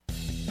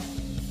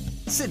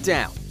Sit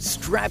down,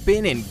 strap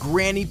in, and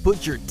Granny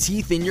put your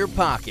teeth in your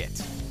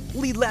pocket.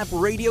 Lead Lap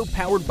Radio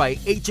powered by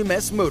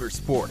HMS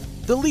Motorsport,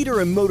 the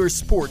leader in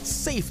motorsports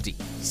safety,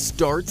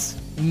 starts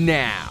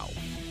now.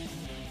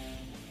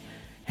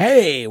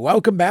 Hey,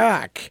 welcome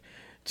back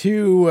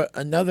to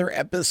another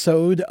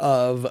episode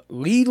of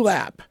Lead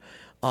Lap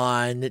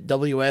on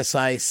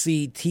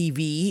WSIC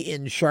TV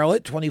in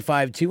Charlotte,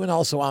 25.2, and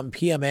also on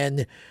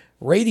PMN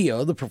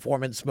Radio, the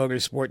Performance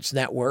Motorsports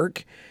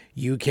Network.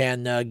 You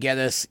can get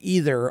us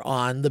either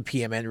on the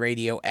PMN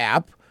Radio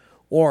app,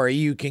 or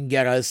you can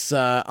get us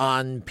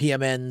on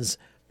PMN's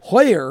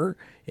player.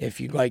 If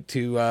you'd like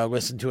to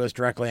listen to us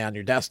directly on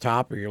your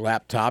desktop or your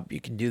laptop, you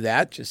can do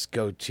that. Just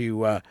go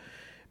to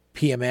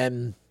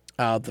PMN,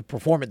 the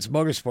Performance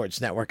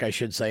Motorsports Network, I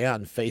should say,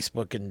 on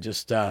Facebook, and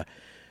just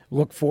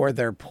look for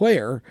their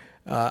player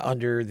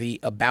under the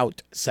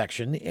About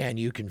section, and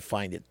you can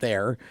find it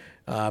there.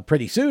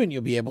 Pretty soon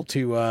you'll be able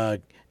to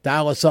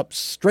dial us up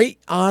straight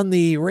on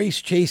the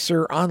Race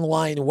Chaser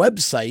online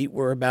website.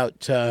 We're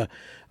about a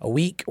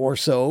week or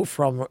so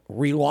from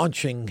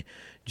relaunching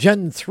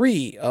Gen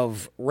 3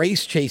 of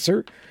Race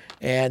Chaser,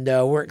 and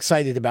we're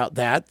excited about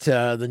that.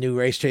 The new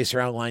Race Chaser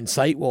online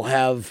site will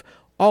have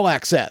all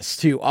access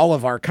to all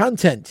of our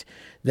content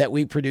that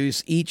we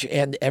produce each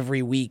and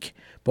every week,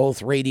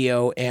 both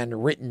radio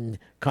and written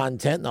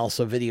content, and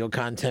also video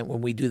content.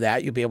 When we do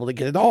that, you'll be able to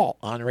get it all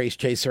on Race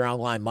Chaser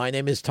Online. My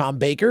name is Tom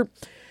Baker.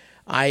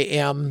 I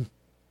am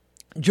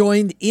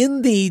joined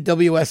in the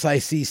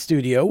WSIC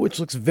studio, which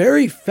looks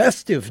very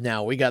festive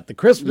now. We got the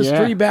Christmas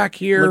tree back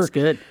here. Looks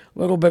good. A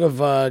little bit of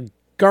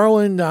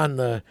garland on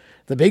the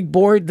big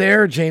board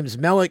there. James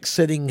Mellick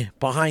sitting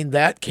behind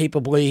that,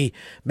 capably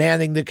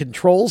manning the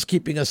controls,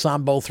 keeping us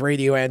on both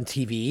radio and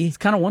TV. I was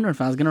kind of wondering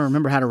if I was going to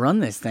remember how to run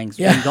this thing. It's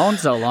been gone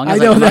so long. I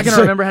know, am I going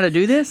to remember how to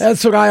do this?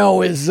 That's what I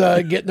always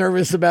get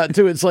nervous about,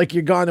 too. It's like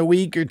you're gone a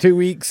week or 2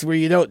 weeks where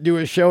you don't do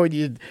a show and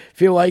you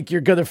feel like you're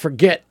going to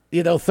forget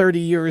 30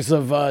 years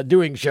of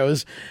doing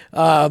shows.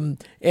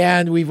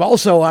 And we've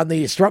also, on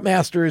the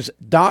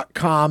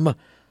strutmasters.com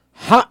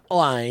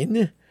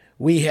hotline,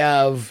 we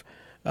have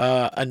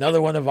another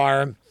one of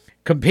our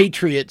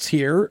compatriots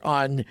here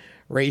on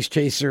Race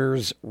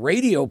Chaser's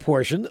radio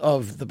portion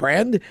of the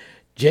brand,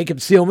 Jacob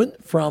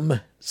Seelman from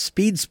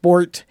Speed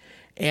Sport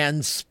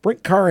and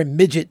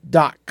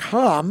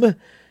SprintCarAndMidget.com.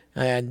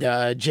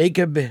 And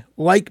Jacob,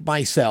 like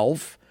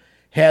myself,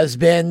 has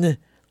been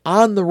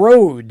on the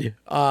road,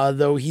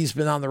 though he's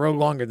been on the road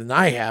longer than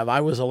I have. I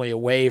was only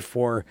away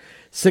for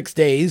 6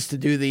 days to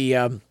do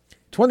the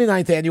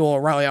 29th Annual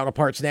O'Reilly Auto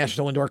Parts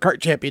National Indoor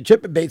Kart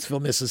Championship in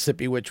Batesville,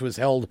 Mississippi, which was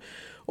held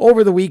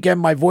over the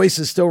weekend. My voice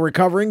is still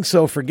recovering,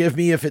 so forgive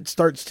me if it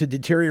starts to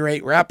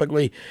deteriorate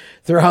rapidly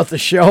throughout the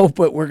show,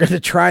 but we're going to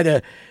try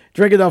to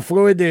drink enough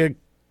fluid to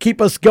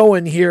keep us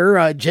going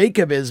here.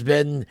 Jacob has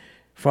been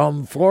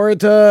from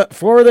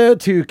Florida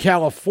to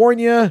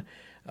California,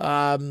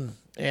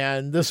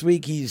 and this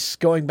week he's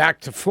going back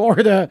to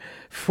Florida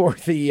for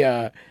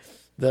the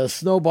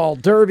Snowball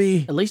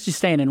Derby. At least he's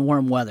staying in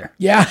warm weather.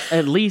 Yeah.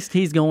 At least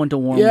he's going to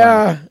warm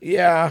weather.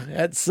 Yeah.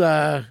 That's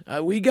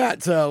we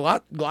got a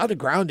lot of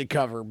ground to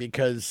cover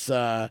because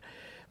a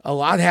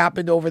lot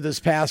happened over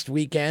this past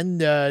weekend,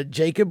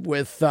 Jacob,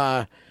 with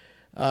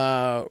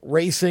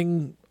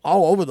racing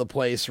all over the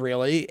place,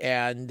 really,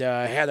 and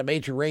had a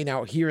major rain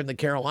out here in the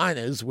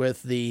Carolinas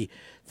with the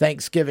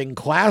Thanksgiving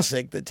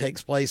Classic that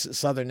takes place at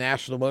Southern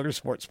National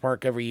Motorsports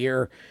Park every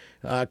year.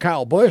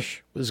 Kyle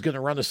Busch was going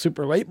to run a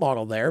super late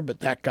model there, but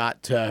that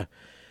got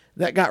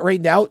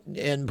rained out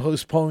and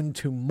postponed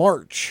to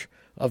March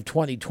of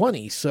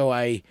 2020. So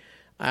I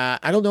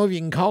don't know if you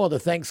can call it a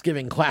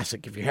Thanksgiving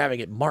Classic if you're having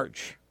it in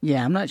March.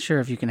 Yeah, I'm not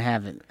sure if you can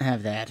have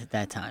that at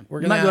that time.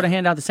 We're you might go to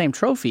hand out the same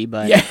trophy,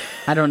 but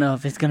I don't know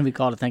if it's going to be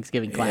called a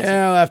Thanksgiving Classic.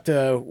 Yeah, I'll have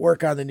to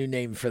work on the new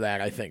name for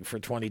that, I think, for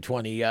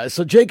 2020.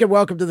 So, Jacob,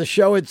 welcome to the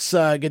show. It's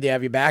good to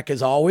have you back,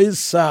 as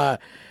always. I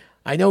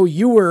know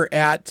you were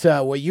at,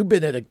 you've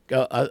been at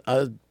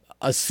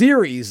a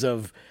series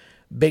of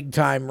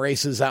big-time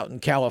races out in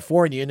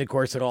California, and, of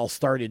course, it all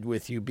started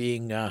with you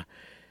being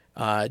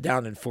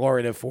down in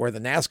Florida for the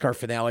NASCAR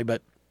finale,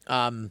 but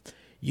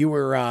you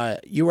were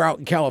out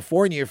in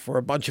California for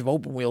a bunch of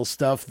open wheel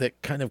stuff that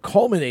kind of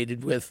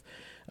culminated with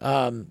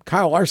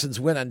Kyle Larson's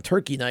win on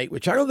Turkey Night,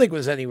 which I don't think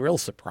was any real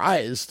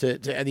surprise to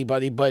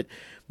anybody, but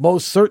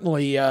most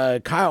certainly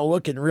Kyle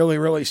looking really,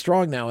 really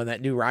strong now in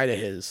that new ride of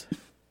his.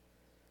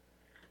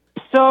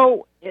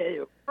 So,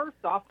 first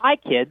off, hi,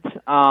 kids.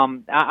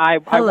 I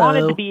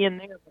wanted to be in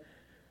there.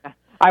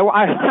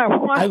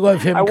 I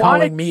love him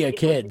calling me a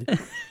kid.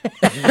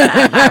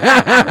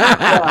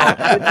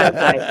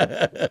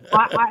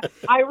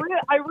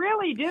 I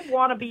really did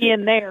want to be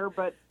in there,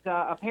 but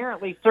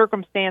apparently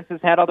circumstances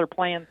had other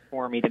plans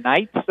for me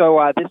tonight,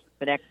 so this is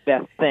the next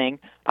best thing.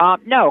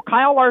 No,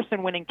 Kyle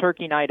Larson winning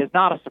Turkey Night is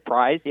not a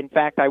surprise. In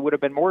fact, I would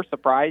have been more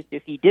surprised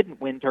if he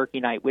didn't win Turkey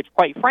Night, which,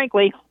 quite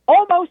frankly,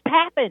 almost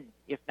happened,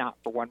 if not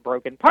for one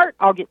broken part.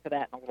 I'll get to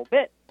that in a little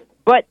bit.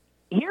 But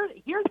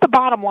here's the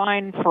bottom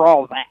line for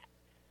all that.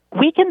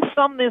 We can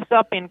sum this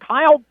up in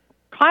Kyle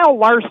Kyle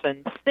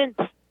Larson, since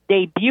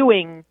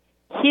debuting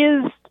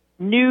his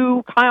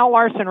new Kyle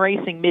Larson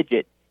Racing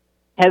Midget,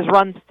 has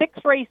run 6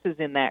 races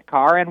in that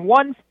car and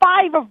won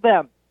 5 of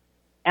them.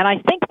 And I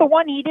think the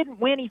one he didn't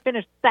win, he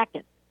finished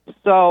second.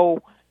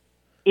 So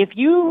if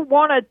you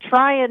want to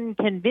try and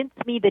convince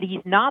me that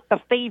he's not the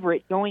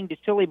favorite going to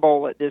Chili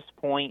Bowl at this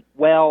point,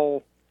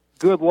 well,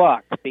 good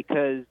luck,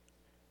 because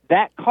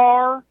that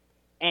car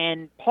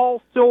and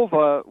Paul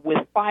Silva,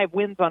 with 5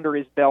 wins under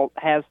his belt,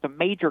 has some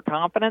major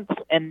confidence.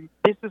 And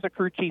this is a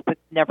crew chief that's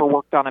never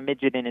worked on a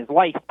midget in his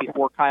life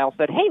before Kyle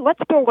said, hey, let's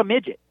build a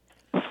midget.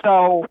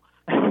 So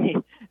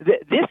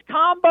this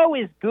combo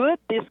is good.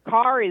 This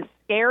car is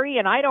scary,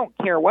 and I don't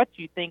care what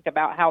you think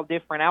about how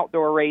different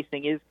outdoor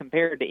racing is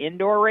compared to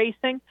indoor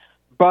racing,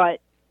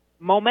 but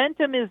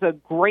momentum is a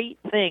great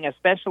thing,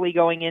 especially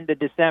going into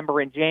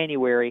December and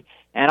January,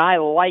 and I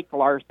like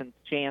Larson's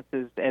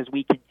chances as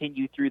we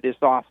continue through this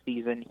off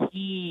season.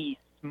 He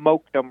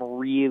smoked them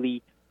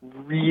really,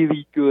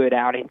 really good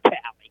out in Cali.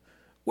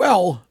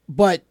 Well,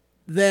 but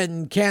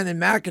then Cannon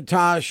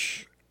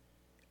McIntosh,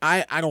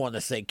 I don't want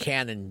to say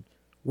Cannon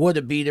would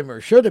have beat him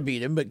or should have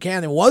beat him, but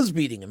Cannon was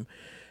beating him.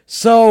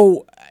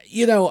 So,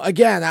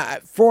 again,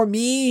 for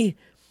me,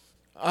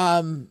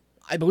 I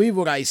believe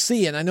what I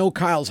see, and I know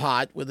Kyle's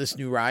hot with this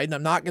new ride, and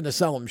I'm not going to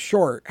sell him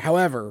short.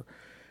 However,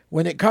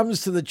 when it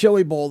comes to the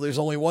Chili Bowl, there's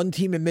only one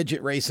team in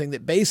midget racing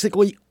that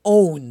basically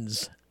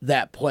owns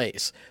that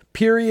place.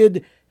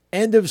 Period.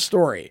 End of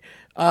story.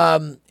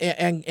 And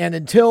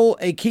until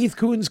a Keith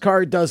Coons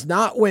car does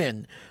not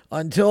win,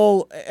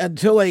 until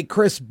a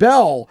Chris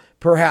Bell,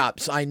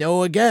 perhaps, I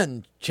know,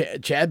 again,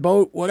 Chad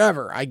Boat,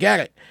 whatever, I get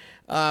it.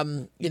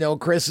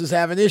 Chris is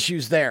having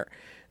issues there.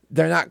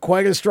 They're not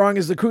quite as strong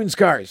as the Coons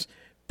cars,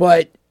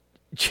 but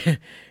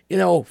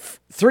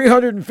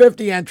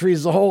 350 entries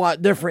is a whole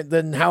lot different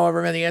than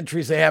however many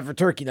entries they have for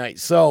Turkey Night.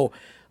 So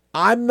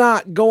I'm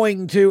not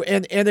going to,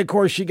 and of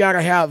course you got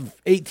to have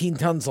 18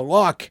 tons of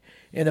luck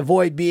and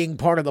avoid being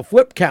part of the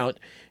flip count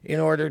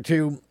in order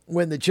to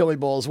win the Chili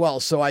Bowl as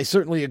well. So I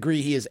certainly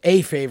agree he is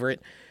a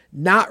favorite.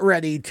 Not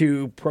ready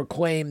to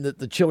proclaim that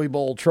the Chili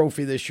Bowl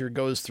trophy this year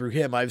goes through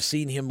him. I've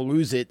seen him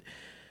lose it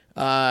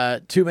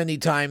too many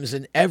times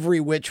in every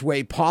which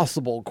way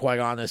possible, quite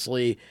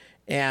honestly.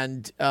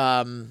 And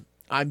I'm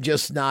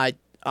just not.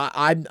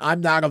 I'm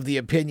not of the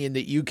opinion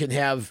that you can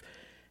have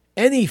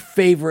any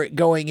favorite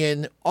going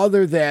in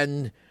other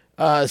than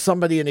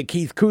somebody in a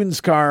Keith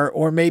Coons car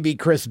or maybe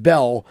Chris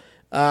Bell.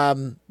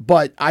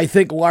 But I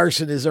think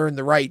Larson has earned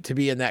the right to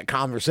be in that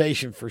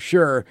conversation for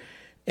sure.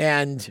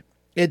 And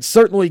it's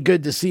certainly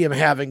good to see him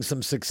having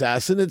some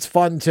success, and it's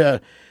fun to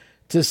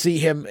see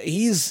him.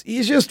 He's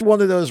just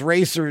one of those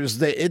racers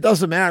that it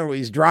doesn't matter what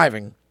he's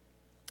driving.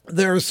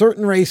 There are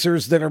certain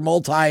racers that are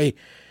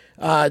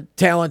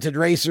multi-talented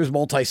racers,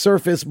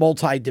 multi-surface,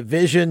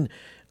 multi-division.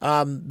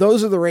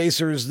 Those are the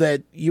racers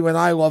that you and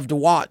I love to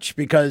watch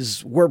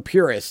because we're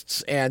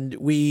purists, and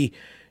we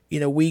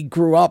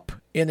grew up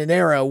in an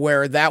era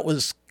where that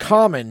was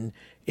common.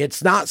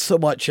 It's not so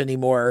much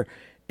anymore.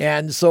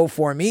 And so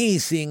for me,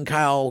 seeing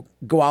Kyle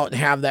go out and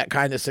have that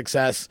kind of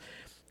success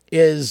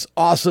is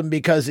awesome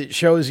because it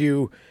shows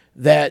you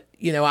that,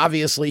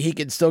 obviously he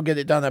can still get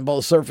it done on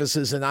both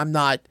surfaces. And I'm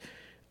not,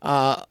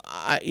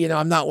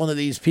 I'm not one of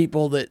these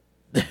people that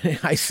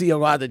I see a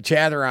lot of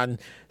chatter on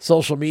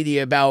social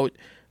media about,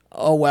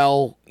 oh,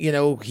 well,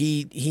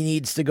 he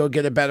needs to go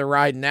get a better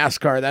ride in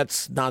NASCAR.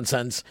 That's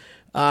nonsense.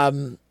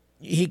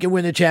 He can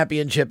win a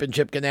championship in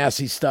Chip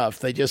Ganassi stuff.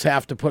 They just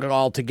have to put it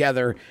all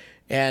together.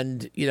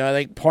 And, I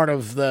think part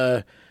of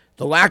the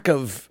lack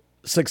of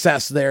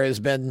success there has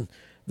been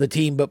the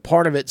team, but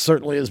part of it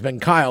certainly has been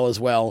Kyle as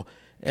well.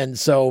 And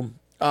so,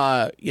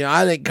 I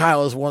think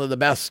Kyle is one of the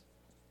best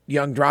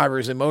young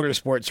drivers in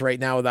motorsports right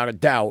now, without a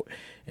doubt.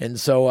 And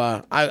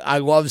so I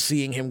love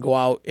seeing him go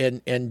out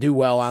and do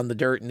well on the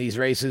dirt in these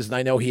races, and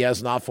I know he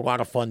has an awful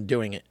lot of fun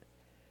doing it.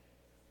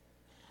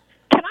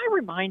 Can I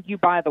remind you,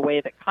 by the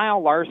way, that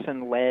Kyle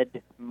Larson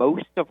led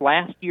most of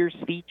last year's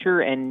feature,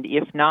 and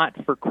if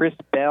not for Chris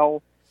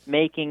Bell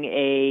making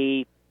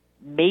a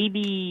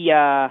maybe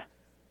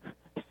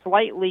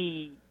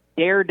slightly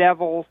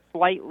daredevil,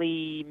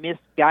 slightly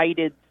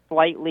misguided,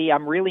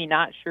 I'm really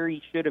not sure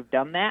he should have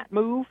done that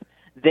move,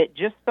 that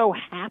just so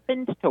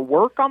happened to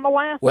work on the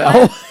last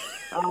lap,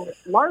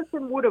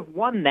 Larson would have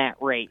won that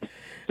race.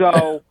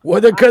 So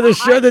woulda, coulda,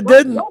 shoulda,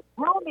 didn't.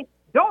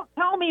 Don't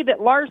tell me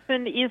that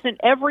Larson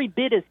isn't every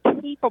bit as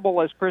capable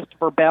as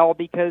Christopher Bell,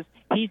 because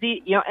he's,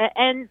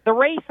 and the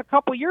race a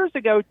couple years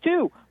ago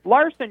too,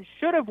 Larson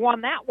should have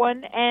won that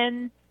one,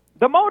 and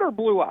the motor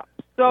blew up.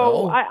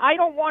 So I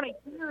don't want to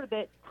hear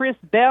that Chris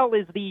Bell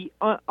is the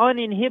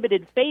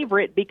uninhibited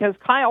favorite, because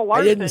Kyle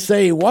Larson, I didn't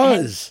say he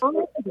was,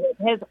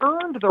 has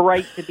earned the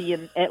right to be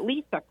at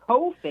least a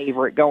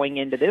co-favorite going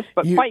into this.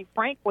 But quite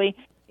frankly,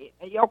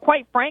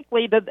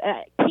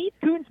 the Keith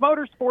Coons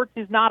Motorsports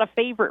is not a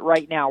favorite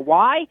right now.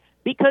 Why?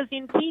 Because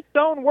in Keith's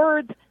own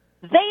words,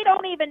 they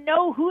don't even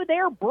know who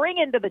they're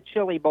bringing to the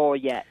Chili Bowl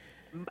yet.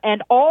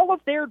 And all of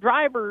their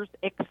drivers,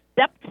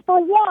 except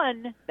for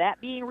one,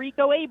 that being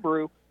Rico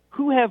Abreu,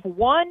 who have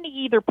won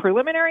either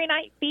preliminary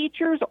night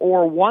features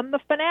or won the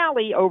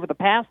finale over the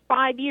past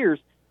 5 years.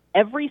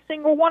 Every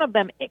single one of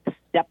them,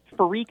 except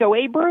for Rico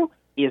Abreu,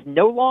 is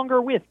no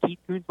longer with Keith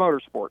Kunz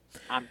Motorsports.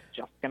 I'm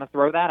just going to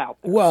throw that out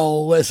there.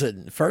 Well,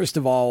 listen, first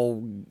of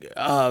all,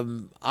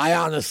 I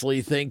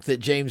honestly think that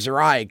James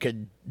or I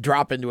could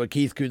drop into a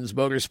Keith Kunz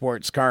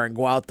Motorsports car and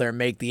go out there and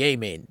make the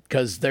A-Main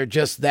because they're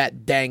just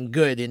that dang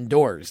good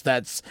indoors.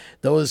 That's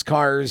those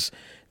cars.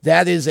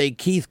 That is a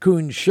Keith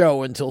Kunz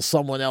show until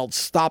someone else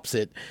stops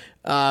it.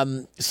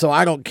 So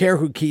I don't care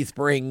who Keith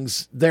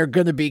brings. They're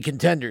going to be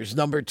contenders.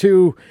 Number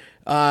two,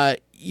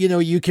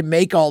 you can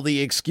make all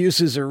the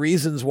excuses or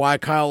reasons why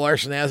Kyle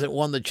Larson hasn't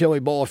won the Chili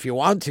Bowl if you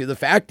want to. The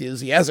fact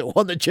is he hasn't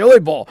won the Chili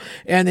Bowl.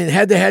 And in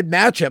head-to-head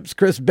matchups,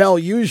 Chris Bell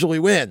usually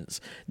wins.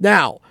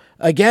 Now,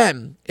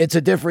 again, it's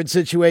a different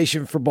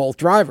situation for both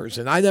drivers.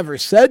 And I never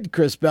said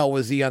Chris Bell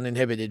was the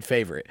uninhibited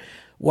favorite.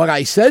 What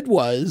I said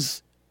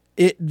was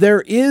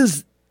there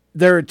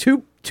are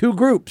two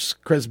groups.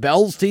 Chris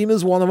Bell's team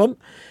is one of them,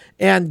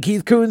 and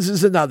Keith Kunz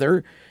is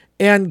another.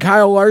 And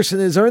Kyle Larson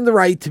has earned the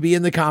right to be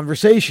in the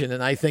conversation,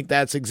 and I think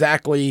that's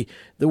exactly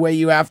the way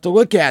you have to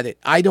look at it.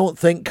 I don't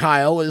think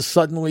Kyle is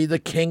suddenly the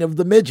king of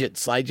the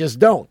midgets. I just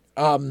don't.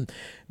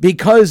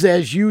 Because,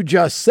 as you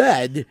just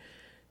said,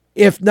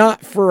 if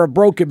not for a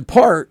broken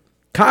part,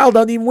 Kyle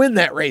doesn't even win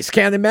that race.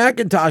 Cannon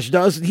McIntosh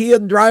does, and he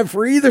doesn't drive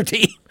for either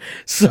team.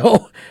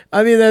 So,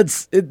 I mean,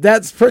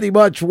 that's pretty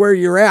much where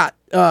you're at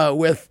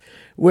with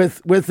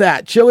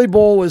that. Chili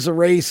Bowl is a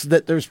race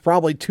that there's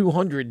probably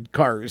 200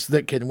 cars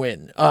that can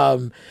win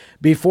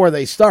before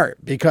they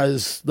start,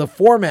 because the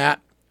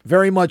format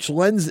very much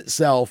lends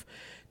itself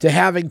to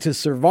having to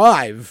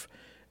survive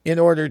in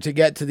order to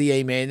get to the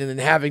A-Main and then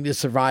having to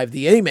survive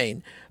the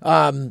A-Main.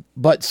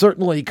 But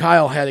certainly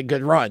Kyle had a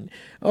good run.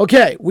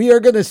 Okay, we are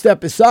going to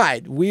step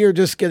aside. We are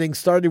just getting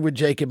started with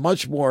Jacob.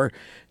 Much more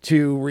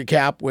to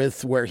recap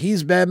with where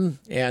he's been,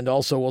 and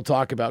also we'll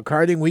talk about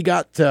karting. We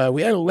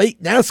had a late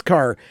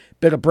NASCAR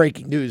bit of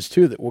breaking news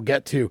too that we'll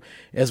get to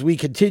as we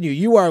continue.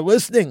 You are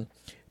listening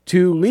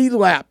to Lead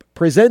Lap,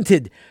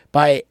 presented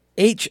by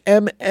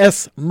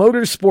HMS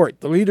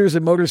Motorsport, the leaders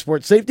in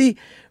motorsport safety.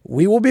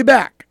 We will be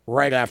back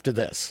right after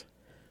this.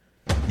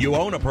 You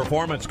own a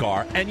performance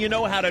car and you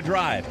know how to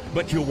drive,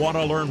 but you want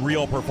to learn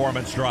real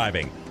performance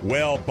driving.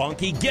 Well,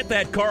 Bunky, get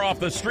that car off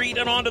the street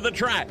and onto the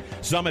track.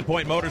 Summit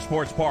Point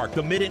Motorsports Park,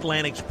 the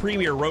Mid-Atlantic's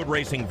premier road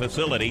racing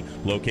facility,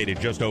 located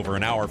just over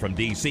an hour from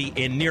D.C.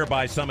 in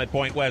nearby Summit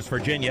Point, West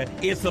Virginia,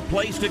 is the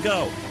place to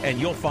go. And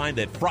you'll find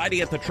that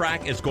Friday at the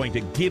track is going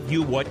to give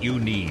you what you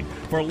need.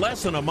 For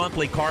less than a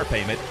monthly car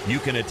payment, you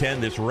can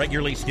attend this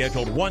regularly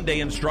scheduled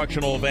one-day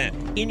instructional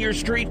event in your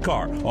street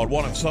car on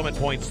one of Summit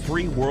Point's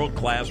 3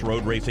 world-class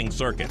road racing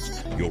circuits.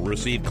 You'll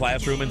receive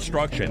classroom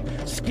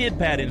instruction, skid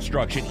pad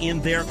instruction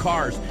in their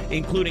cars,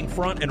 including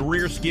front and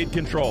rear skid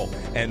control,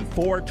 and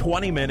 4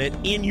 20-minute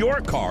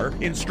in-your-car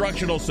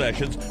instructional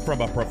sessions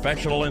from a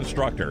professional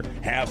instructor.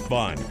 Have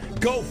fun,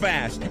 go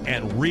fast,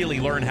 and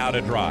really learn how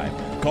to drive.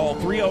 Call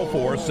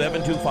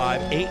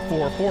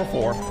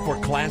 304-725-8444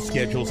 for class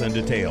schedules and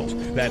details.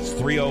 That's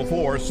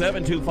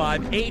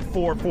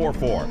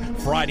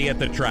 304-725-8444. Friday at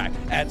the track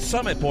at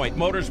Summit Point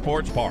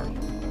Motorsports Park.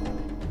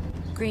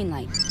 Green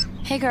light.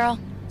 Hey girl,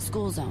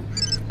 school zone.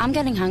 I'm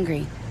getting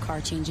hungry.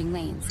 Car changing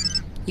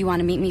lanes. You want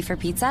to meet me for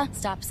pizza?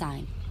 Stop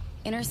sign.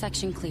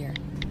 Intersection clear.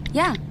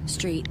 Yeah,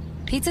 street.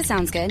 Pizza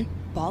sounds good.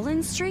 Ball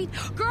in street?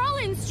 Girl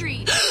in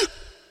street!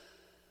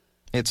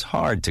 It's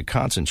hard to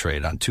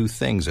concentrate on 2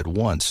 things at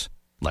once,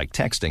 like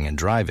texting and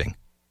driving.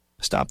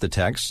 Stop the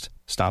text,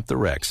 stop the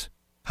wrecks.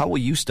 How will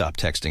you stop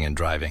texting and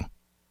driving?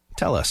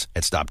 Tell us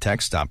at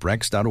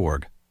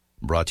stoptextstopwrecks.org.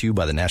 Brought to you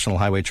by the National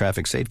Highway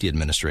Traffic Safety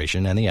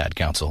Administration and the Ad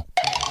Council.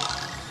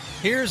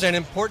 Here's an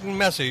important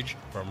message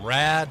from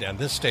RAD and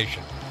this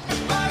station.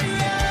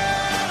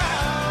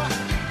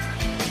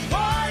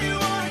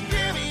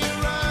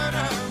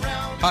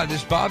 Hi,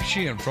 this is Bob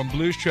Sheehan from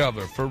Blues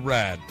Traveler for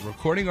RAD,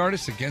 recording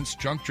artists against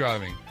drunk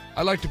driving.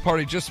 I like to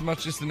party just as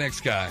much as the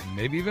next guy,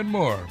 maybe even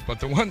more. But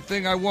the one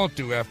thing I won't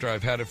do after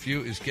I've had a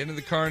few is get in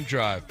the car and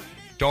drive.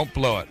 Don't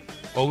blow it.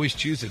 Always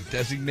choose a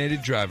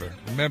designated driver.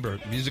 Remember,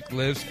 music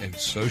lives, and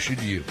so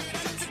should you.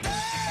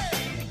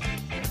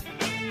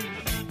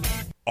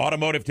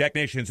 Automotive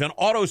technicians and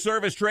auto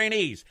service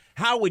trainees,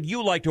 how would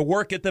you like to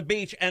work at the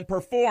beach and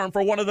perform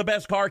for one of the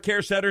best car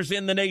care centers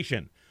in the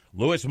nation?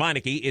 Louis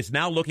Meineke is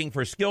now looking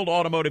for skilled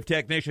automotive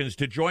technicians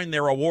to join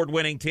their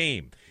award-winning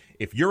team.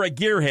 If you're a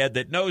gearhead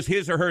that knows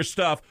his or her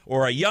stuff,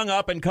 or a young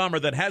up-and-comer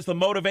that has the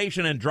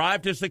motivation and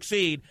drive to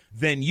succeed,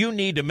 then you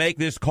need to make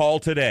this call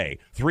today.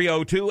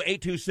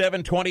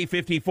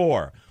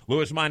 302-827-2054.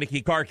 Louis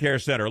Meineke Car Care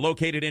Center,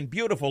 located in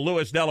beautiful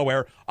Lewis,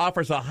 Delaware,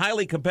 offers a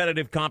highly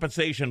competitive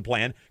compensation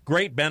plan,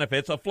 great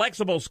benefits, a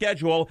flexible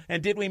schedule,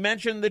 and did we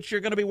mention that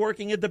you're going to be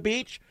working at the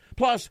beach?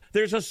 Plus,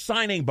 there's a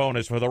signing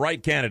bonus for the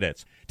right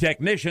candidates.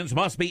 Technicians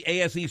must be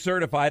ASE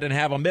certified and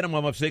have a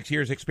minimum of 6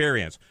 years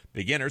experience.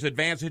 Beginners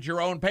advance at your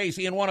own pace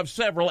in one of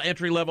several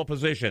entry-level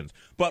positions.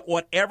 But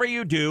whatever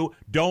you do,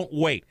 don't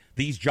wait.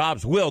 These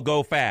jobs will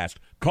go fast.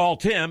 Call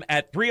Tim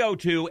at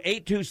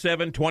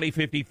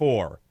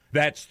 302-827-2054.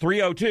 That's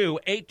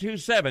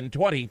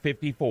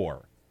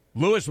 302-827-2054.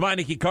 Lewis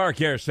Meineke Car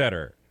Care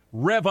Center.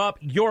 Rev up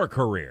your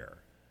career.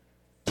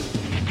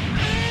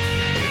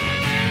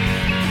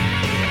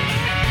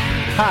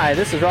 Hi,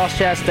 this is Ross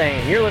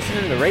Chastain. You're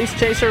listening to Race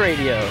Chaser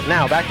Radio.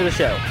 Now, back to the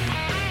show.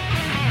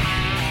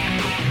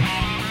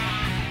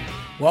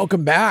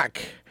 Welcome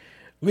back.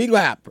 Lead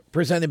Lap,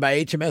 presented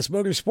by HMS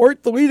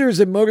Motorsport, the leaders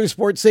in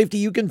motorsport safety.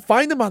 You can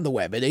find them on the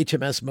web at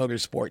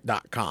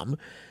hmsmotorsport.com.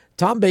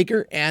 Tom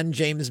Baker and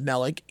James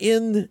Mellick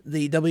in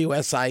the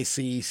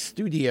WSIC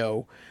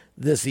studio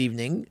this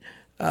evening,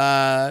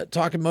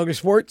 talking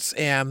motorsports,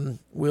 and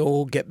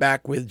we'll get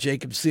back with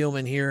Jacob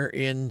Seelman here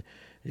in...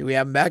 Do we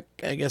have him back?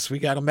 I guess we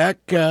got him back.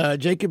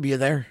 Jacob, you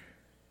there?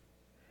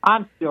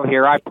 I'm still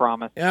here, I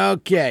promise.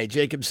 Okay,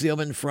 Jacob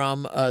Seelman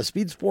from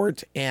Speed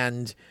Sport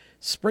and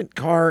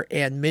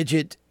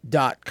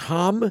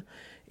SprintCarAndMidget.com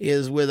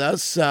is with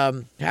us,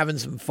 having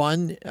some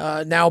fun.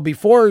 Now,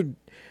 before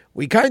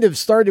we kind of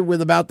started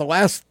with about the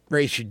last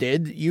race you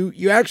did,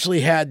 you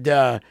actually had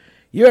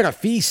you had a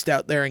feast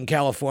out there in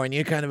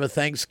California, kind of a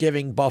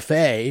Thanksgiving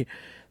buffet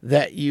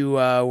that you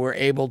were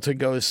able to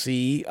go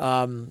see.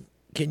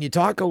 Can you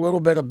talk a little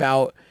bit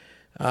about,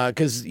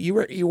 because you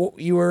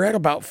were at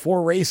about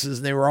 4 races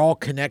and they were all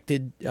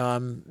connected,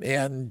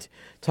 and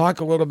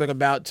talk a little bit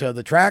about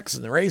the tracks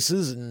and the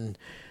races and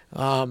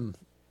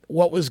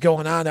what was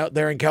going on out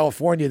there in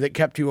California that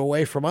kept you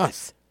away from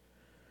us?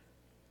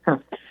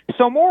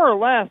 So more or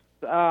less,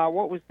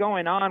 what was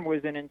going on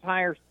was an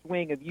entire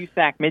swing of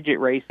USAC midget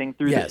racing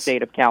through the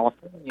state of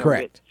California,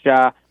 correct,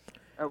 which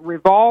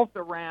revolved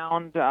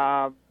around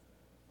a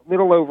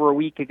little over a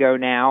week ago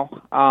now.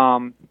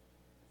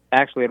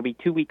 Actually, it'll be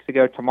 2 weeks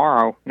ago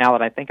tomorrow, now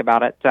that I think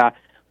about it,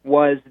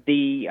 was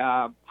the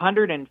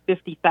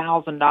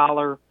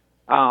 $150,000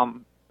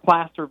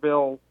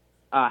 Placerville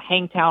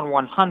Hangtown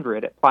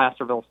 100 at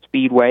Placerville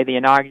Speedway, the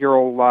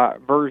inaugural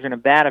version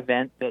of that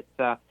event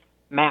that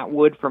Matt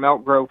Wood from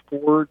Elk Grove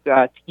Ford,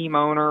 team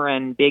owner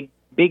and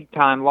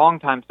big-time,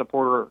 long-time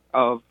supporter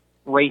of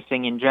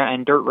racing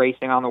and dirt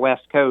racing on the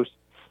West Coast,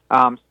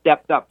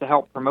 stepped up to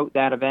help promote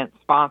that event,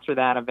 sponsor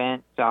that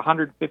event,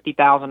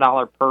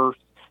 $150,000 purse,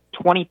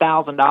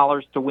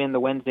 $20,000 to win the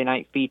Wednesday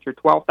night feature,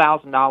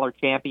 $12,000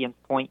 Champions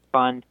Point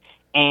Fund,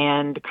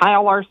 and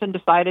Kyle Larson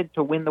decided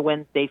to win the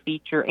Wednesday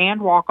feature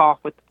and walk off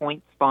with the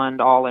points fund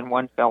all in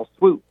one fell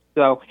swoop.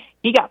 So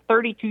he got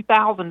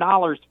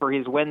 $32,000 for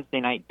his Wednesday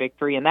night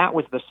victory, and that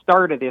was the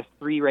start of this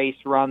 3-race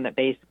run that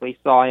basically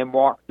saw him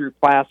walk through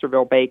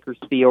Placerville,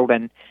 Bakersfield,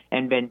 and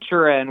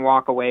Ventura and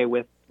walk away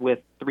with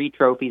 3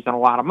 trophies and a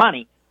lot of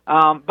money.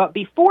 But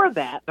before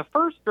that, the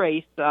first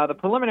race, the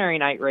preliminary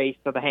night race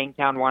of the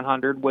Hangtown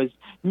 100, was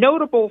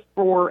notable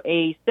for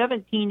a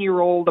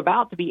 17-year-old,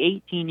 about to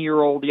be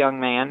 18-year-old young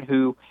man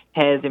who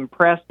has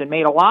impressed and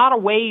made a lot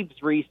of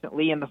waves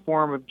recently in the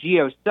form of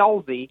Gio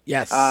Scelzi,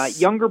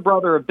 younger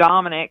brother of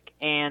Dominic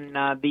and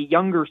the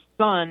younger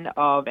son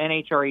of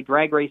NHRA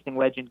drag racing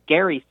legend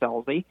Gary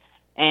Scelzi.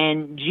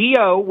 And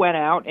Gio went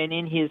out, and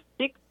in his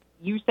 6th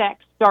USAC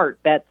start,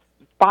 that's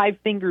 5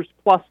 fingers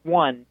plus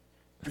 1,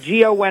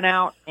 Gio went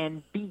out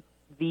and beat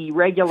the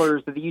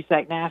regulars of the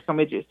USAC National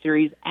Midget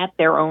Series at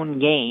their own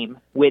game,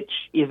 which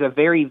is a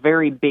very,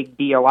 very big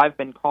deal. I've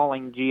been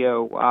calling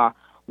Gio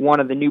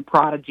one of the new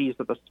prodigies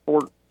of the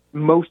sport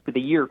most of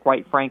the year,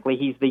 quite frankly.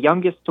 He's the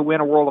youngest to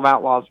win a World of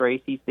Outlaws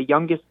race. He's the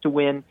youngest to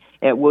win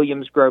at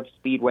Williams Grove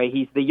Speedway.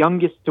 He's the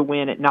youngest to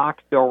win at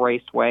Knoxville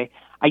Raceway.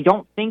 I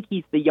don't think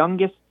he's the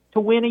youngest to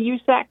win a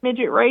USAC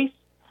midget race.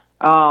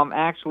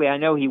 Actually, I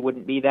know he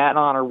wouldn't be. That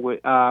honor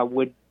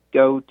would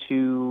go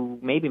to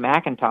maybe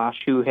McIntosh,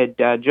 who had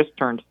just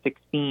turned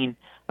 16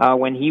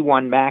 when he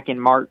won back in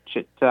March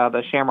at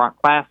the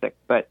Shamrock Classic.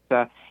 But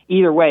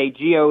either way,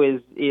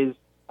 Gio is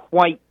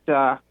quite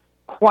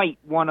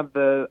one of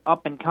the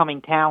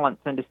up-and-coming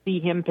talents, and to see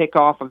him pick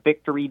off a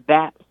victory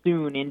that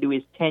soon into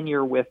his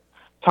tenure with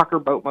Tucker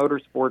Boat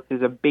Motorsports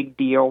is a big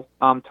deal.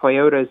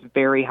 Toyota is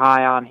very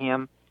high on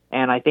him,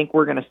 and I think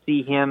we're going to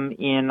see him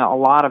in a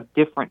lot of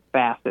different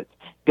facets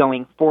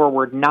going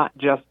forward, not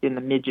just in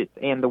the midgets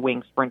and the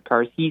wing sprint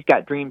cars. He's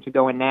got dreams to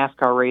go in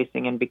NASCAR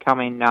racing and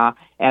becoming,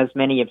 as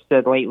many have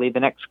said lately, the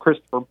next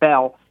Christopher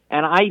Bell.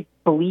 And I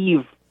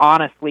believe,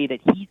 honestly, that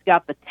he's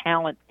got the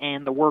talent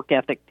and the work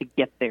ethic to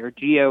get there.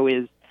 Gio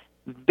is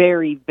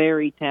very,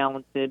 very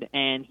talented,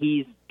 and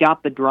he's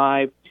got the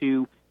drive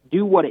to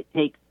do what it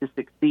takes to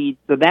succeed.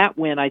 So that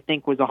win, I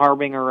think, was a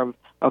harbinger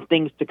of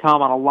things to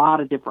come on a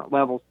lot of different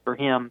levels for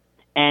him.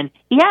 And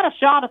he had a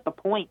shot at the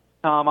points,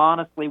 Tom,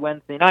 honestly,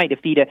 Wednesday night. If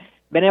he'd have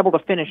been able to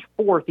finish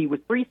 4th, he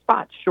was 3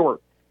 spots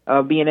short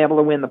of being able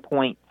to win the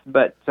points,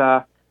 but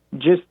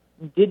just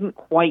didn't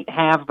quite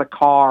have the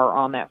car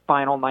on that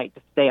final night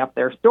to stay up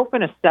there. Still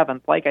finished 7th.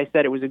 Like I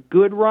said, it was a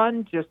good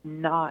run, just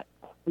not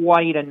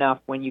quite enough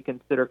when you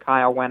consider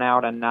Kyle went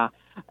out. And,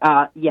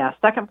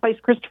 second place,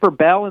 Christopher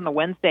Bell in the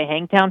Wednesday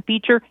Hangtown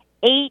feature,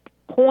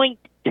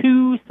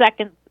 8.2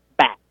 seconds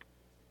back.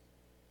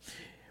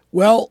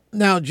 Well,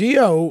 now,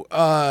 Gio,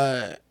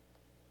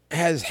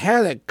 has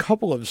had a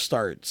couple of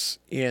starts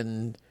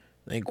in,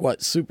 I think,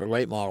 super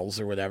late models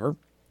or whatever.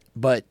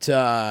 But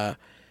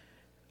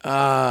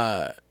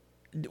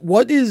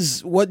what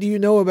do you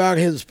know about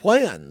his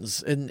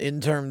plans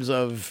in terms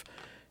of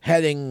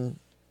heading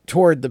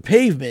toward the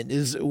pavement?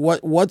 Is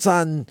what's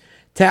on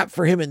tap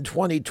for him in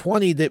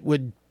 2020 that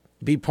would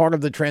be part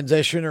of the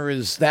transition, or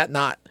is that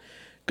not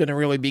going to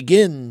really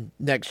begin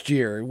next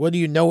year? What do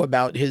you know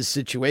about his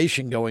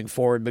situation going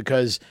forward?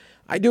 Because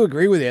I do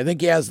agree with you. I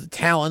think he has the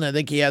talent. I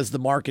think he has the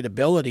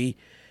marketability,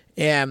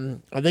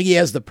 and I think he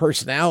has the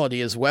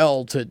personality as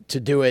well to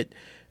do it.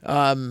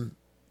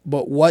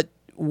 But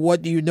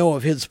what do you know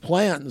of his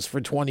plans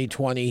for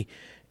 2020?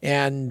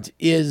 And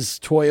is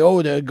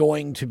Toyota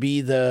going to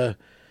be the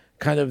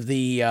kind of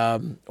the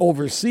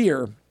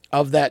overseer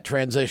of that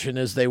transition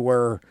as they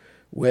were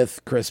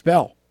with Chris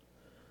Bell?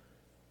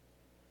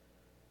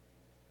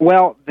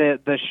 Well,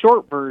 the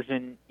short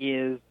version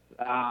is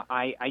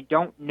I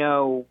don't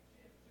know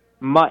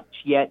much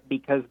yet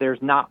because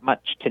there's not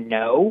much to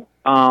know.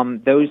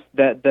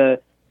 The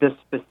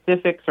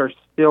specifics are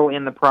still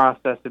in the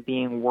process of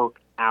being worked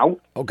out.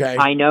 Okay.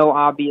 I know,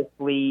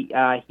 obviously,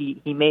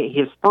 he made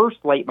his first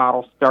late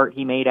model start.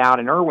 He made out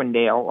in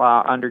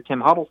Irwindale under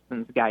Tim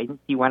Huddleston's guidance.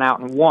 He went out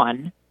and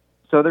won.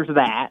 So there's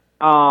that.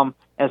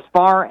 As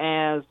far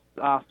as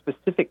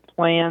specific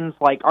plans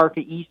like ARCA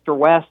East or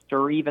West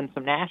or even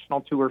some national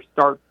tour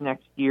starts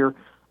next year,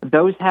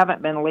 those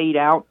haven't been laid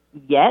out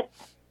yet.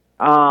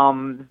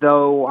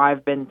 Though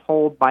I've been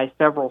told by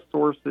several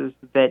sources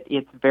that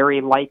it's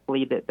very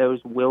likely that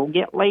those will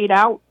get laid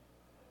out.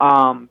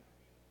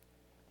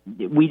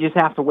 We just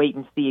have to wait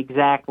and see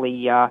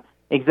exactly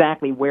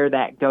where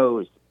that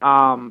goes.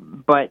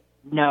 But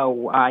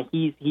no,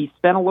 he's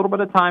spent a little bit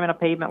of time in a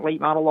pavement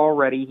late model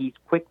already. He's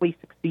quickly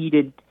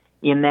succeeded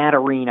in that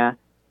arena,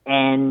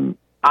 and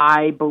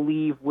I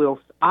believe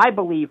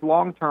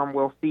long term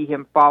we'll see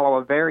him follow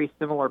a very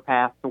similar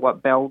path to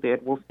what Bell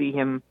did. We'll see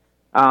him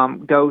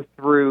go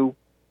through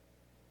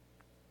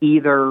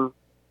either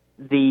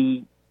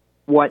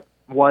what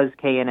was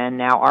K&N,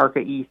 now ARCA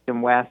East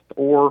and West,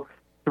 or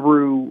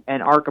through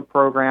an ARCA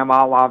program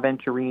a la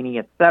Venturini,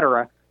 et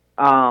cetera,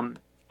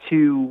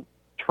 to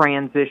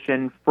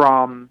transition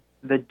from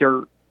the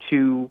dirt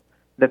to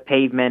the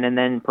pavement, and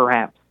then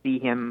perhaps see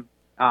him,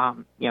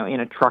 in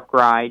a truck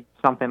ride,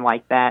 something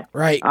like that.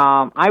 Right.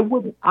 I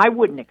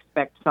wouldn't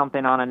expect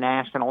something on a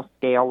national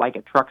scale like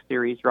a Truck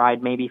Series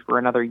ride, maybe for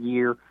another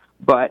year.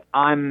 But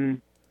and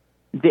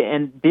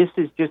this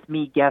is just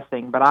me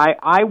guessing, but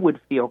I would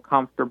feel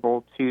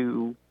comfortable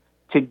to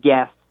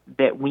guess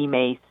that we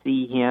may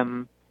see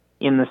him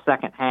in the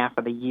second half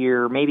of the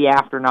year, maybe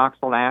after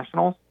Knoxville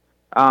Nationals,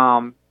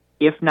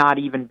 if not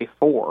even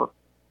before,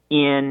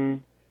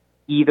 in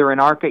either an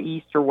ARCA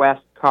East or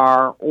West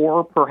car,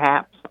 or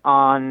perhaps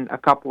on a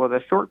couple of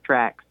the short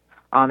tracks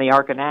on the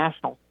ARCA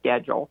National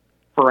schedule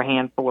for a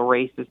handful of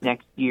races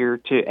next year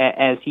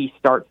as he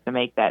starts to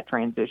make that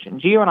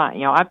transition. Gio and I,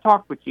 I've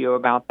talked with Gio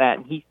about that,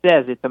 and he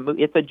says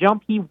it's a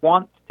jump he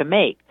wants to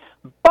make.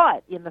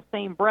 But in the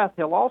same breath,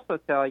 he'll also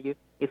tell you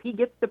if he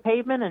gets to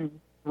pavement and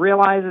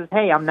realizes,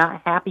 hey, I'm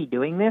not happy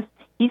doing this,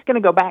 he's going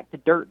to go back to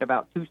dirt in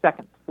about 2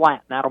 seconds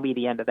flat, and that'll be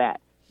the end of that.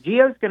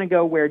 Gio's going to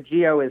go where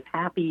Gio is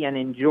happy and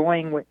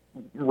enjoying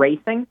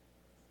racing,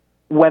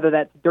 whether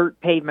that's dirt,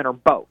 pavement, or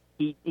both.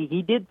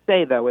 He did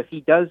say, though, if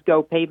he does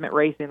go pavement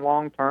racing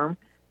long term,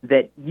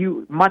 that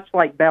much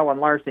like Bell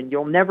and Larson,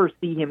 you'll never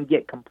see him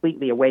get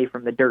completely away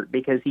from the dirt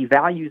because he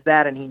values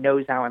that and he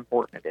knows how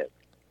important it is.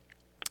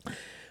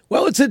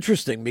 Well, it's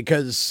interesting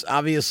because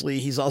obviously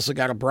he's also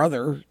got a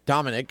brother,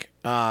 Dominic,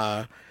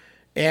 but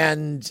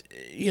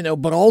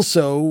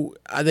also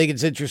I think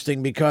it's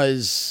interesting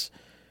because,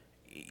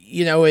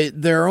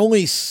 there are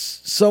only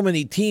so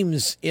many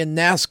teams in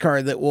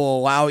NASCAR that will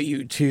allow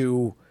you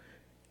to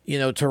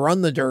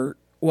run the dirt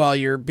while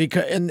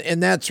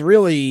and that's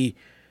really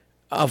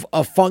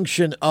a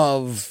function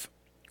of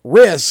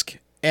risk,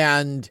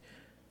 and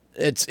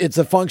it's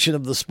a function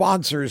of the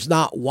sponsors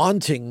not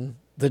wanting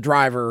the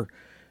driver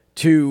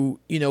to,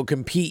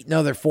 compete in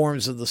other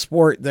forms of the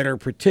sport that are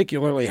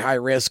particularly high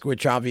risk,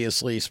 which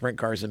obviously sprint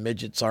cars and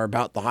midgets are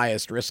about the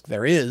highest risk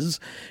there is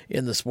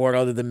in the sport,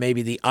 other than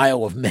maybe the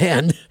Isle of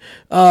Man.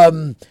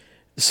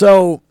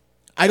 So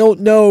I don't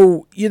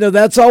know,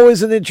 that's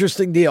always an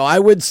interesting deal. I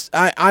would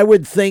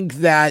think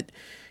that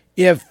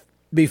if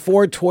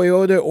before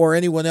Toyota or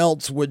anyone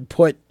else would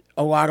put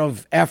a lot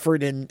of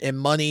effort and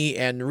money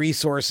and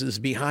resources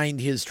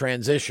behind his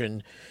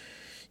transition,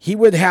 he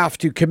would have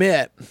to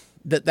commit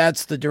that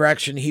that's the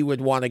direction he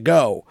would want to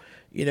go.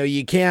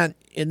 You can't,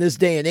 in this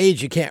day and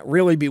age, you can't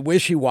really be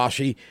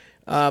wishy-washy.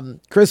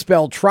 Chris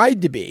Bell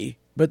tried to be,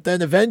 but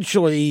then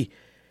eventually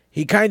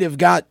he kind of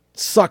got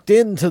sucked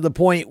into the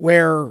point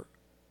where,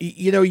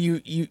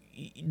 you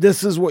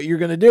this is what you're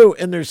going to do.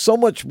 And there's so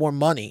much more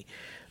money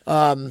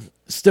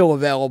still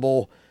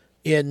available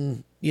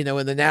in the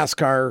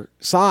NASCAR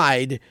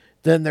side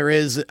than there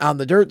is on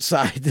the dirt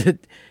side that,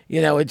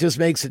 it just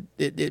makes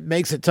it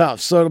makes it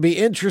tough. So it'll be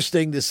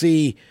interesting to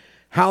see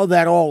how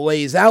that all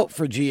lays out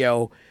for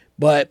Gio.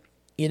 But,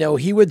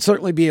 he would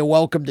certainly be a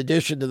welcomed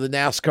addition to the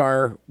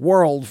NASCAR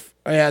world.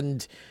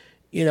 And,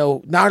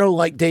 not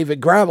unlike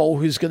David Gravel,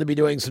 who's going to be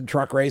doing some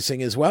truck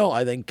racing as well.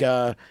 I think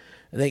Gio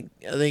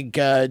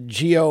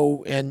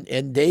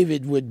and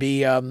David would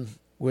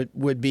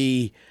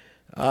be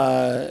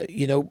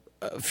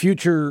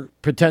future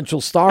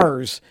potential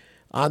stars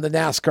on the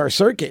NASCAR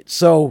circuit.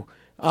 So,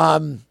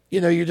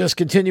 you're just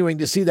continuing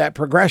to see that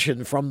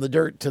progression from the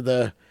dirt to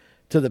the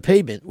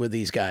pavement with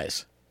these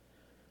guys.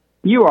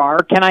 You are.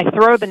 Can I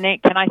throw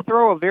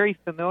a very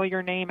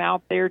familiar name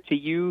out there to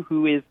you,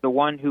 who is the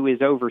one who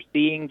is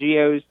overseeing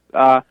Gio's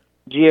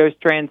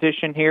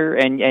transition here,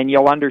 and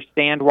you'll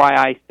understand why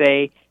I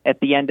say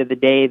at the end of the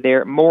day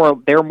they're more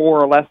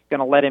or less going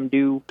to let him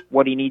do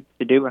what he needs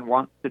to do and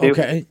wants to do.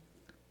 Okay.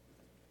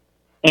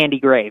 Andy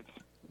Graves.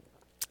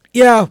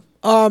 Yeah.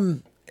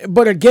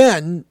 But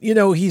again,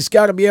 he's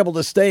got to be able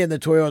to stay in the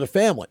Toyota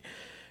family.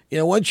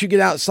 Once you get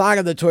outside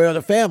of the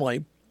Toyota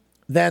family,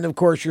 then of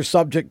course you're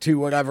subject to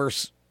whatever,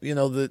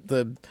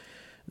 the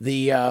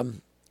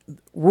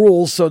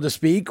rules, so to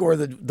speak, or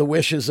the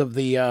wishes of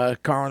the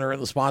car owner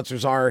and the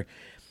sponsors are.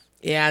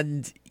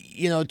 And,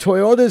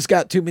 Toyota's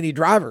got too many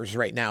drivers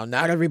right now.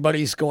 Not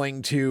everybody's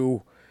going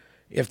to,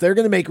 if they're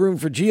going to make room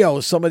for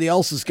Gio, somebody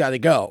else has got to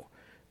go.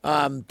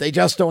 They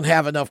just don't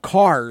have enough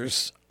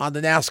cars on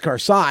the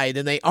NASCAR side,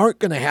 and they aren't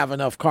going to have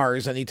enough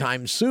cars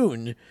anytime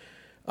soon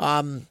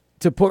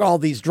to put all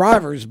these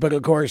drivers. But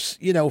of course,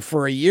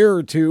 for a year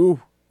or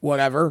two,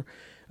 whatever,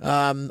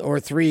 or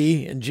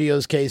 3 in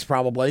Gio's case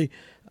probably,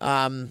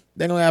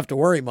 they don't have to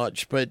worry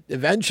much. But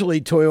eventually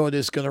Toyota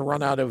is going to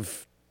run out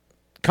of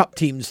cup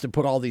teams to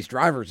put all these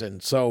drivers in.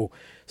 So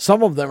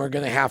some of them are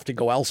going to have to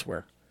go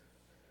elsewhere.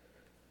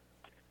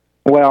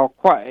 Well,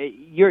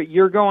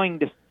 you're going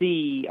to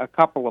see a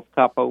couple of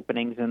cup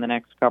openings in the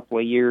next couple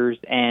of years,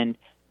 and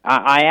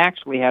I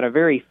actually had a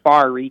very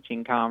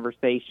far-reaching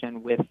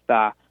conversation with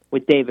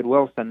David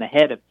Wilson, the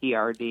head of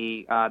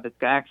TRD, that's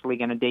actually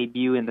going to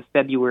debut in the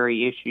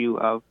February issue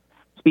of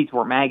Speed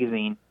Sport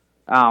Magazine,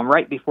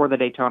 right before the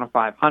Daytona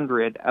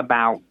 500,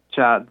 about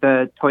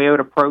the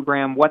Toyota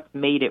program, what's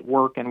made it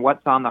work, and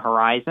what's on the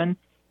horizon.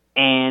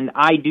 And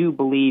I do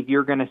believe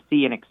you're going to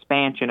see an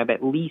expansion of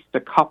at least a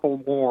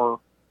couple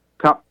more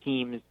cup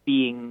teams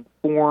being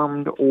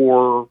formed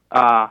or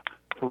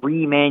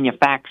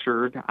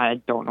remanufactured.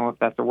 I don't know if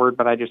that's a word,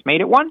 but I just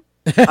made it one.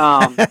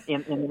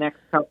 In the next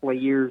couple of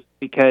years,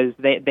 because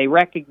they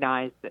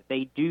recognize that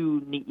they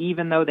do,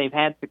 even though they've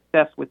had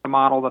success with the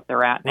model that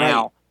they're at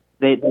now,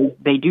 they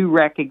do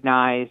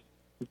recognize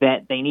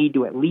that they need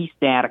to at least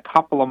add a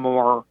couple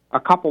more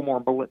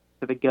bullets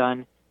to the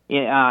gun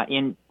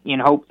in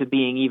hopes of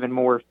being even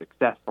more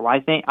successful. I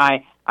think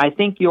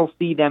you'll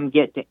see them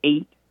get to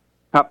 8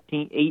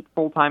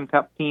 full-time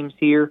cup teams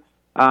here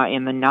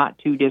in the not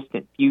too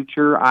distant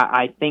future.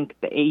 I think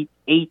the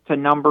eight's a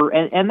number,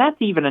 and that's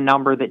even a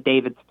number that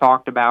David's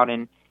talked about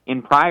in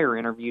prior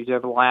interviews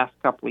over the last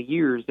couple of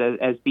years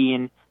as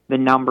being the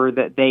number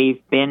that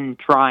they've been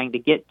trying to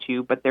get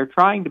to, but they're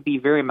trying to be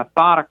very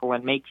methodical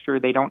and make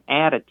sure they don't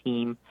add a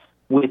team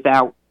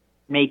without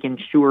making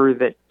sure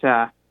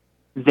that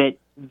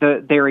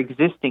their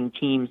existing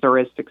teams are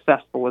as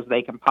successful as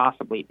they can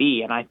possibly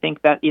be. And I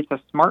think that it's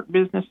a smart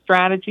business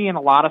strategy in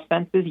a lot of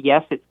senses.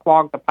 Yes, it's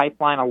clogged the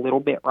pipeline a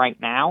little bit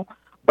right now,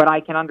 but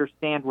I can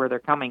understand where they're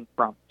coming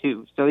from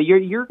too. So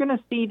you're going to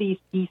see these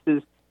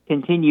pieces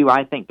continue,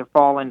 I think, to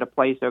fall into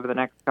place over the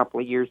next couple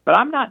of years. But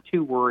I'm not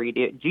too worried.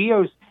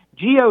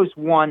 Gio's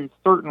one,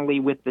 certainly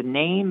with the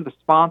name, the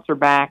sponsor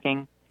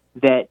backing,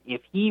 that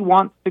if he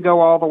wants to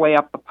go all the way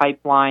up the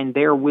pipeline,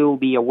 there will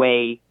be a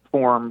way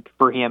formed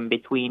for him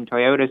between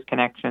Toyota's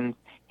connections,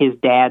 his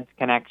dad's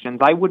connections.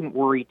 I wouldn't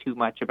worry too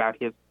much about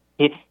his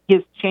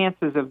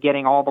chances of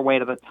getting all the way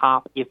to the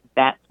top if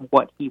that's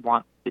what he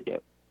wants to do.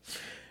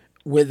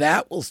 With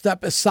that, we'll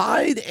step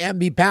aside and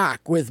be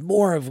back with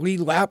more of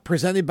Lead Lap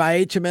presented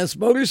by HMS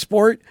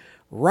Motorsport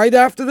right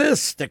after this.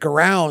 Stick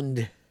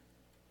around.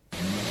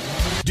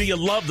 Do you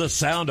love the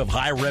sound of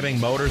high-revving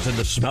motors and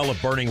the smell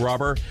of burning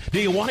rubber? Do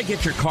you want to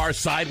get your car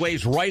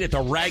sideways right at the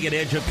ragged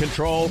edge of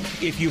control?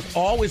 If you've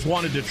always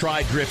wanted to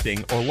try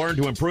drifting or learn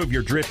to improve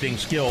your drifting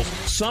skills,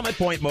 Summit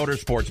Point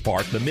Motorsports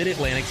Park, the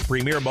Mid-Atlantic's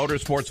premier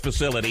motorsports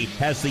facility,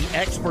 has the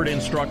expert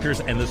instructors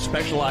and the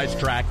specialized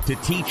track to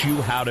teach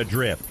you how to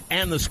drift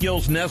and the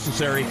skills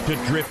necessary to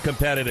drift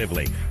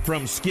competitively.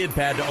 From skid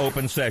pad to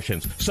open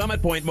sessions,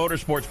 Summit Point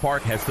Motorsports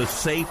Park has the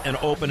safe and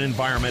open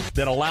environment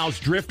that allows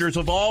drifters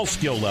of all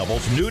skill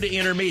levels, new to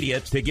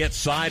intermediate, to get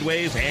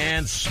sideways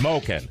and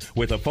smoking.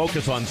 With a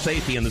focus on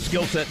safety and the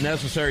skill set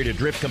necessary to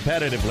drift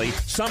competitively,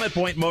 Summit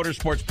Point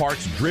Motorsports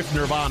Park's Drift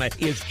Nirvana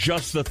is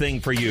just the thing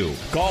for you.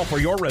 Call for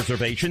your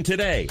reservation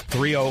today,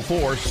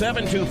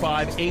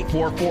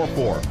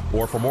 304-725-8444.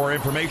 Or for more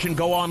information,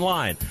 go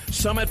online,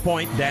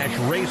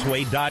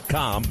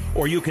 summitpoint-raceway.com,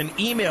 or you can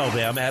email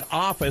them at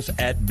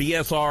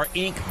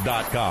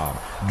office@bsrinc.com.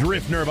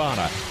 Drift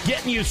Nirvana,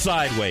 getting you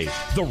sideways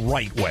the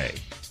right way.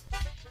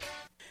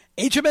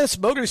 HMS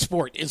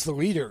Motorsport is the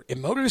leader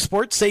in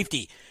motorsport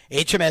safety.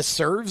 HMS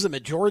serves a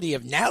majority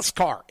of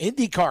NASCAR,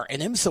 IndyCar,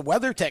 and IMSA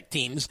WeatherTech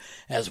teams,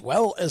 as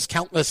well as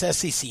countless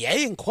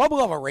SCCA and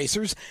club-level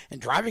racers and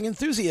driving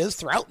enthusiasts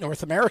throughout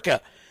North America.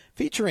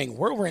 Featuring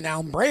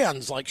world-renowned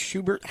brands like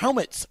Schubert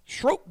helmets,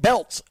 Schroep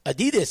belts,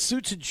 Adidas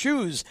suits and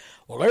shoes,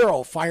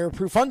 Valero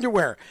fireproof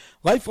underwear,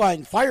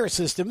 Lifeline fire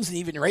systems, and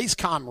even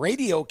Racecom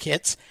radio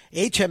kits,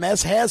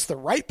 HMS has the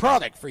right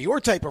product for your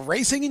type of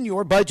racing and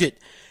your budget.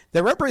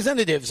 Their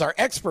representatives are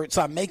experts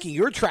on making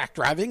your track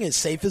driving as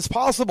safe as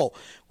possible.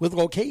 With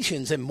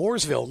locations in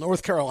Mooresville,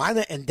 North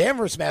Carolina, and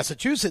Danvers,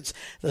 Massachusetts,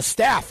 the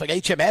staff at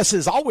HMS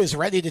is always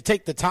ready to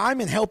take the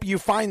time and help you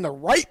find the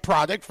right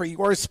product for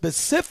your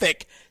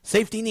specific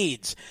safety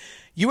needs.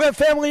 You have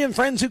family and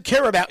friends who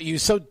care about you,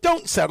 so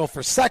don't settle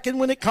for second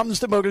when it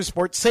comes to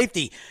motorsport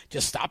safety.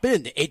 Just stop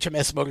in to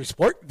HMS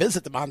Motorsport,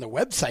 visit them on their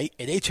website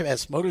at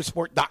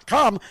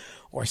hmsmotorsport.com,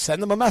 or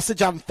send them a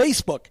message on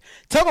Facebook.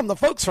 Tell them the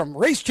folks from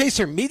Race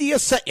Chaser Media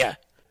sent you.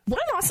 What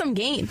an awesome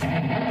game.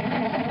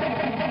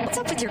 What's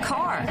up with your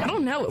car? I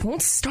don't know. It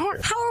won't start.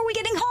 How are we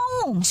getting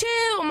home?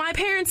 Chill. My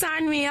parents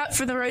signed me up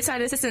for the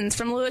roadside assistance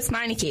from Lewis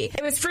Meineke.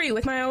 It was free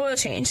with my oil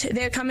change.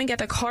 They'd come and get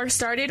the car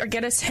started or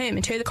get us home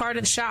and tow the car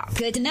to the shop.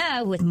 Good to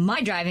know. With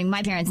my driving,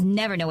 my parents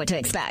never know what to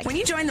expect. When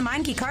you join the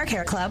Meineke Car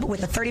Care Club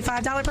with a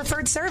 $35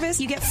 preferred service,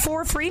 you get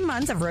 4 free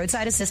months of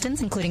roadside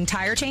assistance, including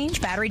tire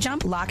change, battery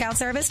jump, lockout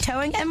service,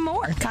 towing, and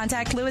more.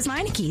 Contact Lewis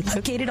Meineke,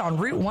 located on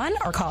Route 1,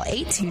 or call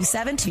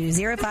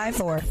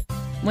 827-2054.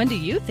 When do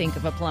you think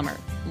of a plumber?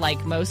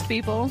 Like most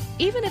people,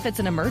 even if it's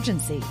an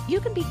emergency,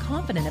 you can be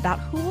confident about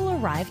who will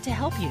arrive to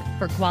help you.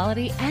 For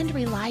quality and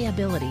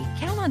reliability,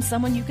 count on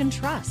someone you can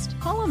trust.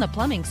 Call on the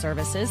plumbing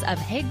services of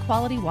Hague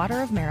Quality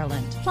Water of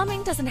Maryland.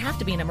 Plumbing doesn't have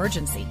to be an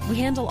emergency. We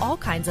handle all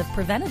kinds of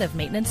preventative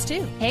maintenance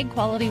too. Hague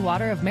Quality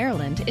Water of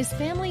Maryland is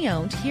family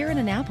owned here in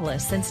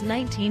Annapolis since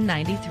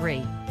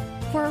 1993.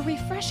 For a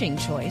refreshing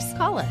choice,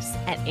 call us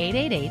at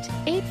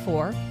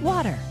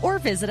 888-84-WATER or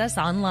visit us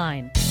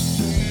online.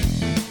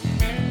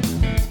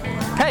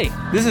 Hey,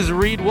 this is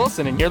Reed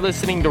Wilson, and you're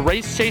listening to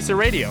Race Chaser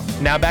Radio.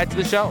 Now back to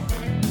the show.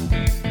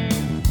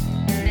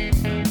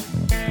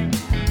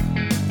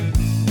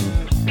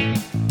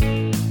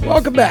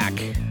 Welcome back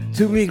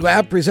to League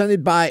Lap,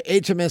 presented by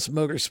HMS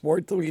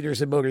Motorsport, the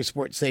leaders in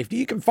motorsport safety.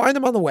 You can find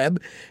them on the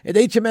web at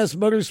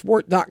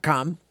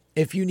hmsmotorsport.com.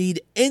 If you need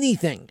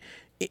anything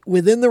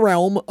within the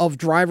realm of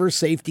driver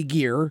safety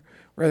gear,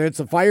 whether it's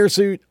a fire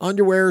suit,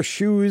 underwear,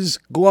 shoes,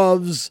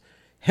 gloves,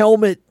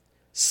 helmet,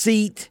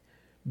 seat,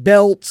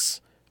 belts,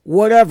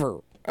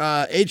 whatever,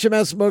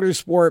 HMS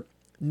Motorsport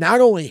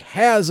not only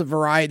has a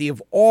variety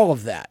of all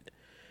of that,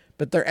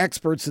 but they're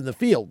experts in the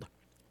field.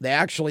 They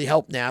actually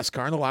help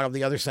NASCAR and a lot of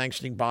the other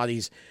sanctioning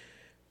bodies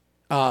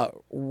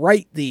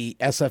write the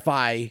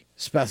SFI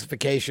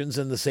specifications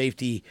and the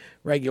safety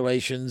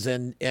regulations,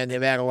 and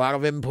have had a lot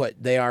of input.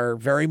 They are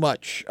very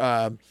much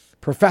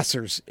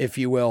professors, if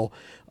you will,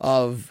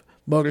 of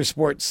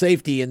motorsport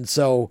safety. And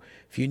so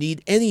if you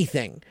need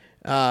anything,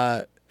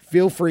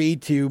 feel free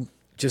to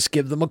just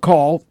give them a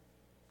call.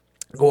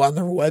 Go on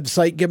their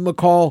website, give them a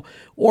call,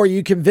 or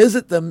you can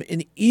visit them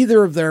in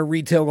either of their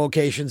retail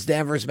locations,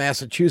 Danvers,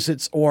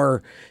 Massachusetts,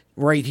 or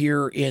right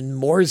here in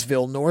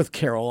Mooresville, North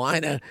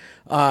Carolina,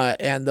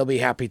 and they'll be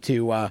happy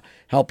to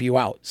help you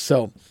out.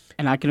 So,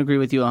 and I can agree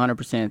with you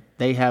 100%.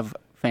 They have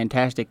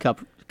fantastic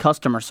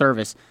customer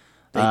service.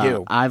 They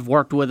do. I've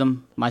worked with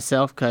them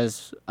myself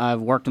because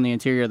I've worked on the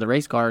interior of the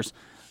race cars,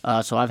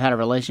 so I've had a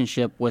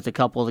relationship with a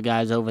couple of the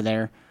guys over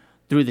there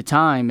through the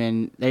time,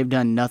 and they've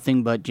done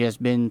nothing but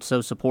just been so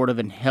supportive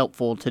and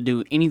helpful to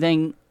do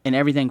anything and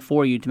everything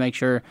for you to make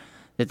sure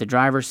that the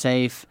driver's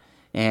safe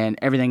and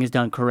everything is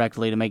done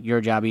correctly to make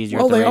your job easier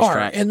at the racetrack. Well, they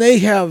are, and they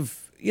have,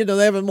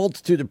 they have a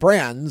multitude of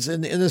brands,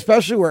 and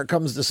especially where it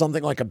comes to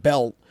something like a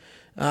belt,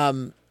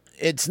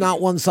 it's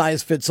not one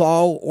size fits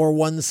all or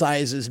one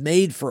size is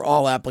made for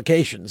all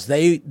applications.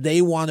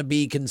 They want to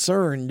be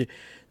concerned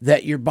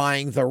that you're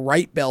buying the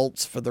right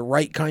belts for the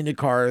right kind of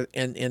car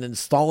and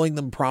installing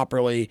them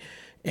properly.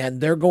 And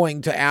they're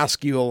going to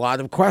ask you a lot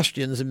of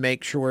questions and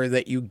make sure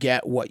that you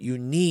get what you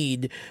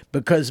need,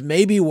 because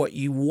maybe what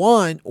you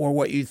want or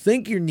what you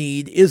think you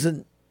need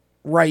isn't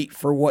right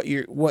for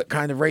what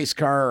kind of race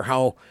car or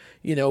how,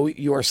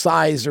 your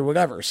size or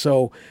whatever.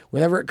 So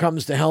whenever it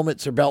comes to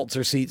helmets or belts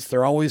or seats,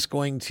 they're always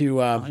going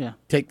to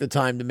take the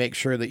time to make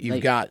sure that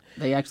you've got.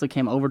 They actually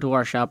came over to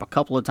our shop a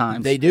couple of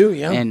times. They do,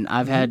 yeah. And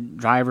I've had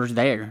drivers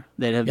there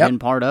that have been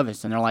part of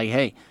us, and they're like,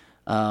 hey,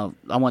 I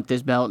want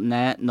this belt and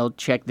that, and they'll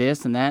check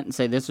this and that and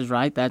say, this is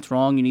right, that's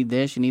wrong, you need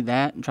this, you need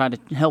that, and try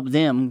to help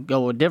them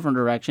go a different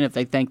direction if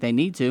they think they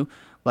need to.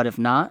 But if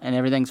not, and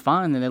everything's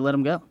fine, then they let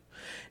them go.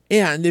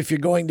 And if you're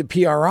going to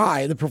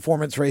PRI, the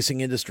Performance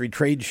Racing Industry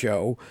Trade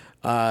Show,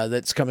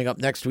 that's coming up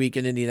next week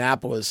in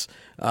Indianapolis,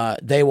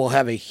 they will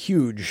have a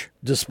huge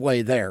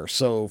display there.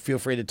 So feel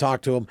free to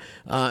talk to them.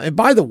 And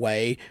by the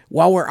way,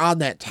 while we're on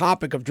that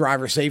topic of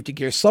driver safety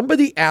gear,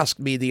 somebody asked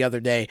me the other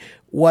day,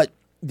 what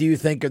do you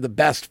think are the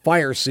best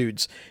fire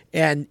suits?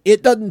 And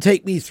it doesn't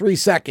take me 3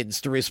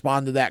 seconds to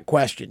respond to that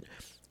question.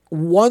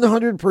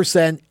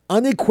 100%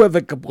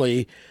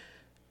 unequivocally,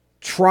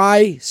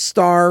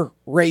 TriStar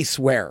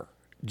Racewear.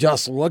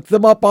 Just look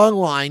them up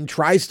online,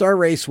 TriStar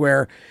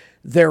Racewear.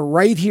 They're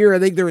right here. I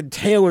think they're in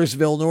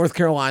Taylorsville, North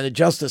Carolina,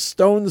 just a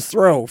stone's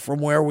throw from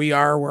where we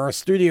are, where our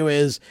studio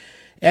is.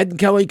 Ed and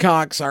Kelly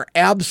Cox are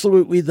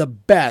absolutely the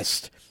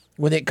best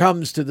when it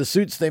comes to the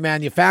suits they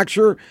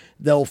manufacture.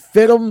 They'll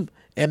fit them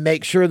and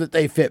make sure that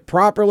they fit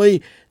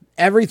properly.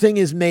 Everything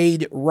is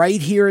made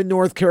right here in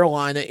North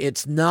Carolina.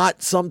 It's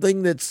not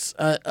something that's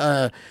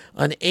an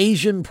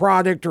Asian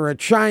product or a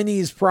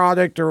Chinese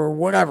product or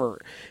whatever.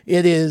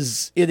 It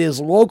is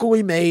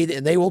locally made,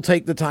 and they will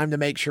take the time to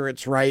make sure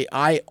it's right.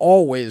 I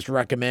always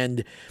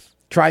recommend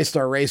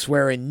TriStar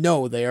Racewear, and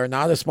no, they are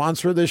not a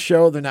sponsor of this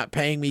show. They're not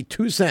paying me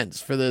 2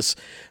 cents for this,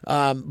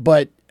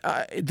 but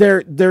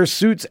their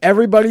suits,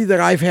 everybody that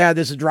I've had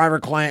as a driver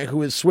client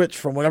who has switched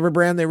from whatever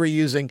brand they were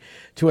using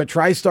to a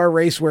TriStar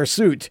Racewear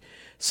suit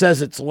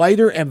says it's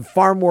lighter and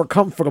far more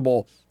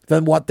comfortable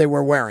than what they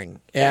were wearing.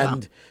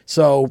 And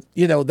so,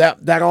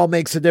 that all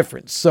makes a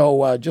difference.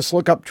 So just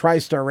look up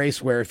TriStar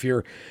Racewear if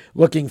you're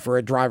looking for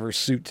a driver's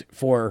suit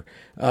for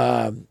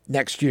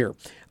next year.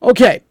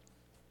 Okay,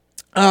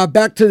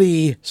 back to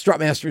the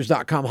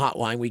strutmasters.com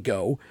hotline we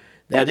go.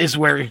 That is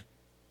where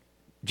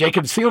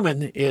Jacob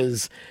Seelman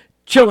is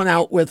chilling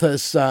out with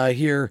us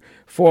here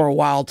for a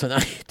while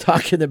tonight,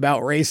 talking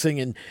about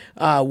racing. And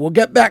we'll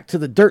get back to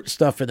the dirt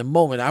stuff in a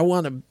moment. I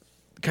want to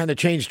kind of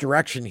change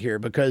direction here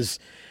because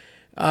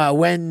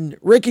when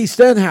Ricky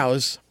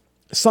Stenhouse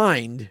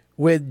signed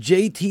with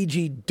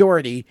JTG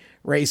Doherty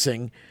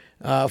Racing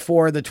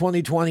for the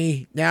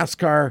 2020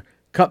 NASCAR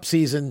Cup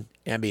season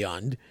and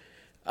beyond,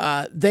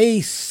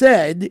 they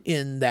said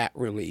in that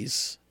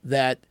release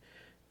that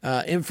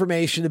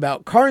information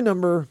about car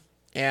number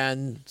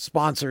and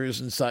sponsors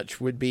and such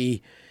would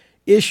be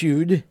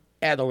issued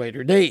at a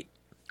later date.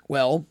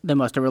 Well, they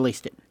must have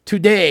released it.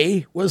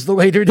 Today was the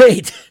later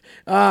date.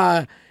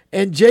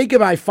 And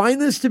Jacob, I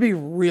find this to be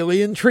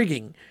really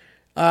intriguing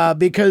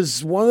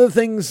because one of the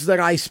things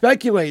that I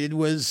speculated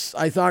was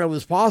I thought it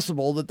was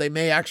possible that they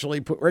may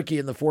actually put Ricky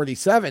in the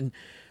 47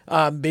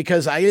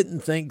 because I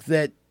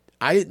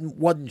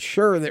wasn't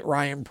sure that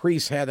Ryan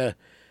Preece had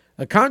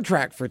a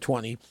contract for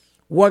 20.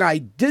 What I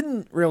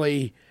didn't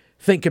really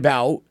think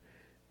about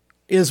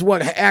is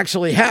what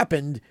actually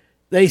happened.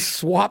 They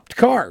swapped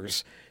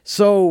cars.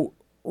 So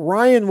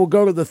Ryan will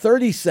go to the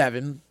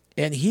 37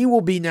 and he will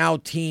be now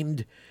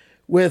teamed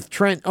with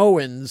Trent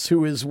Owens,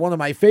 who is one of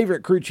my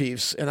favorite crew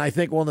chiefs, and I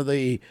think one of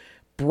the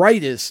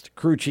brightest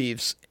crew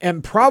chiefs,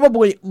 and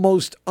probably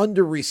most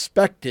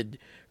underrespected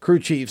crew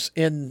chiefs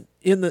in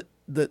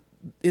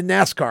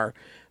NASCAR.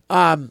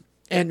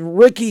 And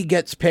Ricky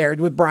gets paired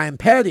with Brian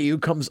Patty, who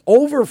comes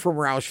over from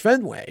Roush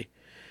Fenway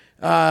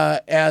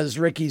as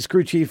Ricky's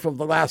crew chief of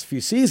the last few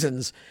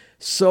seasons.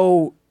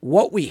 So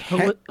what we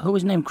who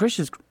was named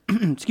Chris's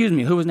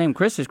who was named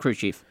Chris's crew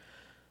chief?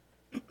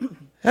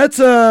 That's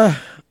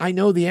I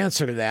know the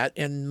answer to that,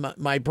 and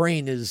my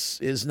brain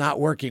is not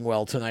working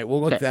well tonight.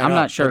 We'll look that up. I'm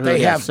not sure who they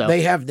have. So.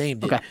 They have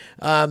named it.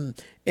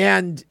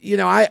 And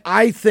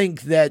I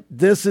think that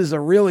this is a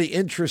really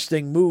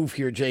interesting move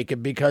here,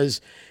 Jacob,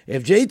 because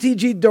if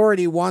JTG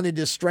Doherty wanted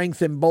to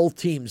strengthen both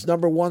teams,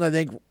 number one,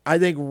 I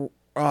think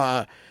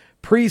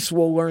Preece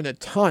will learn a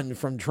ton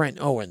from Trent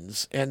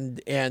Owens,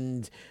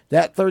 and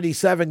that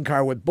 37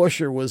 car with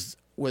Buescher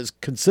was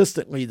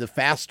consistently the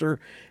faster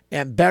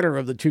and better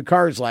of the two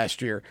cars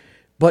last year.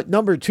 But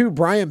number two,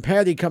 Brian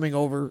Patty coming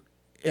over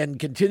and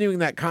continuing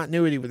that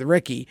continuity with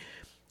Ricky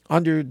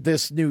under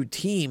this new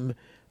team,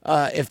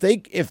 if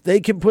they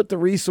can put the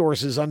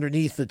resources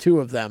underneath the two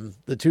of them,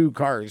 the two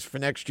cars for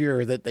next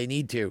year that they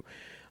need to,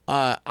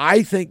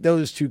 I think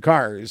those two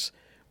cars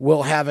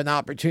will have an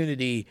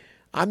opportunity.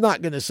 I'm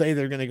not going to say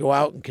they're going to go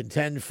out and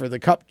contend for the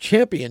Cup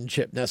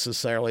championship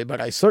necessarily,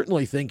 but I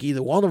certainly think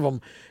either one of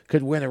them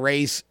could win a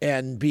race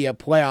and be a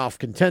playoff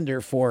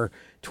contender for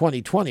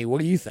 2020.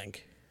 What do you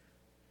think?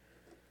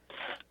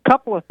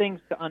 Couple of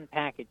things to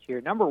unpackage here.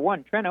 Number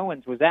one, Trent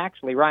Owens was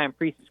actually Ryan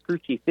Preece's crew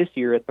chief this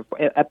year at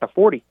the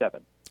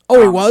 47.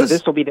 Oh, he was? So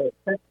this will be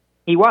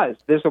he was.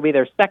 This will be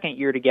their second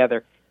year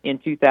together in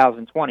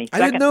 2020. I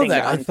didn't know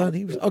that. I thought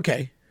he was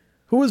okay.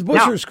 Who was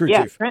Buescher's crew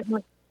chief? Trent,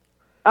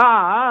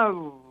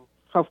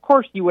 of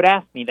course you would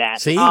ask me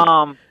that. See?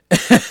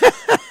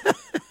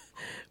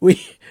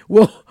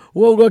 We'll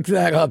look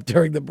that up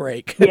during the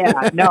break.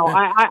 Yeah, no,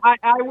 I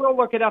will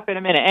look it up in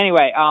a minute.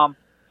 Anyway, on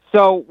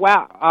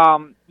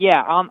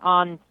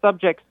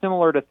subjects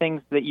similar to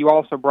things that you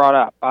also brought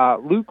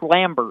up, Luke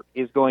Lambert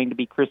is going to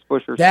be Chris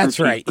Buescher's. That's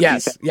right.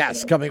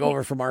 Yes, coming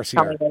over from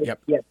RCR.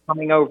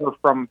 Coming over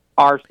from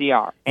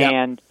RCR,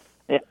 and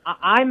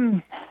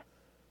I'm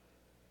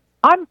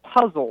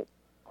puzzled,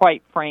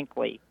 quite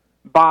frankly,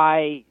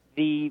 by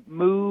the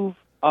move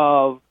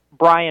of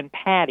Brian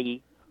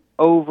Patty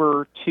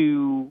over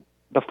to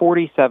the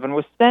 47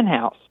 with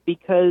Stenhouse,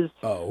 because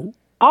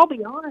I'll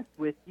be honest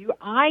with you,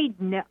 I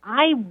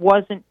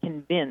wasn't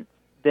convinced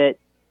that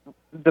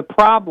the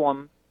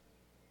problem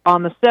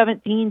on the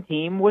 17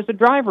 team was a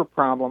driver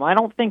problem. I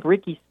don't think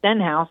Ricky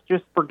Stenhouse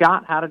just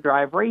forgot how to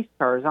drive race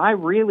cars. I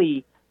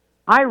really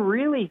I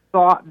really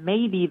thought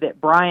maybe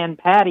that Brian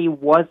Patty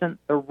wasn't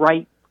the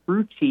right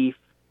crew chief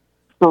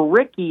for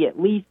Ricky,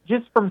 at least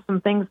just from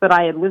some things that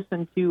I had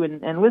listened to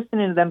and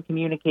listening to them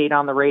communicate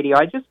on the radio.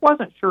 I just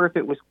wasn't sure if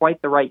it was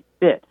quite the right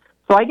fit.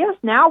 So I guess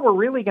now we're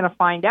really going to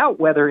find out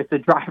whether it's a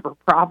driver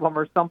problem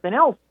or something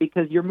else,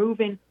 because you're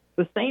moving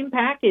the same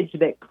package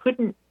that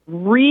couldn't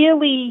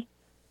really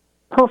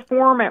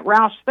perform at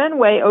Roush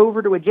Fenway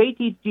over to a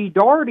JTG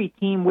Daugherty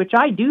team, which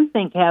I do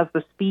think has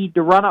the speed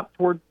to run up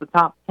towards the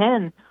top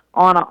 10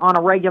 on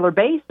a regular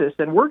basis.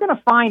 And we're going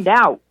to find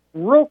out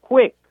real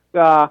quick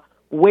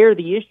where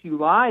the issue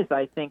lies,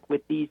 I think,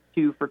 with these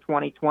two for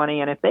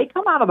 2020. And if they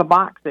come out of the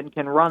box and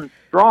can run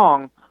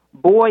strong,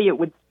 boy, it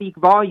would speak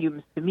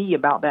volumes to me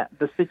about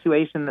the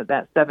situation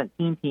that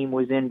 17 team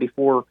was in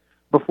before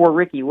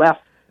Ricky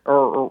left,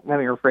 or let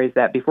me rephrase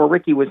that, before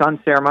Ricky was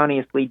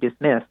unceremoniously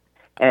dismissed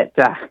at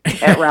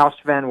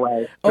Roush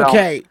Fenway. So,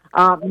 okay.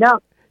 No.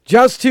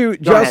 Just to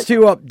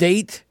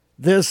update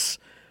this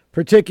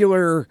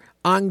particular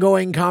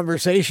ongoing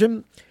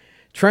conversation,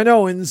 Trent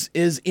Owens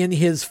is in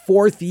his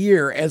 4th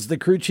year as the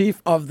crew chief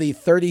of the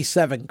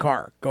 37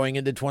 car going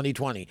into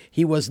 2020.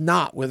 He was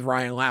not with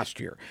Ryan last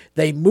year.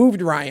 They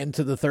moved Ryan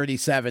to the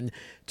 37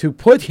 to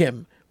put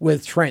him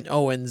with Trent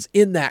Owens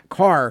in that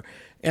car.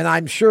 And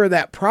I'm sure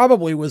that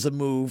probably was a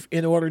move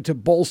in order to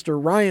bolster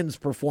Ryan's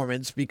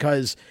performance,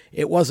 because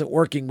it wasn't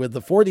working with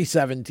the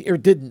 47 team, or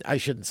didn't, I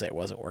shouldn't say it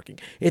wasn't working.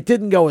 It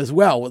didn't go as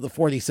well with the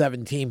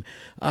 47 team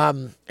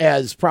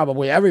as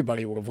probably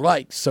everybody would have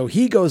liked. So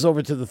he goes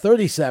over to the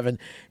 37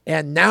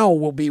 and now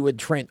will be with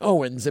Trent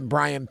Owens, and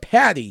Brian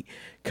Patty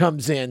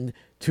comes in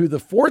to the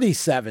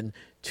 47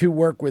 to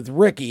work with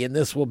Ricky. And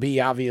this will be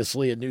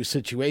obviously a new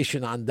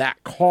situation on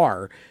that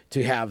car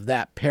to have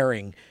that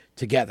pairing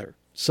together.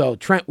 So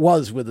Trent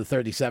was with the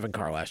 37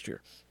 car last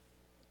year.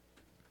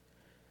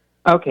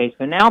 Okay,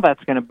 so now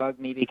that's going to bug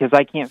me because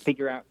I can't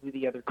figure out who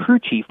the other crew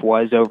chief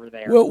was over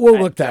there. We'll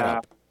look that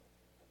up.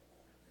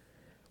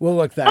 We'll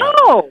look that up.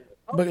 Oh!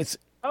 But it's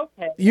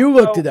okay. You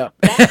looked it up.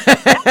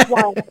 That's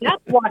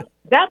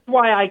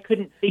why I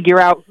couldn't figure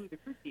out who the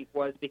crew chief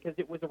was, because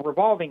it was a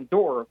revolving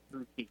door of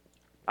crew chief.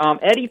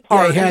 Eddie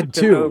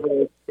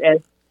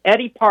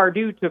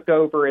Pardue took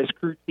over as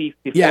crew chief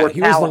before he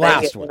was the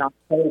last one in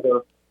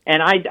October.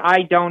 And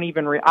I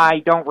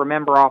don't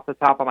remember off the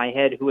top of my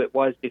head who it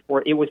was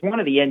before. It was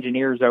one of the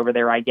engineers over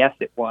there, I guess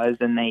it was,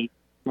 and they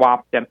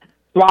swapped him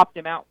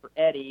out for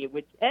Eddie,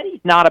 which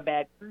Eddie's not a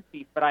bad crew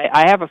chief, but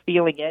I have a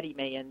feeling Eddie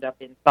may end up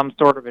in some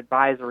sort of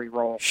advisory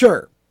role.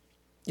 Sure.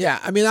 Yeah,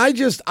 I mean, I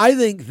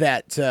think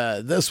that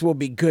this will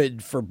be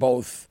good for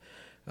both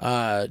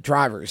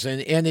drivers,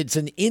 and it's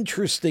an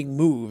interesting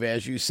move,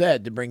 as you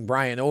said, to bring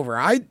Brian over.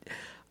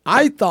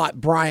 I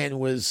thought Brian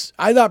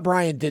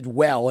did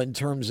well in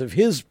terms of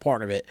his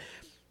part of it.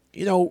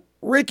 You know,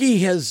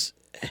 Ricky's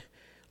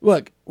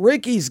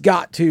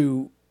got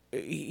to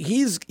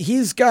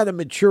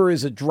mature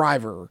as a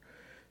driver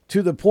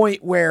to the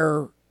point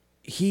where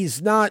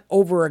he's not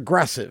over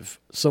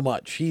aggressive so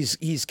much.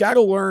 He's got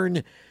to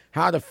learn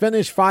how to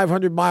finish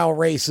 500-mile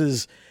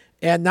races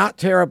and not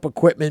tear up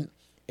equipment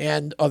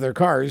and other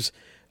cars.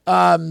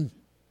 And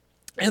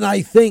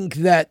I think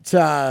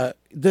that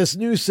this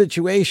new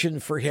situation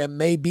for him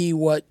may be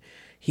what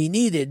he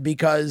needed,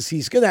 because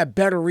he's going to have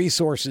better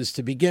resources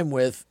to begin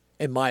with,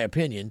 in my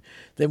opinion,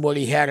 than what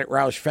he had at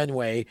Roush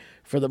Fenway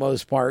for the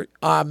most part.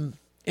 And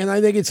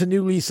I think it's a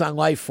new lease on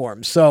life for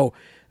him. So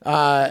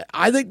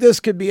I think this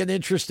could be an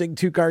interesting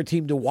two-car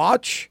team to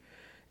watch.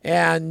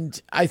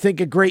 And I think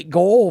a great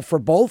goal for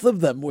both of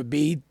them would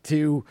be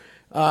to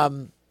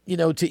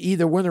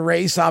either win a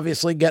race,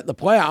 obviously get in the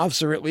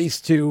playoffs, or at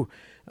least to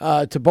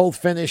both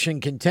finish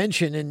in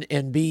contention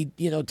and be,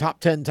 top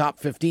 10, top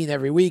 15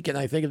 every week. And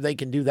I think if they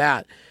can do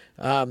that,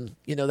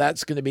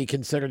 that's going to be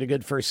considered a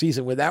good first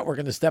season. With that, we're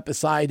going to step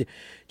aside.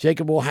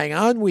 Jacob will hang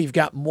on. We've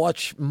got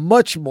much,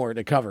 much more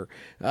to cover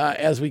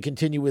as we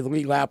continue with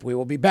Lead Lap. We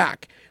will be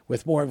back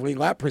with more of Lead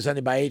Lap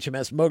presented by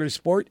HMS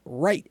Motorsport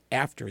right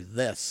after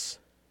this.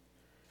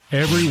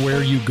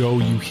 Everywhere you go,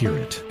 you hear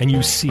it, and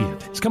you see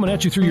it. It's coming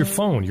at you through your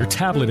phone, your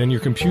tablet, and your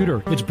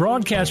computer. It's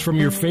broadcast from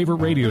your favorite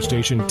radio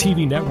station,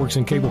 TV networks,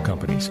 and cable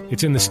companies.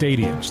 It's in the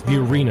stadiums, the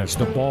arenas,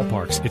 the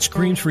ballparks. It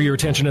screams for your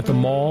attention at the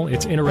mall.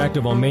 It's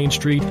interactive on Main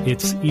Street.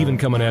 It's even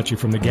coming at you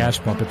from the gas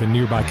pump at the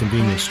nearby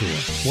convenience store.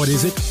 What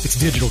is it? It's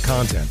digital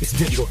content. It's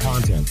digital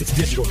content. It's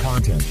digital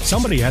content.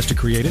 Somebody has to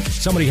create it.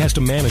 Somebody has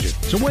to manage it.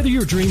 So whether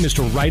your dream is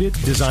to write it,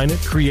 design it,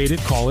 create it,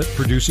 call it,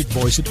 produce it,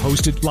 voice it,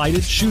 host it, light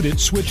it, shoot it,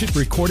 switch it,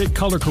 record it,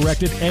 color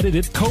correct it, edit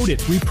it, code it,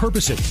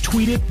 repurpose it,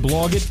 tweet it,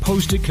 blog it,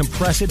 post it,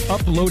 compress it,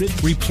 upload it,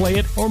 replay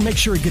it, or make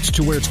sure it gets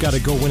to where it's got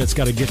to go when it's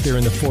got to get there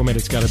in the format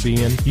it's got to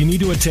be in, you need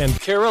to attend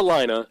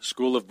Carolina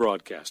School of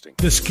Broadcasting.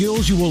 The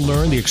skills you will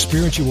learn, the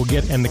experience you will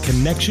get, and the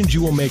connections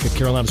you will make at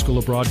Carolina School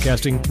of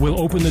Broadcasting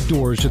will open the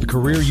doors to the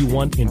career you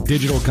want in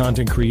digital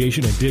content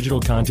creation and digital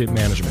content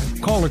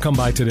management. Call or come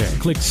by today.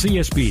 Click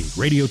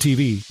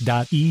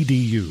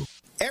csbradiotv.edu.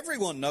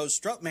 Everyone knows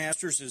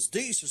Strutmasters is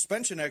the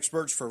suspension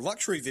experts for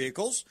luxury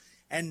vehicles,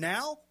 and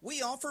now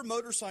we offer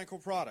motorcycle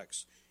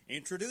products,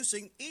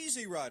 Introducing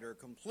Easy Rider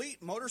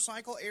Complete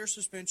Motorcycle Air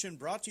Suspension,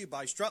 brought to you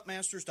by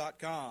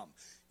strutmasters.com.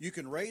 You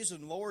can raise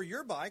and lower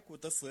your bike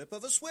with the flip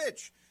of a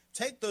switch.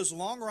 Take those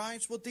long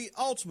rides with the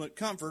ultimate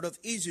comfort of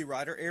Easy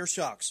Rider air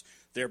shocks.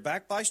 They're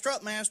backed by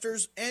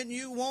Strutmasters, and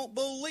you won't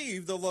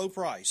believe the low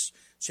price.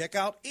 Check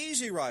out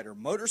Easy Rider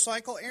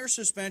Motorcycle Air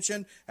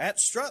Suspension at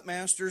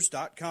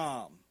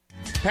strutmasters.com.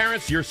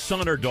 Parents, your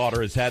son or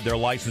daughter has had their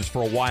license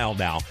for a while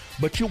now,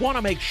 but you want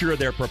to make sure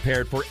they're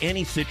prepared for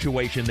any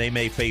situation they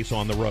may face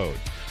on the road.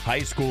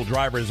 High school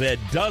driver's ed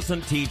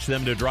doesn't teach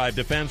them to drive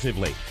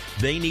defensively.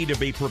 They need to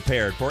be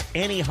prepared for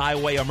any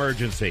highway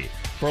emergency.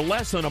 For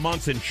less than a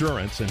month's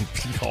insurance, and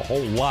a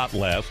whole lot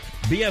less,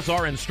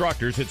 BSR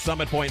instructors at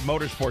Summit Point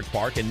Motorsports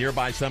Park in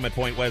nearby Summit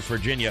Point, West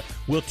Virginia,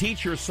 will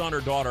teach your son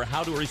or daughter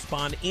how to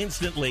respond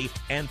instantly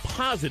and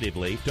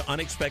positively to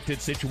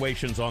unexpected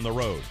situations on the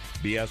road.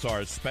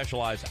 BSR's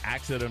specialized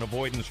accident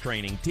avoidance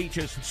training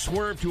teaches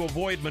swerve to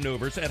avoid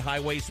maneuvers at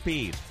highway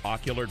speeds,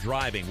 ocular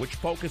driving, which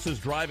focuses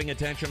driving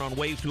attention on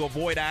ways to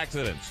avoid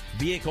accidents,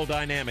 vehicle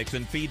dynamics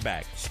and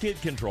feedback,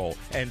 skid control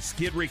and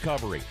skid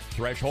recovery,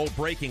 threshold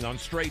braking on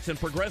straights and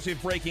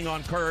progressive braking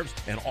on curves,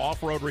 and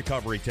off-road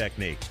recovery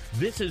techniques.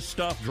 This is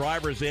stuff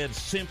driver's ed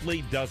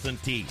simply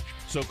doesn't teach.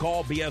 So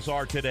call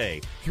BSR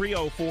today,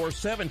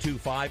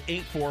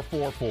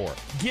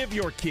 304-725-8444. Give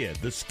your kid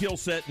the skill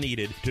set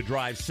needed to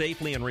drive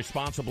safely and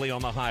responsibly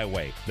on the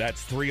highway.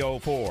 That's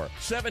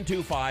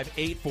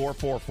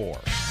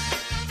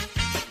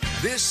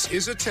 304-725-8444. This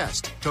is a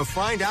test to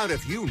find out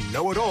if you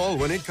know it all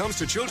when it comes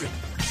to children.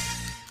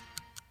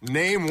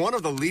 Name one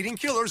of the leading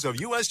killers of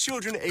U.S.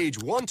 children age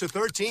 1 to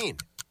 13.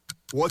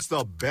 What's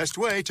the best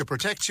way to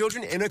protect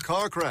children in a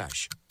car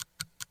crash?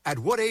 At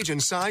what age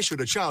and size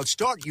should a child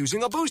start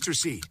using a booster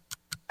seat?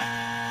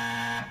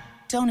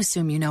 Don't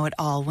assume you know it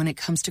all when it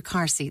comes to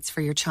car seats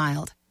for your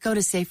child. Go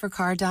to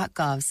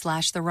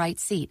safercar.gov/the right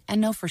seat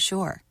and know for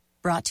sure.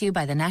 Brought to you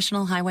by the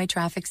National Highway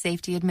Traffic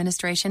Safety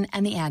Administration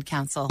and the Ad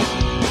Council.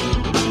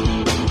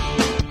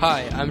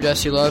 Hi, I'm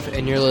Jesse Love,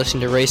 and you're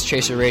listening to Race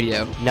Chaser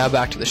Radio. Now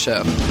back to the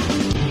show.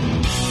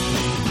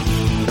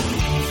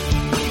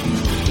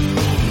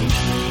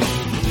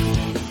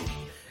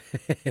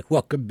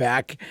 Welcome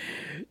back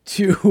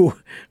to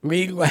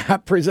Lead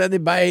Lap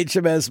presented by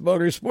HMS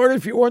Motorsport.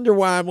 If you wonder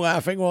why I'm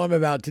laughing, well, I'm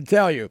about to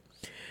tell you.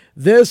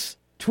 This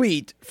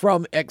tweet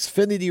from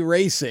Xfinity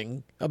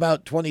Racing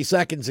about 20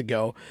 seconds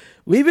ago,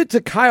 leave it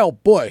to Kyle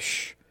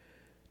Busch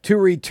to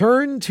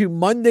return to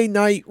Monday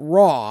Night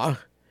Raw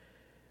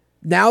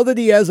now that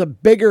he has a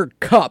bigger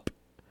cup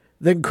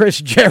than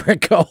Chris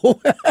Jericho.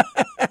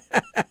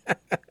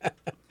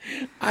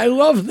 I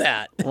love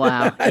that.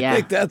 Wow. Yeah. I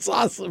think that's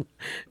awesome.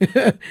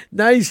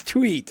 Nice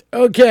tweet.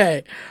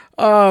 Okay.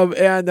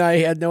 And I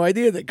had no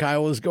idea that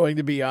Kyle was going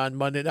to be on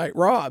Monday Night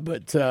Raw,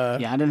 but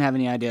yeah, I didn't have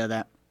any idea of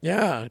that.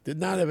 Yeah, did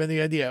not have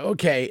any idea.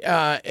 Okay.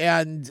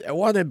 And I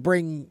want to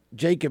bring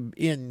Jacob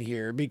in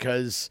here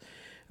because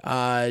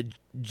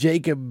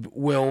Jacob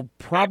will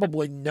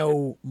probably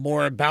know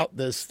more about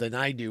this than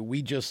I do.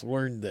 We just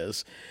learned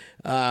this.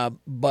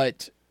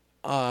 But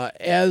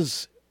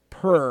as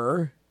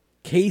per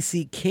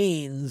Casey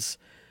Kane's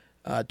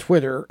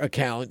Twitter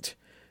account,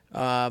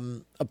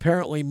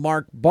 apparently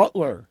Mark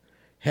Butler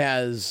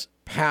has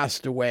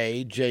passed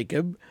away,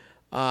 Jacob.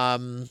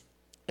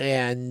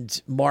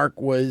 And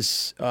Mark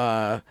was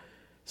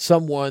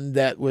someone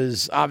that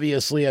was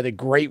obviously had a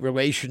great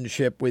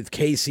relationship with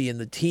Casey and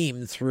the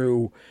team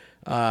through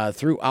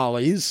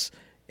Ollie's,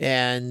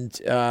 and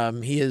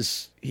he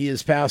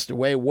has passed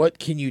away. What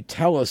can you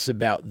tell us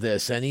about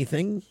this?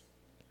 Anything?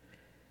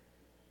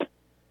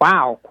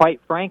 Wow,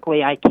 quite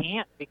frankly, I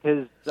can't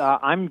because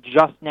I'm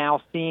just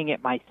now seeing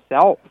it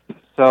myself.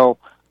 So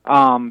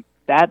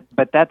that's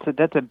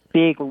a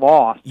big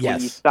loss yes.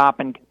 when you stop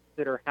and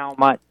consider how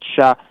much,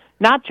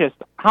 not just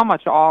how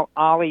much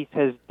Ollie's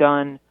has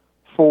done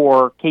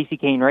for Casey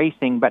Kane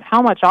Racing, but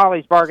how much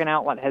Ollie's Bargain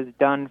Outlet has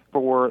done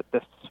for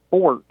the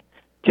sport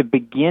to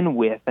begin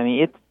with. I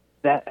mean, it's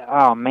that.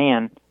 Oh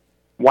man.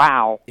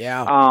 Wow.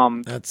 Yeah.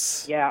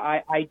 That's.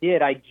 Yeah, I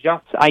did. I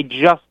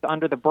just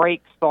under the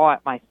break saw it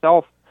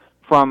myself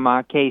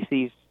from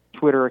Casey's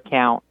Twitter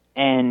account,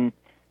 and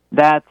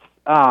that's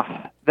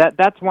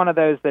one of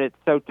those that it's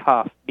so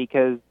tough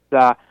because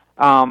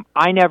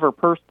I never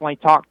personally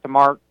talked to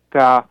Mark,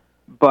 but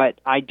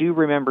I do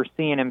remember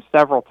seeing him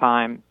several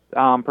times,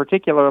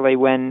 particularly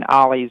when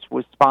Ollie's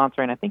was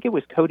sponsoring. I think it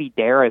was Cody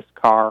Dara's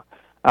car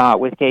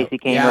with Casey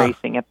Kane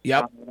Racing at the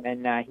time,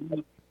 and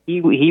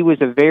he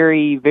was a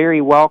very,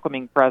 very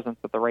welcoming presence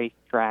at the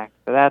racetrack.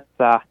 So that's.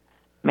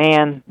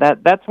 Man,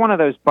 that's one of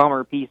those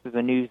bummer pieces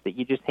of news that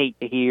you just hate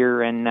to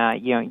hear, and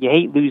you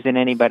hate losing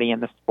anybody in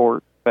the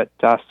sport, but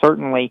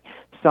certainly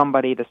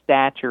somebody the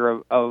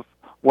stature of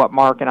what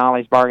Mark and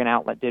Ollie's Bargain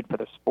Outlet did for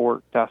the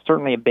sport,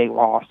 certainly a big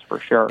loss for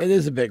sure. It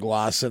is a big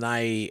loss, and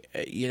I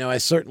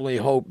certainly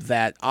hope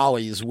that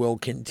Ollie's will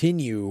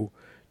continue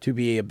to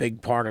be a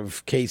big part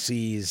of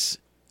Casey's,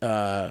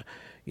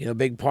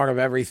 big part of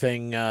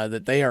everything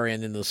that they are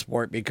in the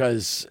sport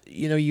because,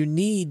 you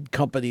need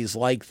companies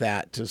like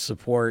that to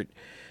support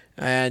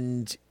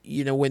And,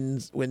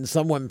 when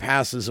someone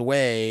passes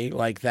away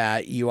like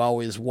that, you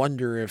always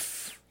wonder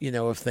if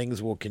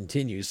things will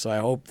continue. So I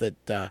hope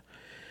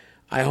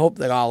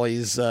that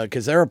Ollie's,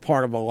 because they're a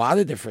part of a lot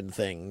of different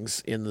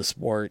things in the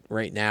sport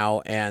right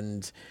now.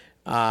 And,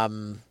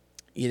 and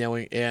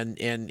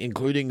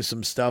including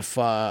some stuff,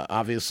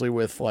 obviously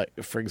with, like,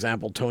 for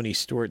example, Tony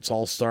Stewart's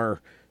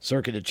All-Star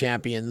Circuit of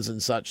Champions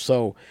and such.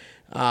 So,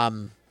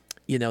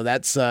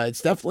 that's,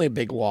 it's definitely a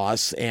big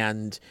loss.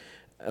 And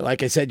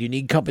like I said, you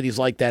need companies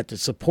like that to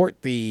support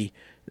I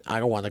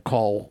don't want to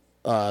call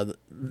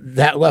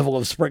that level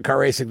of sprint car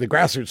racing the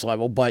grassroots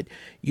level, but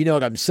you know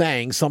what I'm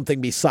saying, something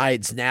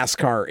besides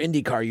NASCAR,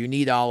 IndyCar. You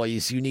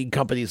need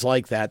companies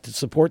like that to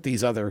support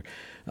these other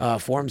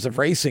forms of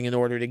racing in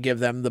order to give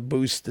them the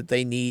boost that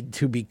they need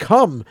to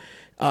become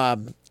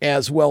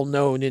as well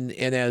known and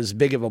as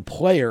big of a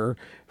player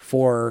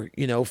for,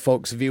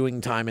 folks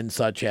viewing time and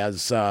such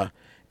as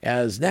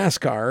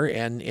NASCAR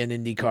and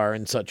IndyCar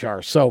and such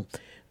are. So,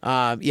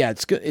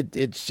 it's good.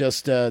 It's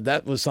just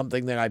that was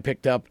something that I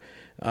picked up,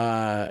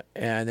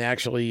 and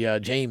actually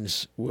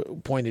James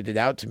pointed it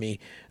out to me,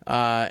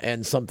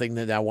 and something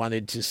that I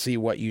wanted to see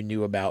what you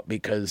knew about,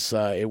 because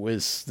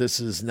this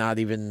is not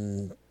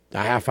even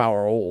a half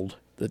hour old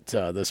that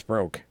this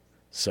broke.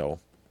 So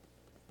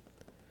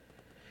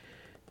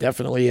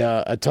definitely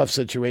a tough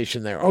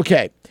situation there.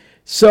 Okay,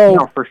 so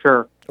no, for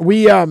sure.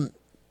 We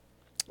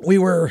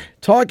were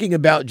talking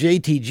about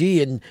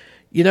JTG, and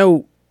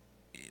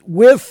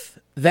with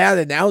that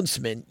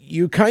announcement,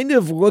 you kind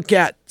of look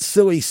at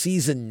silly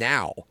season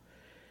now.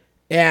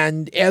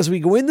 And as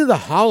we go into the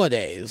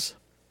holidays,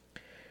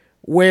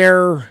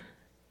 where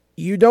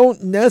you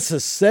don't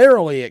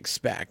necessarily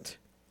expect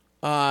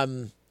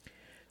a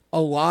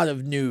lot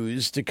of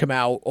news to come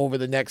out over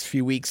the next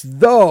few weeks,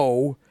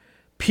 though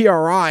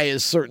PRI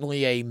is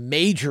certainly a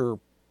major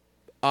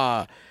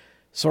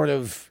sort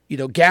of,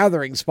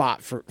 gathering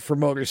spot for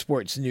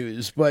motorsports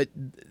news, but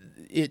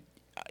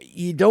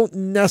you don't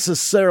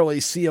necessarily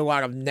see a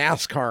lot of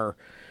NASCAR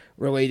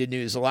related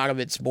news. A lot of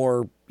it's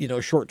more,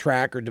 short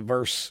track or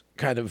diverse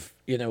kind of,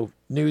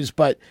 news.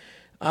 But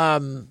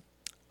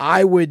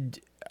I would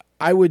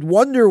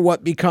wonder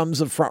what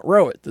becomes of Front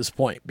Row at this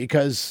point,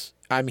 because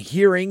I'm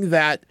hearing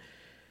that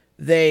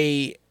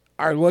they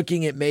are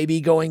looking at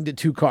maybe going to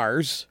 2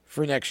 cars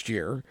for next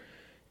year.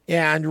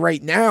 And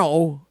right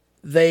now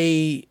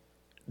they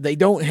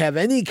don't have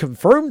any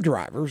confirmed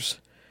drivers,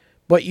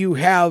 but you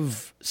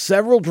have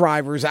several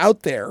drivers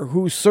out there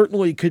who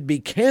certainly could be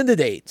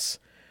candidates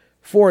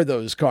for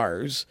those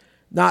cars,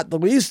 not the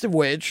least of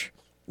which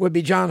would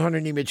be John Hunter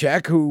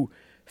Nemechek, who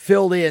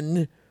filled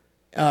in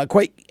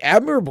quite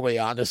admirably,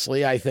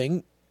 honestly, I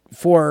think,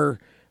 for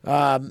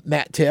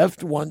Matt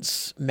Tifft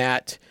once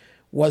Matt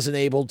wasn't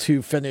able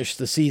to finish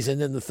the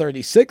season in the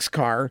 36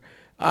 car.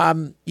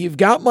 You've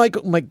got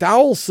Michael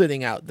McDowell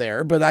sitting out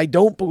there, but I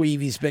don't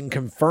believe he's been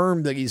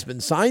confirmed that he's been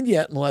signed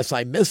yet, unless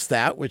I missed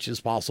that, which is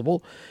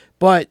possible.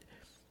 But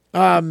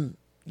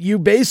you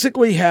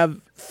basically have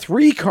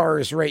 3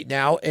 cars right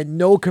now and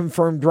no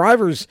confirmed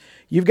drivers.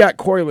 You've got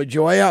Corey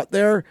LaJoie out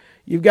there.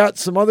 You've got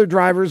some other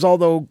drivers,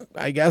 although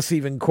I guess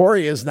even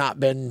Corey has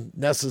not been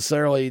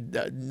necessarily,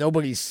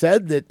 nobody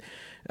said that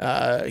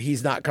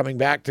he's not coming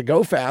back to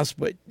go fast,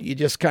 but you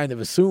just kind of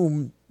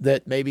assume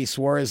that maybe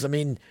Suarez. I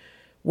mean,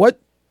 what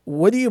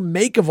do you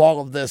make of all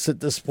of this at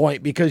this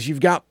point? Because you've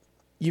got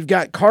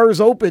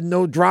cars open,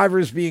 no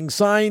drivers being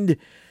signed.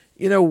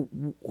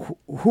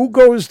 Who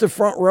goes to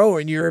Front Row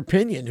in your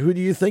opinion? Who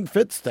do you think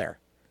fits there?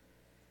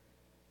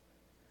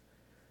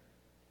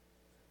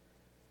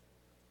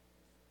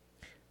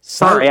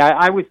 Sorry,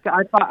 I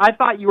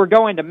thought you were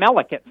going to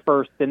Mellick at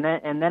first, and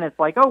then it's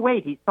like, oh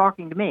wait, he's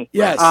talking to me.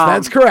 Yes,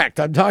 that's correct.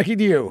 I'm talking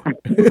to you. Well,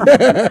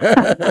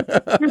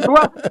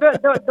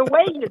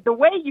 the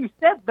way you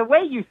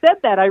said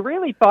that, I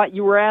really thought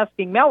you were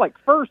asking Mellick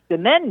first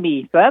and then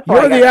me. So that's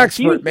you're the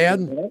expert,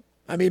 man.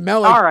 I mean,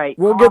 Mellick. All right,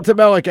 we'll get to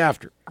Mellick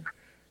after.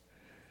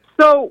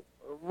 So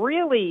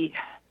really,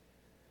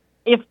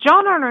 if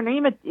John Hunter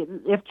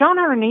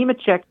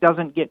Nemechek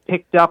doesn't get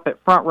picked up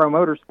at Front Row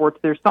Motorsports,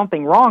 there's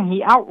something wrong.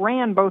 He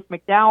outran both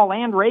McDowell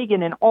and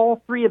Reagan in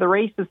all 3 of the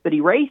races that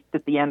he raced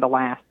at the end of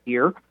last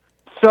year.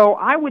 So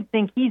I would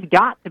think he's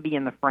got to be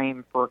in the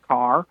frame for a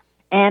car.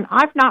 And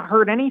I've not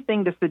heard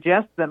anything to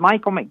suggest that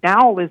Michael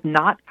McDowell is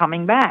not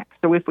coming back.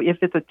 So if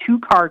it's a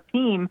 2-car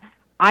team,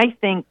 I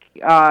think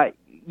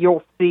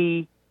you'll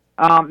see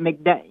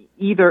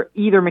either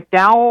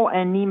McDowell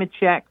and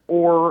Nemechek,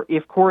 or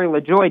if Corey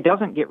LaJoie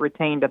doesn't get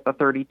retained at the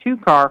 32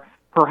 car,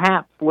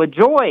 perhaps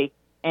LaJoie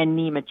and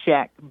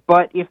Nemechek.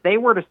 But if they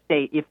were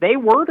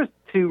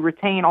to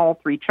retain all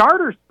 3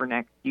 charters for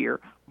next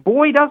year,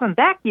 boy, doesn't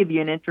that give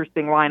you an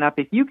interesting lineup.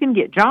 If you can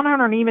get John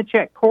Hunter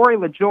Nemechek, Corey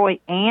LaJoie,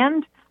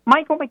 and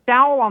Michael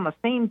McDowell on the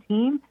same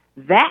team,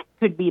 that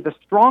could be the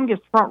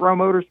strongest Front Row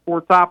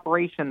Motorsports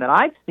operation that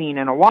I've seen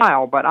in a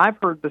while. But I've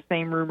heard the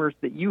same rumors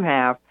that you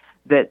have,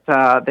 that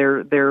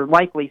they're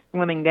likely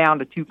slimming down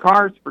to 2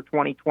 cars for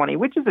 2020,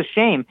 which is a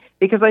shame,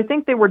 because I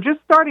think they were just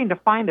starting to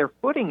find their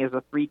footing as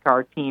a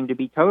 3-car team, to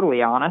be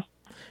totally honest.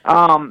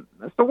 So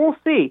we'll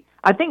see.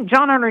 I think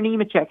John Hunter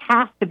Nemechek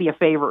has to be a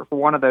favorite for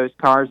one of those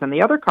cars, and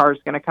the other car is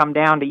going to come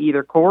down to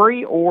either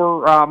Corey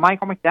or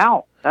Michael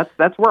McDowell.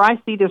 That's where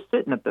I see this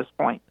sitting at this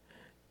point.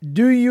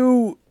 Do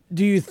you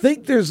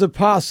think there's a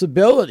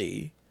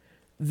possibility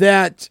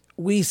that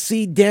we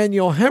see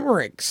Daniel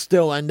Hemrick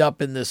still end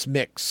up in this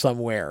mix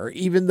somewhere,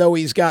 even though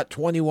he's got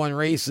 21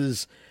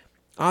 races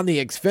on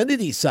the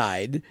Xfinity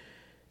side?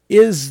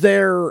 Is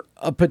there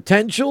a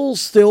potential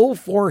still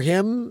for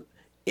him?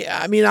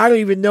 I mean, I don't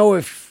even know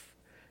if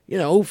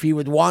he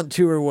would want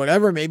to or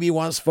whatever. Maybe he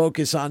wants to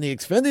focus on the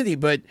Xfinity,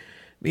 but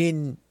I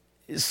mean,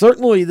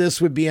 certainly this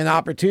would be an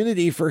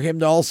opportunity for him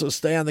to also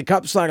stay on the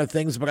Cup side of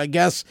things. But I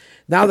guess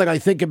now that I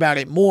think about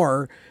it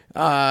more,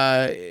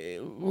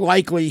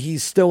 likely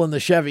he's still in the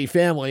Chevy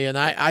family, and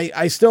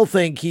I still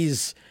think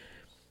he's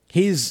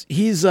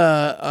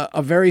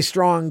a very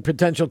strong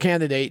potential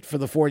candidate for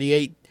the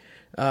 48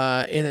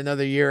 in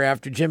another year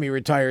after Jimmy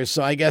retires.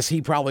 So I guess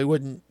there probably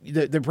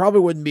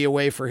wouldn't be a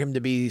way for him to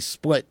be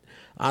split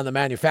on the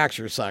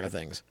manufacturer side of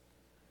things.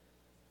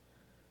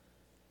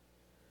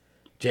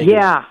 Jacob?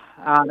 Yeah,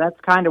 that's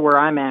kind of where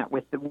I'm at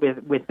with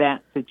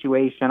that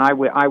situation. I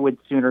would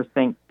sooner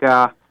think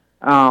the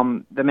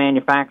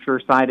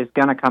manufacturer side is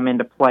going to come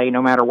into play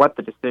no matter what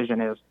the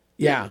decision is.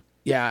 Yeah.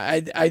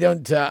 I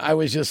don't. I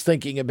was just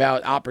thinking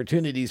about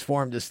opportunities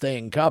for him to stay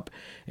in Cup,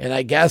 and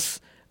I guess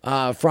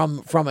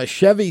from a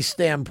Chevy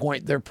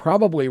standpoint, there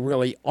probably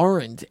really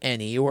aren't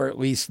any, or at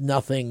least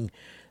nothing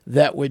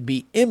that would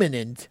be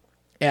imminent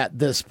at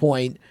this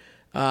point.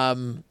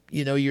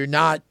 You're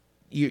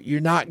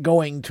not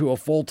going to a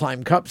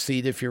full-time Cup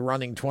seat if you're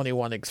running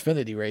 21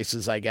 Xfinity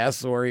races, I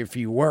guess, or if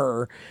you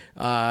were,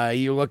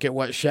 you look at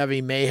what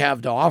Chevy may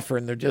have to offer,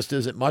 and there just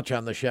isn't much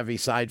on the Chevy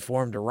side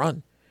for him to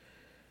run.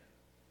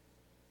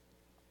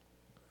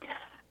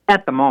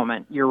 At the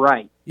moment, you're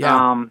right.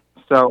 Yeah.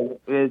 So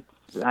it's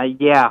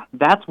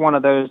that's one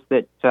of those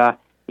that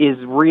is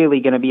really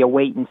going to be a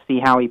wait and see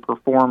how he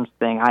performs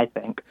thing, I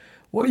think.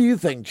 What do you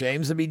think,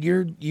 James? I mean,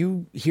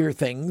 you hear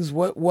things.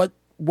 What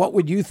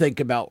would you think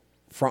about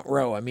front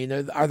row? I mean,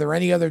 are there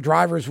any other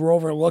drivers we're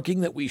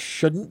overlooking that we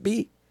shouldn't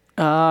be?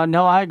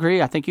 No, I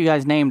agree. I think you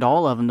guys named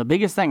all of them. The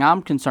biggest thing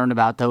I'm concerned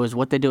about, though, is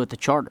what they do with the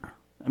charter.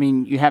 I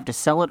mean, you have to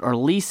sell it or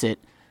lease it,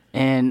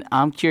 and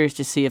I'm curious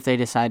to see if they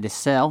decide to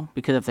sell,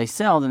 because if they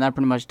sell, then that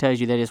pretty much tells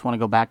you they just want to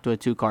go back to a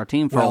two-car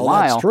team for a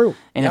while. That's true.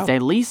 And if they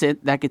lease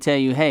it, that could tell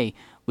you, hey,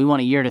 we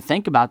want a year to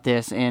think about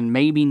this, and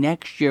maybe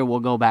next year we'll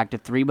go back to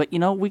 3. But,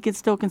 we could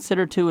still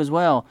consider 2 as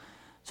well.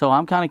 So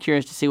I'm kind of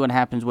curious to see what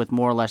happens with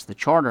more or less the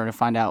charter to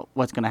find out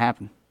what's going to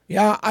happen.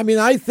 Yeah, I mean,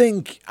 I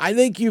think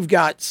you've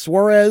got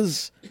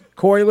Suarez,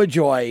 Corey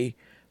LaJoie,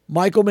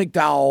 Michael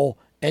McDowell,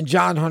 and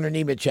John Hunter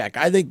Nemechek.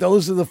 I think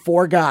those are the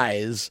 4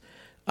 guys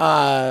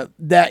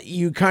that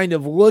you kind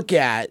of look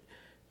at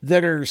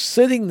that are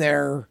sitting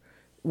there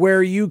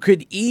where you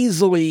could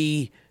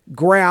easily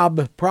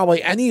grab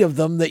probably any of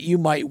them that you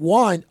might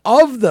want.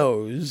 Of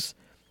those,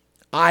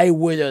 I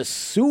would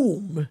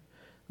assume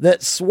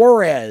that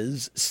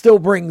Suarez still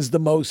brings the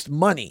most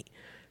money.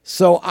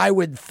 So I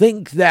would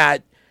think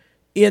that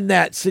in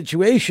that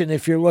situation,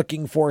 if you're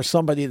looking for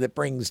somebody that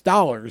brings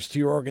dollars to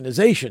your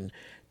organization,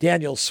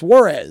 Daniel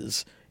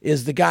Suarez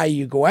is the guy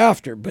you go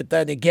after. But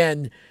then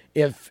again,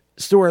 if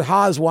Stuart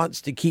Haas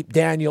wants to keep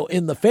Daniel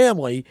in the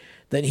family,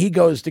 then he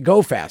goes to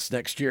Go Fast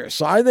next year.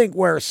 So I think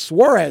where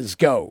Suarez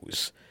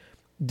goes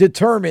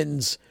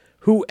determines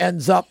who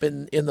ends up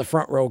in the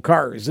front row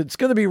cars. It's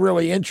going to be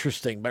really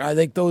interesting, but I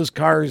think those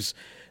cars,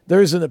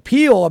 there's an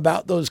appeal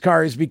about those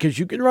cars because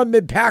you can run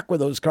mid-pack with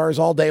those cars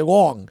all day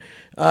long.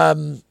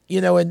 And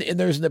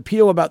there's an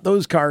appeal about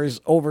those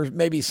cars over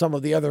maybe some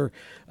of the other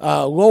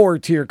lower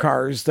tier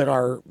cars that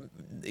are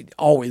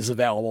always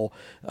available.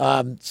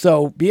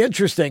 So be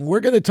interesting. We're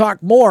going to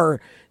talk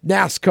more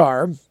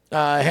NASCAR.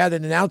 Had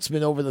an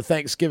announcement over the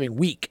Thanksgiving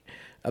week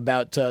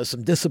about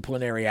some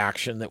disciplinary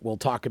action that we'll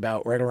talk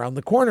about right around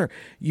the corner.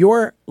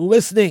 You're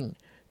listening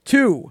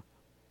to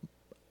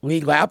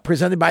Lead Lap,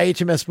 presented by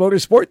HMS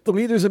Motorsport, the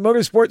leaders in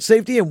motorsport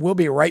safety, and we'll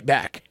be right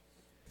back.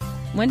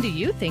 When do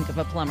you think of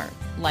a plumber?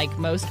 Like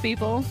most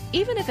people,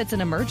 even if it's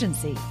an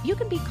emergency, you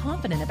can be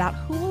confident about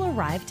who will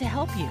arrive to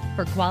help you.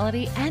 For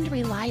quality and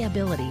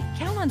reliability,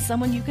 count on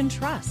someone you can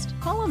trust.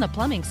 Call on the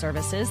plumbing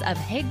services of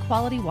Hague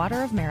Quality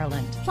Water of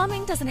Maryland.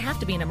 Plumbing doesn't have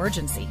to be an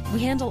emergency.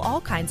 We handle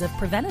all kinds of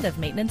preventative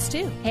maintenance,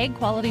 too. Hague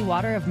Quality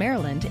Water of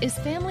Maryland is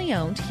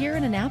family-owned here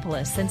in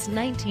Annapolis since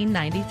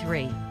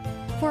 1993.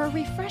 For a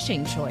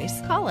refreshing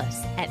choice, call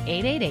us at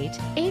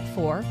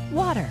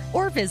 888-84-WATER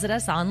or visit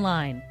us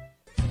online.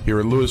 Here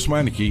at Lewis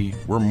Meineke,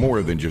 we're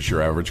more than just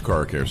your average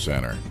car care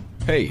center.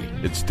 Hey,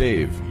 it's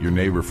Dave, your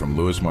neighbor from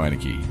Lewis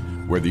Meineke.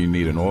 Whether you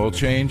need an oil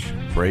change,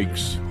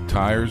 brakes,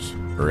 tires,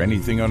 or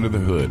anything under the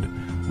hood,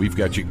 we've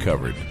got you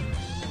covered.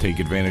 Take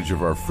advantage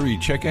of our free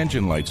check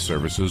engine light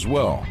service as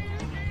well.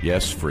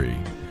 Yes, free.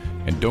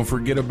 And don't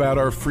forget about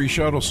our free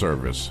shuttle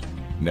service.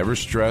 Never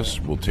stress,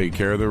 we'll take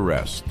care of the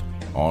rest.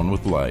 On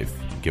with life.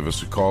 Give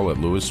us a call at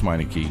Lewis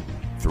Meineke,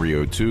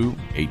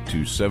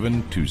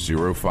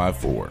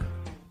 302-827-2054.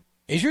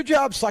 Is your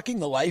job sucking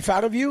the life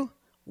out of you?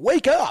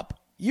 Wake up.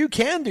 You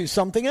can do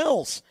something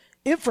else.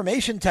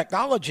 Information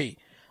technology.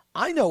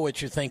 I know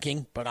what you're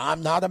thinking, but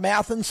I'm not a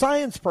math and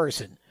science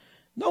person.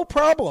 No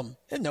problem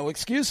and no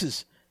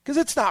excuses, because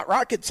it's not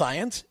rocket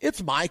science.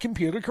 It's My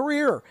Computer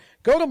Career.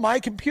 Go to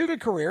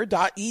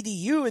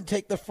mycomputercareer.edu and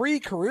take the free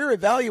career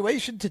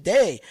evaluation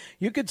today.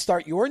 You could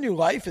start your new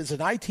life as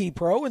an IT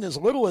pro in as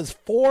little as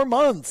 4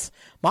 months.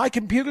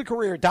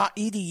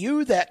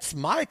 mycomputercareer.edu. That's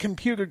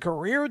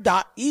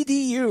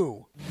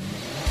mycomputercareer.edu.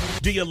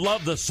 Do you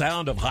love the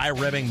sound of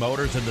high-revving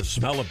motors and the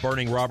smell of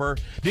burning rubber?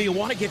 Do you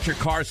want to get your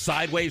car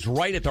sideways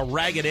right at the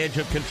ragged edge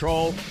of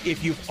control?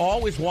 If you've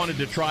always wanted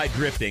to try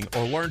drifting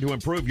or learn to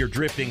improve your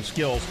drifting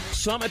skills,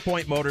 Summit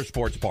Point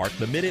Motorsports Park,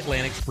 the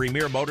Mid-Atlantic's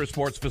premier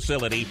motorsports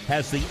facility,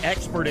 has the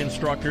expert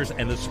instructors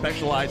and the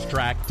specialized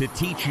track to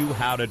teach you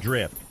how to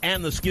drift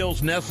and the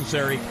skills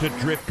necessary to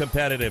drift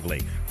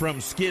competitively.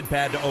 From skid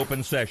pad to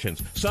open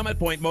sessions, Summit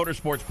Point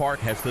Motorsports Park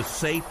has the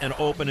safe and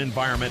open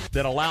environment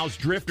that allows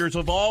drifters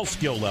of all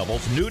skill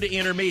levels, new to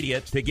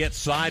intermediate, to get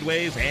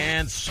sideways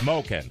and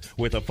smoking.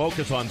 With a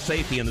focus on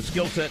safety and the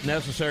skill set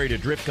necessary to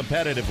drift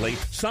competitively,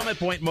 Summit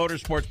Point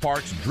Motorsports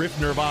Park's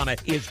Drift Nirvana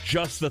is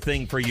just the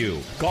thing for you.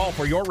 Call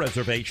for your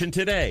reservation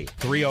today,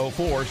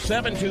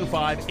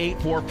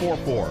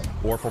 304-725-8444.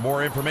 Or for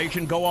more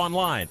information, go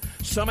online,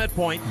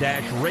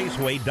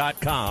 summitpoint-raceway.com,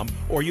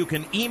 or you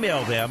can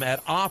email them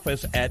at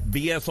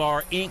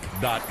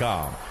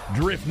office@bsrinc.com.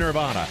 Drift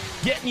Nirvana,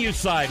 getting you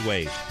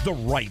sideways the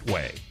right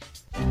way.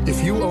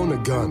 If you own a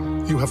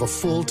gun, you have a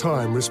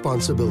full-time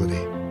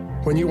responsibility.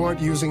 When you aren't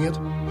using it,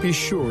 be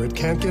sure it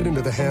can't get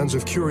into the hands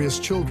of curious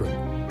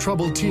children,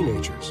 troubled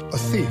teenagers, a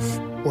thief,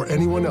 or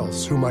anyone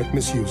else who might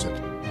misuse it.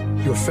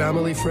 Your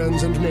family,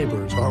 friends, and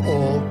neighbors are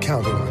all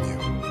counting on you.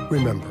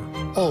 Remember,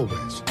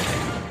 always,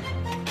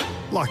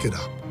 lock it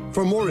up.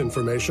 For more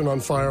information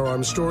on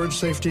firearm storage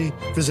safety,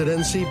 visit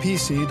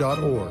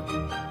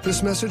ncpc.org.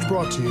 This message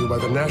brought to you by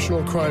the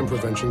National Crime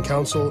Prevention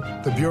Council,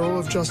 the Bureau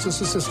of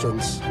Justice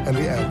Assistance, and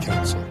the Ad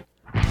Council.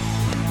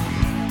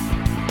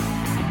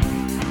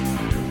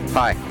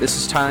 Hi, this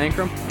is Ty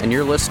Ankrum, and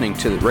you're listening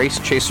to the Race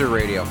Chaser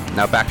Radio.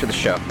 Now back to the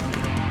show.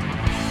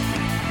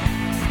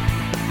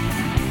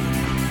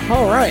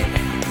 All right.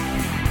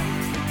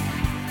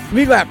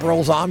 Lead Lap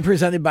rolls on,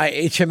 presented by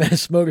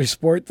HMS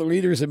Motorsport, the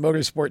leaders in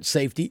motorsport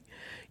safety.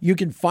 You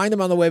can find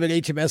them on the web at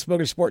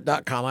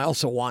hmsmotorsport.com. I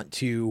also want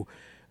to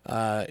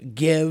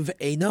give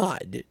a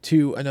nod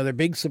to another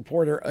big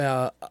supporter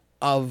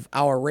of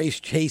our Race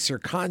Chaser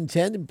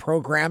content and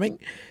programming,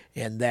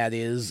 and that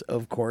is,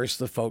 of course,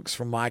 the folks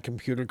from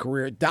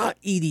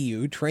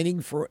mycomputercareer.edu,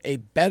 training for a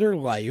better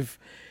life.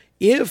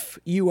 If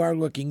you are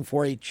looking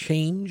for a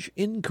change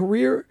in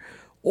career,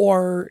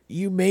 or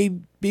you may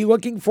be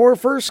looking for a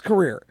first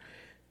career,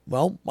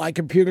 well, My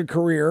Computer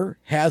Career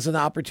has an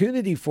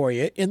opportunity for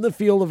you in the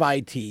field of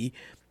IT.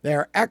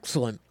 They're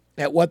excellent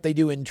at what they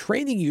do in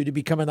training you to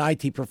become an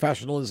IT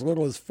professional as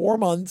little as 4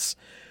 months,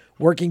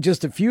 working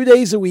just a few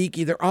days a week,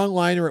 either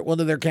online or at one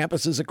of their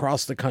campuses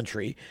across the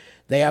country.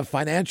 They have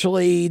financial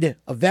aid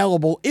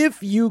available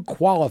if you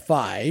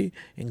qualify,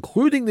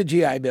 including the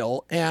GI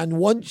Bill. And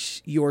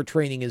once your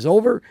training is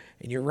over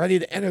and you're ready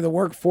to enter the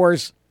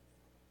workforce,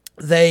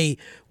 they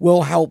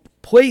will help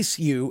place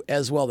you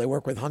as well. They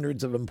work with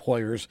hundreds of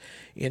employers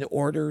in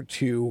order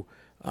to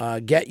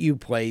get you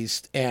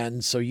placed.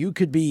 And so you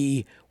could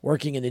be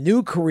working in a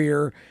new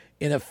career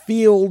in a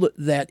field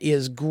that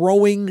is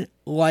growing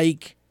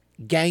like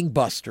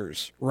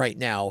gangbusters right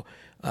now.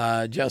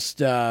 Just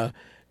go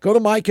to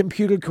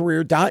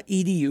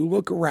mycomputercareer.edu,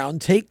 look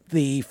around, take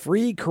the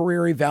free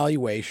career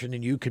evaluation,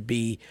 and you could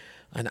be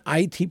an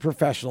IT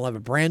professional, have a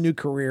brand new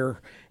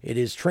career. It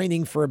is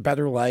training for a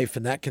better life,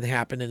 and that can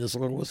happen in as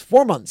little as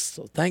 4 months.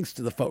 So thanks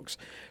to the folks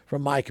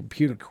from My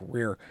Computer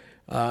Career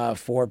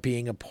for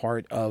being a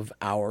part of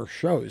our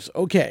shows.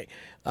 Okay,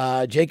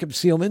 Jacob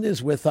Seelman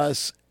is with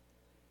us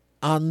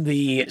on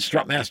the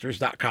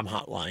strutmasters.com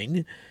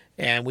hotline,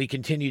 and we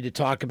continue to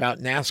talk about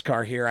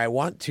NASCAR here. I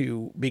want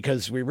to,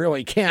 because we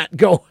really can't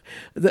go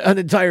an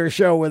entire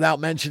show without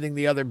mentioning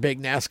the other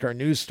big NASCAR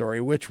news story,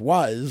 which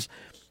was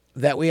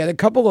that we had a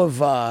couple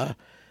of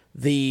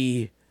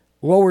the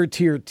lower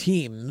tier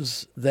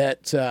teams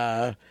that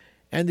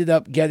ended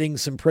up getting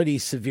some pretty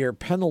severe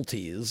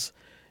penalties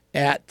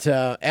at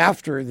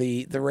after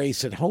the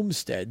race at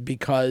Homestead,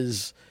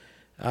 because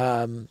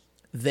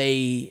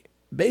they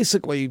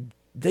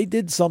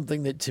did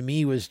something that to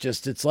me was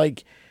just, it's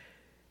like,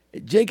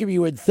 Jacob,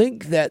 you would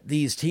think that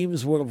these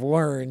teams would have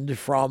learned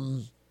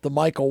from the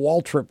Michael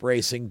Waltrip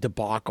Racing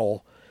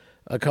debacle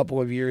a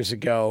couple of years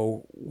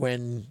ago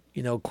when,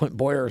 Clint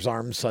Boyer's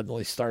arm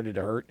suddenly started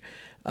to hurt.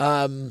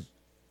 And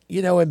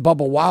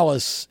Bubba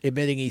Wallace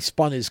admitting he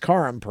spun his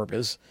car on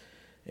purpose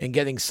and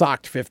getting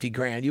socked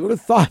 $50,000. You would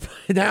have thought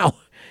by now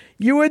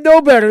you would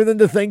know better than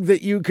to think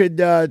that you could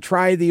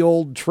try the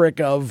old trick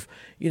of,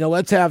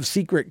 let's have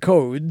secret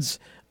codes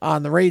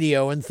on the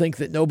radio and think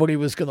that nobody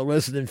was going to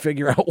listen and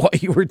figure out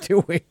what you were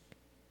doing.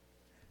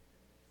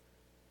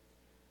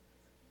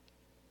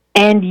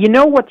 And you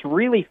know what's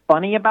really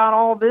funny about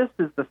all this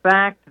is the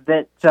fact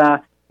that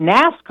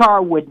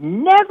NASCAR would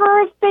never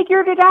have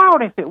figured it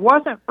out if it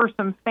wasn't for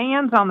some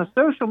fans on the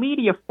social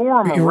media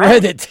forum.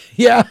 Reddit,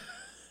 yeah.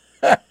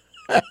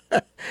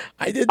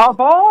 I did. Of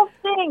all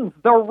things,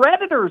 the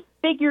Redditors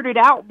figured it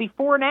out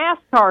before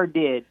NASCAR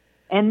did.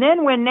 And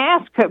then when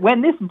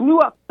this blew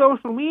up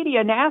social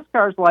media,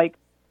 NASCAR's like,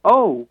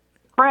 "Oh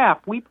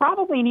crap, we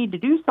probably need to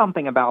do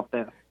something about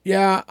this."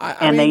 Yeah,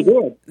 I mean, they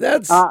did.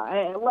 That's.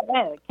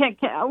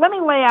 Let me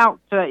lay out,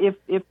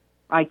 if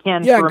I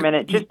can, for a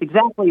minute, just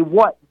exactly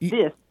what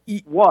this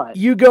was.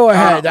 You go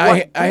ahead.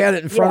 I had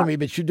it in front of me,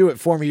 but you do it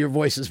for me. Your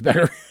voice is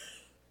better.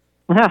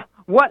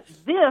 What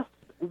this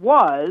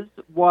was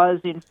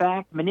in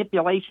fact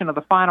manipulation of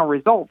the final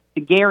results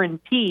to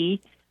guarantee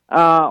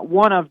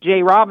one of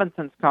Jay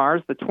Robinson's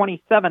cars, the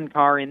 27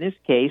 car in this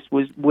case,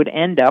 would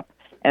end up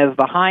as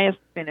the highest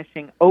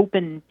finishing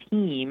open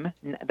team,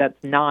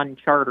 that's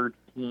non-chartered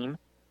team,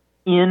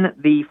 in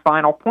the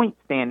final point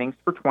standings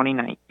for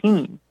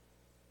 2019.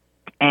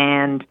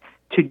 And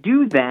to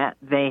do that,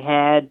 they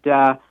had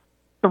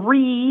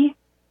 3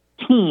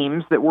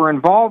 teams that were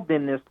involved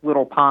in this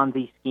little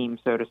Ponzi scheme,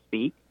 so to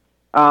speak,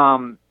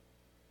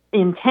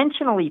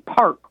 intentionally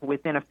park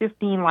within a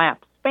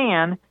 15-lap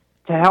span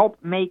to help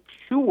make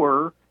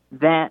sure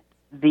that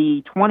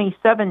the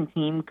 27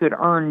 team could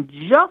earn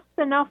just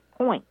enough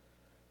points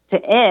to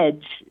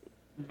edge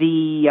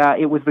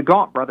it was the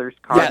Gaunt Brothers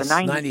car, yes,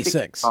 the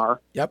 96 car,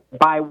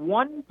 by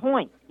 1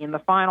 point in the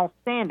final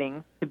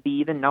standings to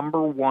be the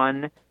number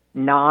 1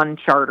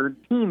 non-chartered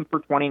team for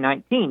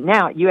 2019.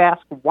 Now, you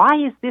ask, why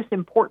is this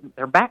important?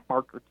 They're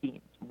backmarker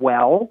teams.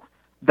 Well,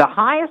 the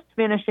highest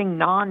finishing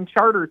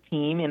non-charter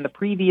team in the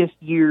previous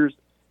year's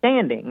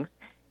standings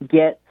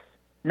gets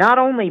not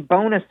only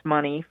bonus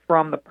money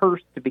from the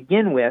purse to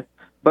begin with,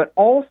 but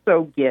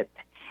also gets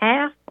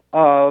half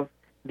of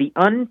the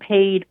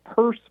unpaid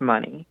purse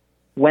money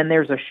when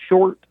there's a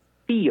short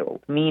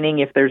field, meaning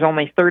if there's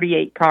only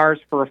 38 cars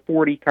for a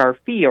 40-car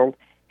field,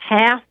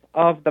 half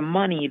of the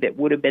money that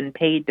would have been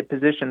paid to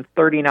positions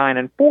 39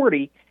 and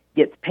 40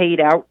 gets paid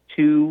out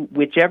to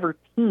whichever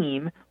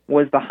team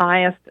was the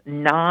highest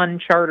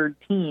non-chartered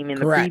team in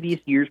the previous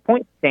year's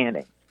point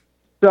standing.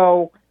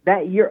 So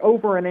that year,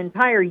 over an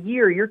entire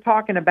year, you're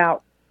talking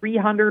about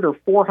 $300,000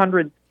 or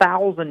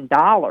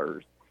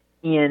 $400,000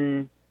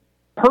 in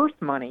purse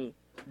money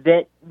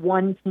that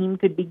one team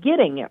could be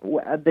getting.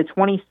 The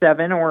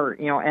 27, or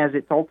as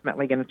it's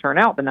ultimately going to turn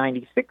out, the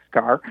 96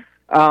 car,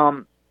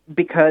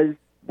 because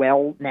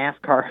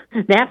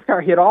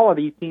NASCAR hit all of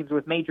these teams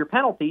with major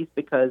penalties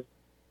because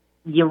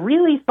you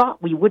really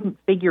thought we wouldn't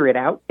figure it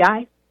out,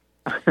 guys.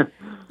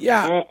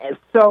 Yeah.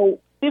 So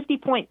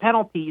 50-point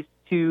penalties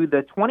to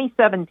the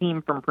 27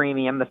 team from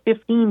Premium, the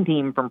 15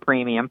 team from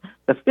Premium,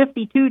 the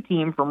 52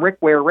 team from Rick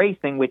Ware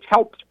Racing, which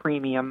helps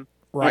Premium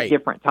at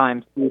different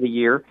times through the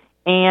year,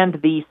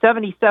 and the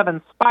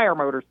 77 Spire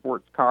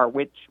Motorsports car,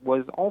 which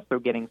was also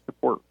getting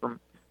support from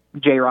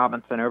Jay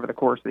Robinson over the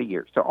course of the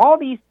year. So all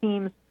these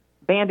teams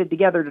banded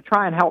together to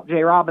try and help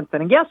Jay Robinson.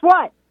 And guess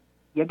what?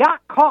 You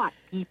got caught,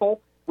 people,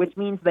 which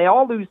means they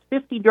all lose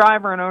 50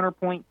 driver and owner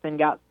points and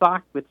got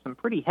socked with some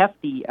pretty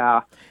hefty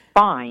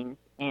fines,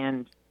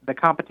 and the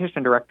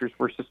competition directors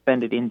were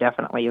suspended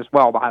indefinitely as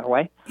well, by the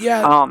way.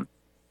 Yeah.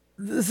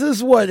 This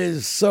is what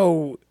is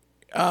so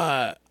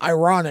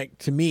ironic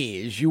to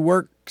me, is you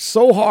work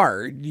so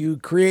hard, you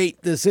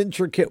create this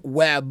intricate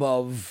web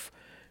of,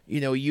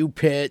 you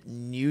pit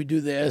and you do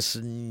this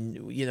and,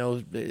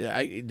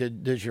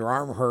 does your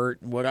arm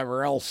hurt and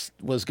whatever else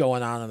was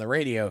going on the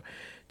radio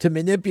to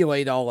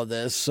manipulate all of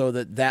this so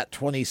that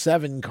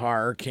 27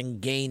 car can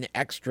gain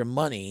extra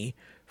money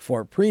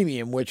for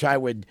Premium, which I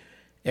would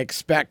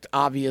expect,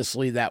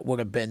 obviously, that would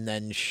have been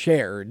then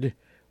shared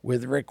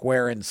with Rick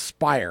Ware and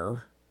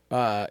Spire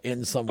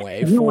in some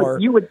way.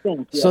 You would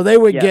think. Yeah. So they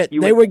would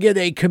get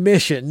a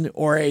commission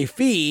or a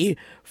fee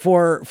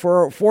for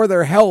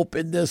their help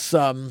in this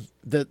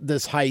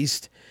this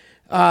heist.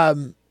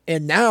 And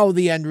now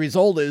the end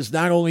result is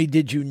not only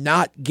did you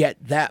not get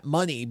that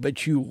money,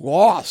 but you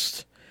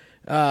lost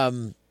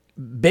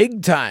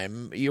big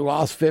time. You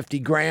lost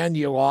 $50,000.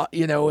 You lost,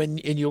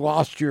 and you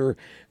lost your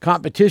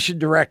competition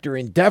director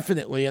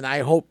indefinitely. And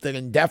I hope that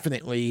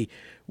indefinitely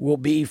will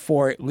be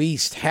for at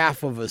least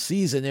half of a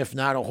season, if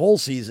not a whole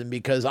season,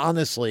 because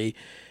honestly,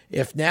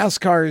 if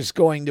NASCAR is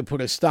going to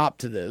put a stop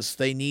to this,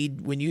 they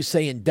need, when you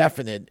say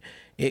indefinite,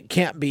 it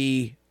can't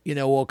be,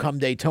 well, come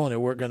Daytona,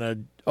 we're going to,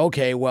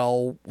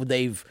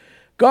 they've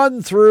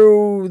gone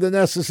through the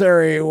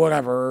necessary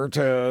whatever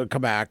to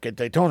come back at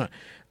Daytona.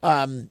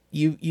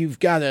 You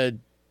got to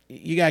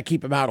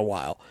keep them out a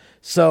while.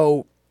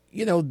 So,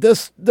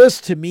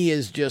 this to me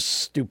is just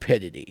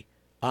stupidity.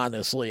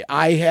 Honestly,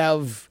 I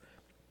have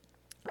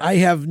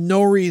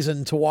no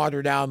reason to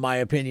water down my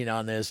opinion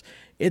on this.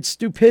 It's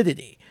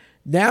stupidity.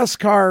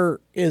 NASCAR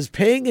is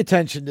paying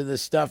attention to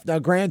this stuff. Now,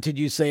 granted,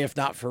 you say if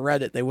not for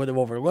Reddit, they would have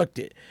overlooked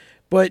it.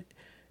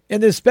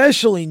 And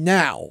especially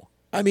now,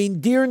 I mean,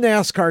 dear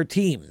NASCAR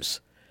teams,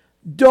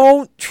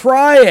 don't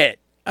try it.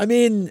 I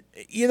mean,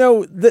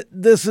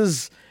 this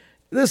is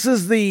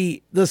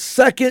the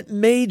second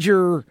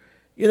major,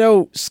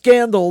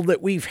 scandal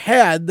that we've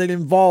had that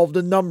involved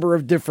a number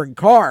of different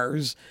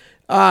cars.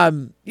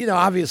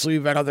 Obviously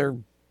we've had other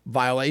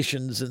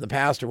violations in the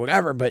past or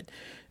whatever, but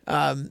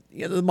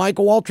the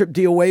Michael Waltrip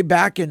deal way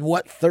back in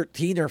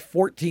 13 or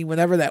 14,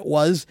 whenever that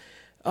was.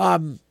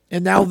 And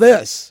now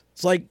this.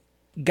 It's like,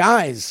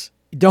 guys,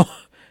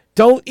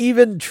 don't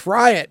even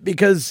try it,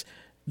 because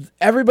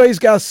everybody's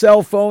got a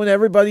cell phone,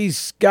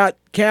 everybody's got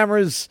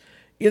cameras.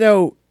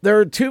 There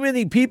are too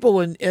many people,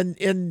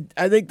 and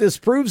I think this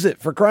proves it.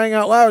 For crying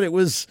out loud, it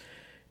was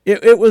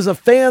a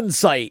fan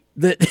site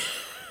that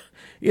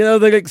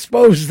that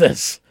exposed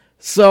this.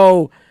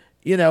 So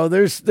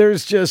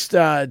there's just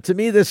to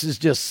me, this is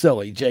just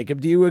silly.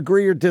 Jacob, do you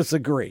agree or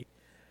disagree?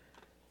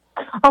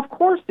 Of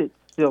course it's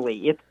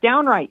silly. It's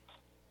downright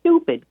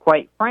stupid,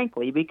 quite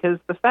frankly, because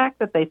the fact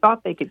that they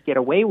thought they could get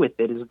away with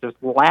it is just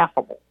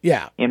laughable.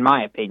 Yeah, in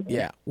my opinion.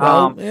 Yeah.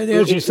 Well,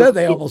 as you said,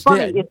 they almost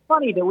did. It's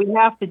funny that we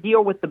have to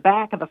deal with the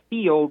back of the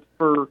field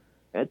for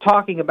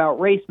talking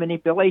about race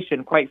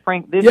manipulation. Quite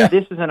frankly,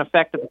 this is an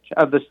effect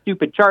of the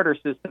stupid charter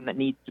system that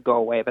needs to go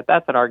away. But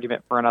that's an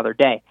argument for another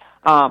day.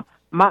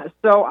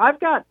 So I've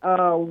got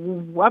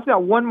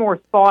one more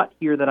thought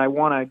here that I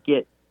want to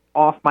get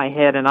off my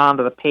head and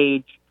onto the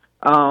page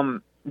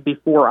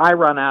before I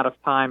run out of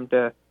time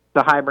to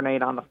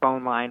hibernate on the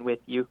phone line with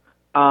you.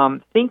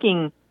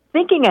 Thinking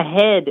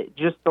ahead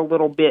just a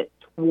little bit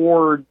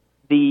toward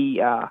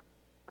the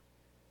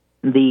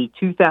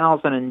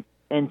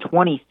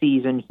 2020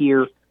 season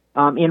here,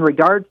 in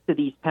regards to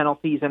these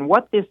penalties and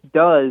what this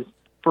does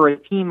for a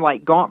team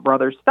like Gaunt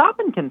Brothers. Stop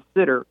and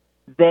consider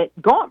that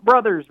Gaunt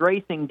Brothers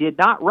Racing did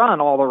not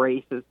run all the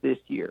races this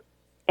year,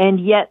 and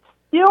yet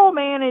still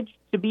managed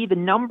to be the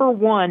number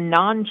one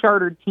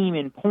non-chartered team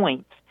in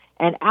points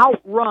and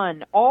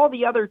outrun all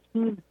the other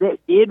teams that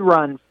did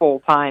run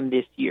full-time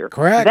this year.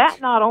 Correct. That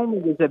not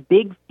only is a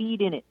big feat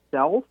in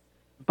itself,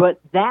 but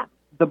that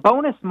the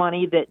bonus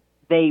money that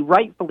they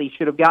rightfully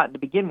should have gotten to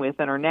begin with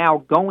and are now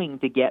going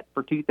to get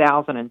for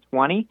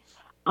 2020,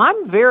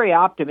 I'm very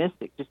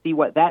optimistic to see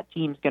what that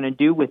team's going to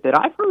do with it.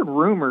 I've heard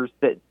rumors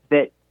that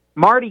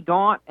Marty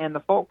Gaunt and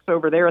the folks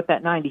over there at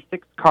that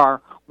 96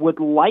 car would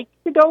like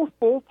to go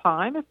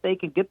full-time if they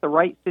could get the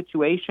right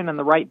situation and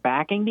the right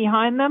backing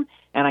behind them.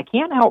 And I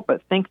can't help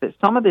but think that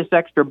some of this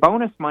extra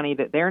bonus money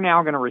that they're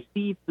now going to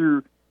receive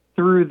through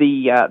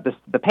the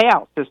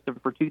payout system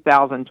for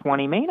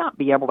 2020 may not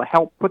be able to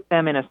help put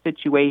them in a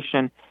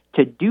situation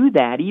to do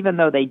that, even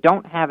though they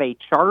don't have a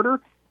charter.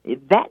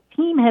 That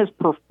team has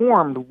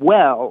performed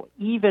well,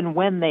 even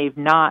when they've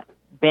not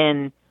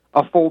been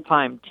a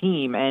full-time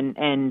team,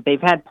 and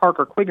they've had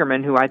Parker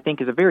Kligerman, who I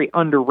think is a very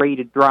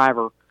underrated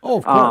driver,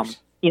 of course,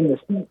 in the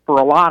seat for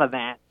a lot of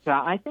that.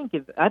 I think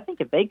if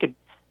they could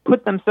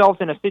put themselves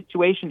in a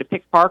situation to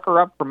pick Parker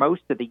up for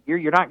most of the year,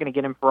 you're not going to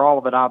get him for all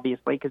of it,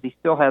 obviously, because he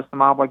still has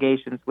some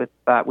obligations with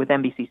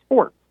NBC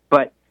Sports.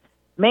 But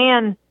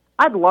man,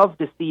 I'd love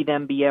to see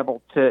them be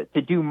able to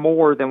do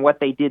more than what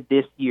they did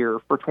this year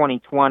for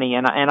 2020,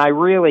 and I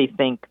really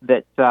think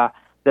that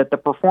the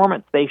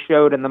performance they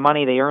showed and the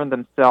money they earned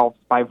themselves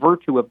by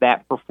virtue of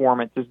that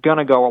performance is going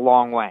to go a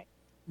long way.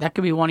 That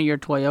could be one of your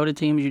Toyota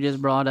teams you just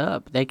brought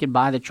up. They could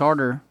buy the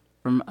charter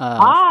from them.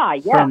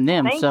 Thank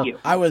you.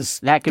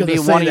 That could be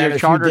one of your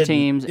charter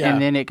teams,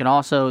 and then it could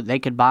also they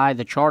could buy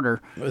the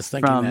charter from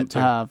that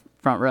too.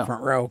 Front Row.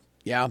 Front Row,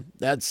 yeah,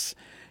 it's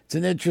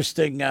an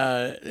interesting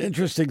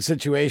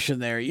situation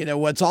there.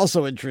 What's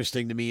also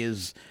interesting to me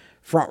is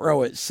Front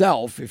Row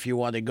itself, if you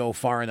want to go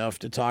far enough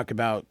to talk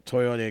about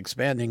Toyota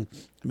expanding.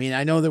 I mean,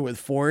 I know they're with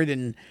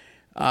Ford,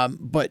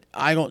 but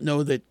I don't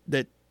know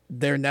that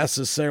they're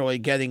necessarily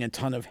getting a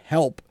ton of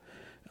help.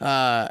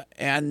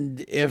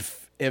 And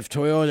if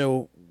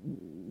Toyota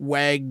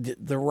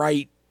wagged the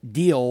right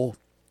deal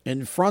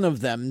in front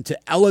of them to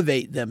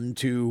elevate them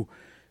to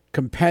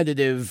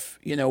competitive,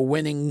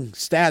 winning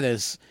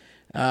status,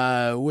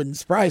 wouldn't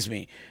surprise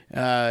me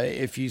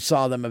if you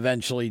saw them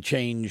eventually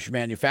change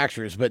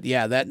manufacturers. But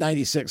yeah, that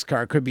 96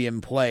 car could be in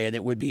play, and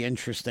it would be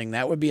interesting.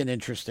 That would be an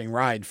interesting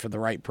ride for the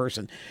right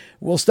person.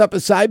 We'll step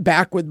aside,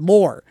 back with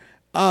more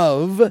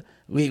of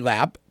Lead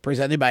Lap,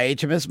 presented by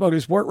HMS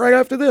Motorsport, right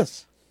after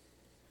this.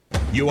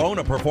 You own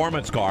a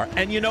performance car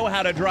and you know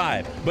how to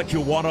drive, but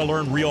you want to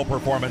learn real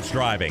performance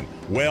driving.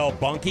 Well,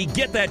 Bunky,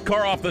 get that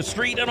car off the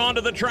street and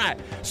onto the track.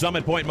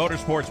 Summit Point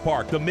Motorsports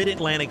Park, the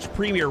Mid-Atlantic's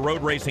premier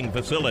road racing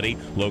facility,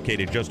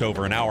 located just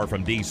over an hour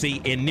from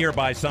D.C. in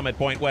nearby Summit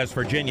Point, West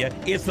Virginia,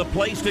 is the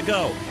place to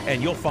go.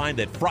 And you'll find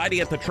that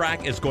Friday at the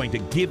track is going to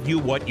give you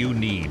what you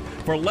need.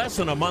 For less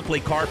than a monthly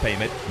car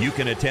payment, you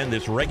can attend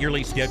this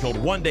regularly scheduled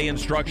one-day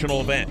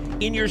instructional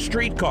event in your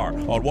street car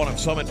on one of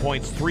Summit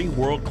Point's 3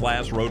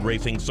 world-class road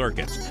racing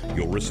circuits.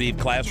 You'll receive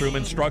classroom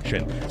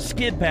instruction,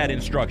 skid pad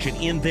instruction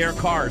in their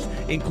cars,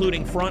 including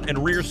including front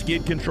and rear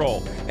skid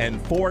control,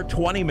 and 4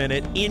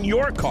 20-minute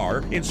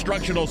in-your-car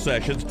instructional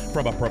sessions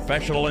from a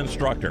professional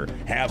instructor.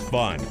 Have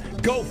fun,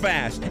 go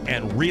fast,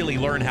 and really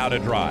learn how to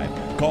drive.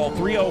 Call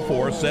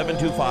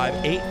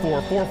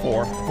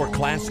 304-725-8444 for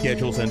class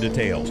schedules and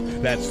details.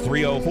 That's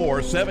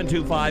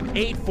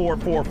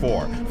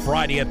 304-725-8444.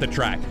 Friday at the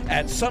track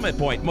at Summit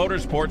Point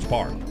Motorsports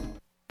Park.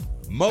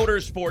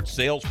 Motorsports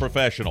Sales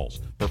Professionals.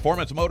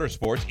 Performance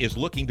Motorsports is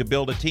looking to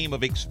build a team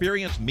of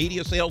experienced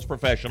media sales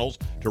professionals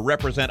to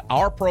represent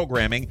our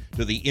programming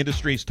to the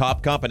industry's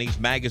top companies,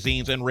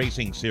 magazines, and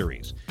racing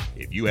series.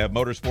 If you have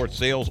motorsports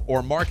sales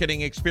or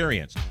marketing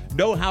experience,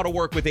 know how to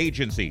work with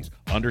agencies,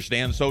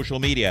 understand social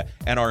media,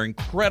 and are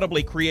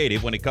incredibly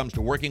creative when it comes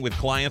to working with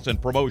clients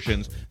and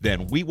promotions,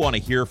 then we want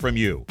to hear from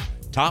you.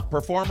 Top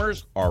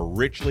performers are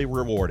richly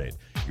rewarded.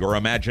 Your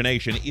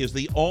imagination is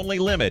the only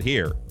limit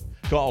here.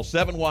 Call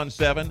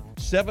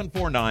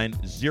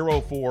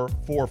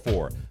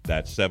 717-749-0444.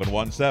 That's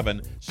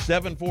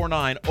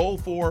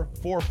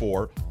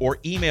 717-749-0444, or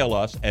email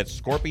us at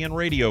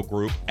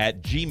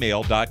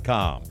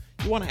scorpionradiogroup@gmail.com.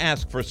 You want to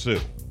ask for Sue.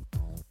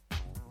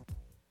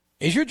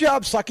 Is your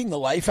job sucking the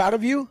life out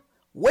of you?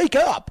 Wake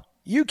up.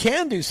 You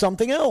can do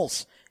something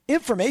else.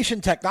 Information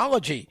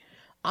technology.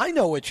 I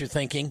know what you're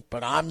thinking,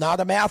 but I'm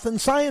not a math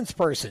and science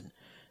person.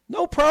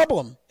 No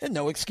problem, and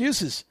no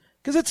excuses.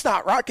 Because it's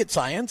not rocket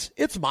science,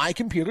 it's My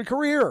Computer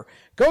Career.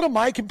 Go to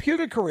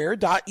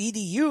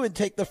mycomputercareer.edu and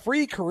take the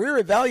free career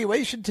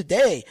evaluation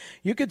today.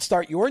 You can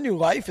start your new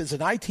life as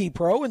an IT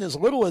pro in as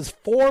little as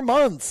 4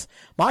 months.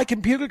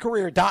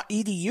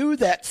 mycomputercareer.edu,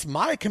 that's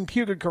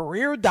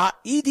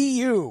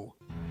mycomputercareer.edu.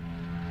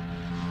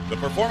 The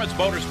Performance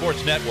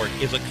Motorsports Network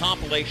is a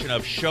compilation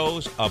of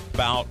shows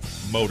about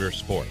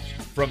motorsports.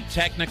 From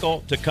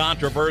technical to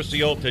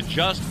controversial to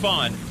just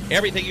fun,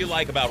 everything you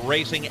like about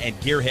racing and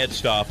gearhead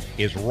stuff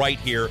is right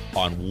here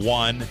on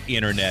one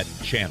internet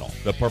channel.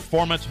 The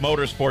Performance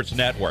Motorsports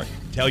Network.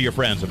 Tell your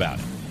friends about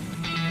it.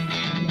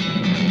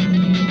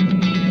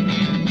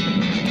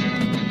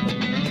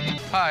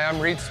 Hi, I'm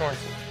Reed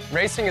Sorensen.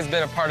 Racing has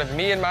been a part of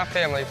me and my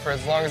family for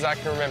as long as I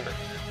can remember.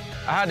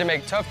 I had to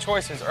make tough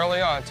choices early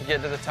on to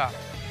get to the top.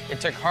 It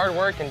took hard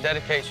work and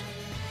dedication.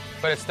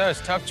 But it's those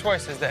tough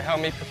choices that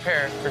help me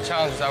prepare for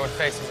challenges I would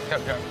face as a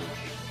cup driver.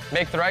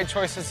 Make the right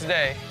choices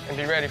today and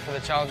be ready for the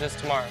challenges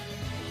tomorrow.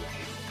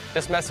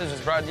 This message is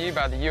brought to you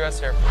by the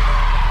U.S. Air Force.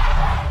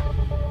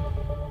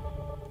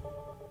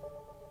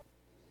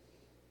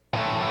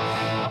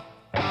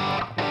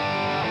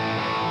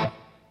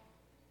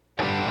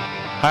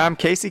 Hi, I'm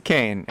Casey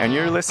Kane, and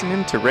you're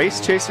listening to Race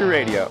Chaser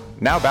Radio.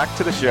 Now back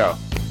to the show.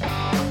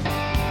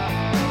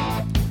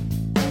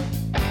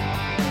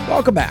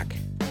 Welcome back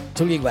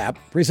to Lead Lap,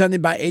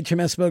 presented by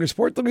HMS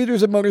Motorsport, the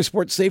leaders of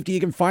motorsport safety. You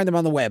can find them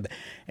on the web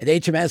at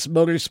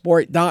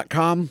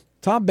hmsmotorsport.com.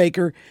 Tom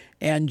Baker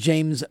and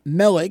James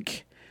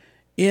Mellick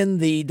in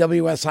the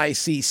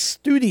WSIC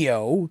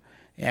studio,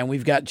 and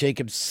we've got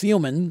Jacob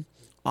Seelman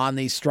on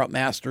the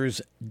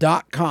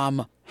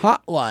strutmasters.com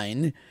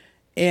hotline.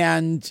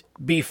 And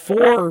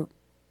before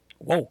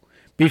we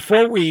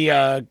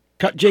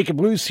cut Jacob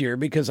loose here,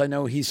 because I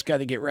know he's got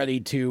to get ready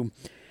to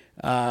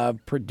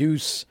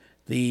produce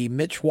the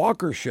Mitch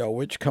Walker Show,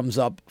 which comes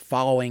up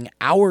following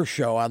our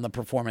show on the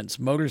Performance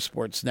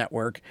Motorsports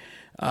Network,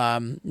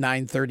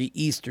 9:30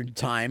 Eastern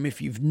Time.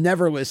 If you've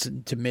never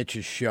listened to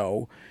Mitch's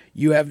show,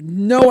 you have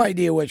no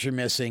idea what you're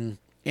missing,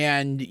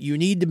 and you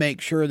need to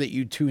make sure that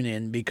you tune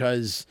in,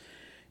 because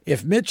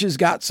if Mitch has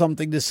got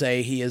something to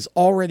say, he has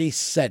already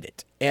said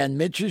it. And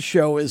Mitch's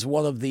show is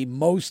one of the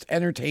most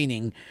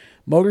entertaining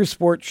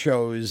motorsport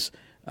shows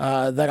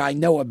that I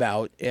know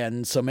about,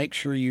 and so make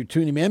sure you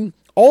tune him in.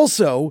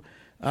 Also,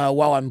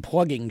 while I'm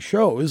plugging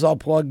shows, I'll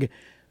plug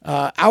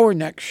our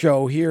next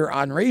show here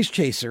on Race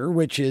Chaser,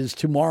 which is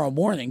tomorrow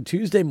morning,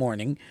 Tuesday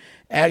morning,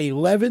 at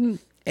 11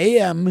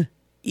 a.m.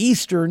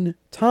 Eastern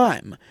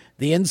Time.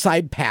 The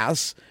Inside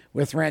Pass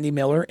with Randy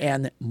Miller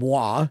and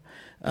moi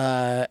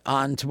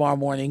on tomorrow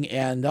morning,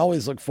 and I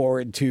always look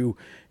forward to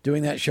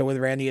doing that show with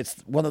Randy. It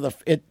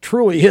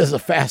truly is a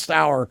fast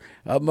hour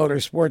of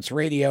motorsports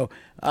radio,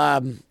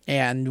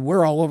 and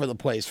we're all over the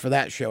place for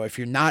that show. If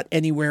you're not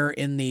anywhere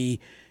in the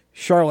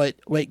Charlotte,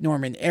 Lake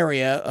Norman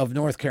area of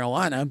North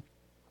Carolina,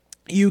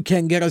 you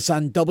can get us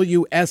on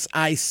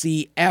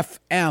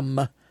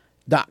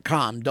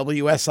WSICFM.com,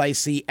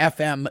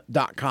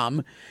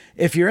 WSICFM.com.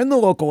 If you're in the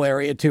local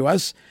area to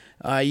us,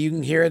 you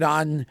can hear it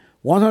on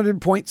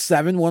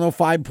 100.7,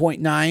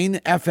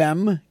 105.9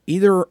 FM,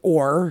 either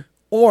or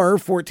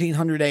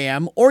 1400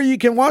 AM, or you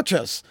can watch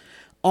us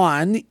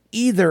on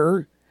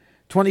either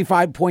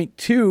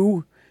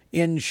 25.2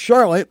 in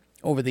Charlotte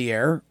over the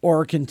air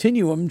or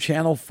Continuum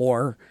Channel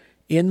 4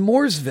 in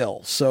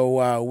Mooresville.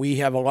 So we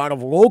have a lot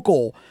of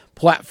local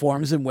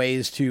platforms and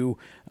ways to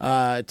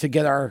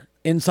get our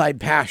Inside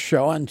Pass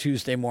show on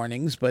Tuesday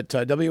mornings, but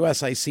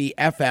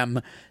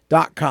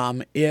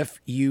WSICFM.com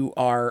if you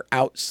are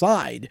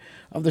outside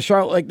of the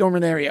Charlotte Lake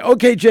Norman area.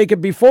 Okay,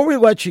 Jacob, before we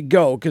let you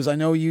go, because I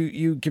know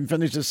you can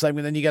finish this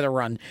segment, then you got to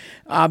run.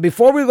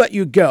 Before we let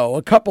you go,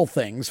 a couple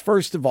things.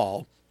 First of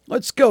all,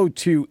 let's go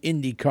to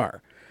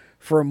IndyCar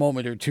for a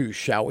moment or two,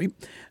 shall we?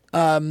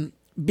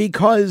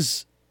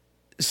 Because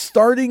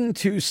starting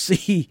to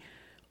see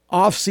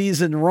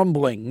off-season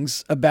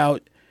rumblings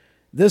about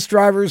this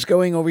driver's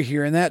going over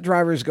here and that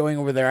driver's going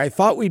over there, I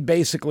thought we'd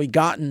basically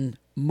gotten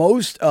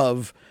most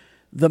of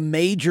the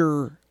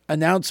major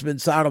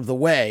announcements out of the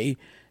way.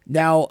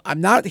 Now,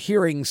 I'm not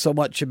hearing so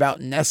much about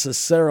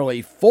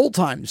necessarily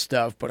full-time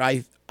stuff, but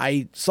I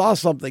saw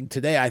something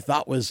today I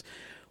thought was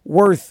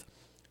worth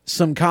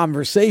some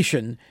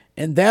conversation,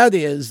 and that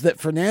is that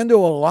Fernando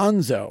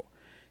Alonso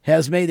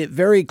has made it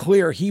very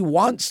clear he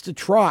wants to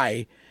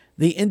try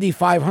the Indy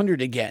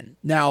 500 again.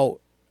 Now,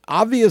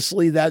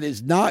 obviously, that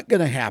is not going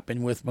to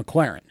happen with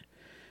McLaren.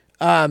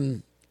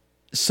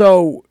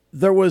 So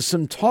there was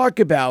some talk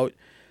about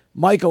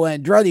Michael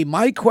Andretti.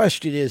 My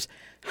question is,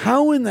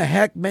 how in the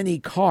heck many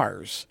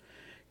cars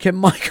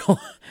can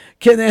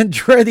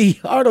Andretti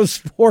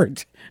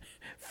Autosport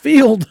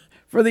field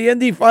for the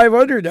Indy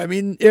 500? I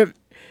mean, if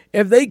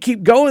they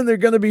keep going, they're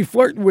going to be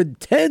flirting with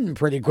 10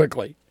 pretty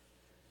quickly.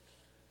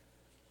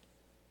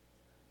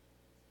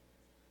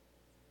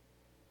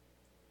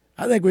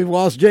 I think we've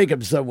lost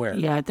Jacob somewhere.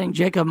 Yeah, I think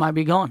Jacob might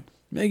be gone.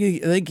 I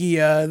think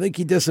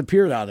he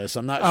disappeared on us.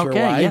 I'm not sure why.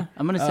 Okay, yeah.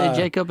 I'm going to say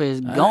Jacob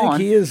is gone. I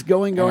think he is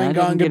gone,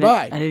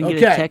 goodbye. I didn't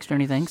get a text or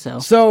anything, so.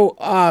 So,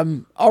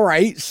 all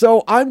right.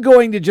 So I'm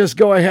going to just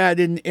go ahead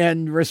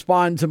and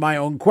respond to my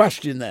own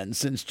question then,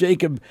 since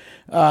Jacob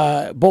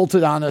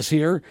bolted on us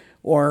here,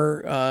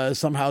 or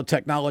somehow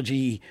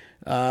technology,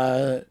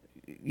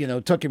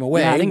 took him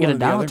away. Yeah, I didn't get a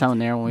dial tone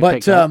there when we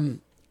picked up.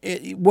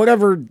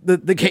 Whatever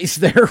the case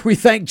there, we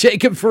thank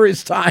Jacob for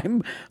his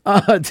time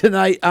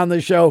tonight on the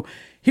show.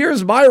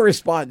 Here's my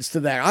response to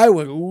that. I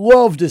would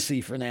love to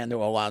see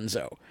Fernando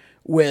Alonso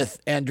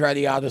with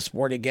Andretti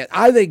Autosport again.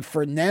 I think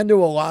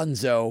Fernando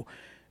Alonso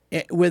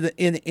in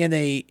an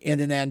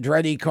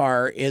Andretti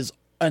car is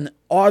an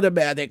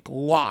automatic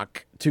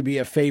lock to be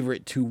a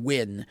favorite to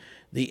win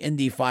the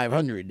Indy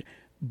 500.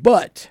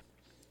 But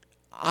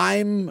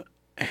I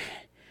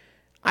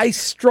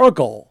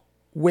struggle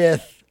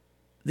with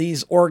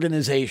these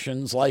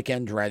organizations like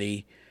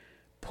Andretti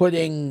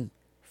putting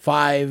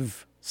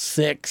 5,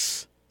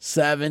 6,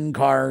 7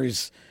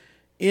 cars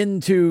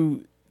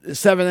into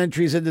 7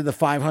 entries into the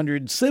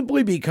 500,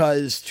 simply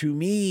because to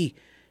me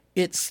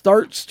it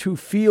starts to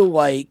feel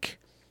like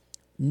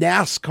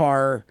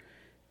NASCAR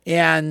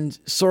and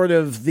sort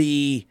of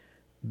the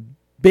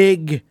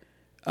big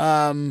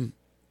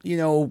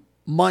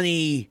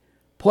money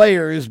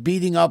players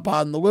beating up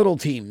on the little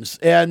teams.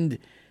 And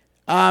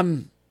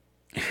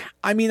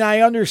I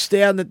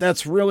understand that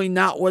that's really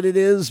not what it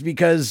is,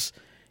 because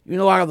a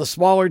lot of the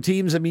smaller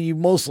teams, you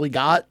mostly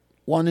got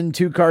 1 and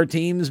 2 car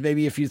teams,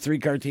 maybe a few 3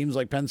 car teams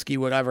like Penske,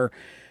 whatever.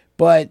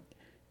 But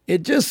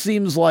it just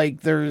seems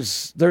like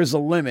there's a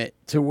limit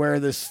to where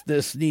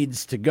this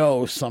needs to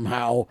go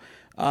somehow.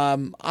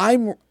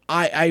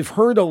 I've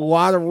heard a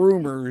lot of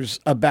rumors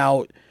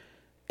about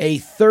a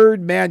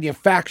third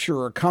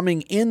manufacturer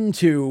coming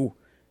into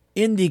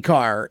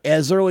IndyCar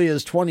as early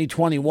as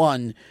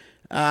 2021.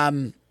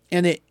 And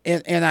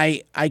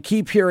I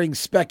keep hearing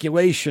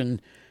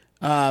speculation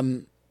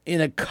in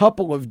a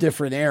couple of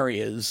different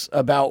areas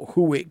about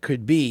who it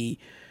could be.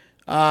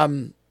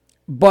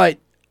 But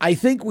I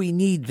think we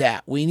need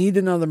that. We need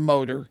another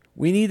motor.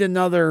 We need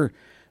another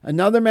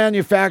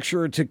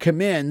manufacturer to come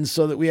in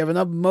so that we have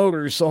enough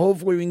motors, so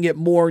hopefully we can get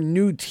more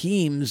new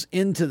teams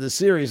into the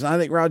series. And I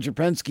think Roger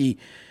Penske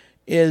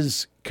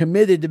is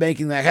committed to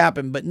making that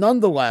happen. But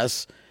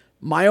nonetheless,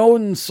 my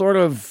own sort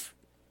of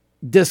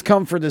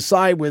discomfort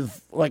aside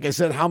with, like I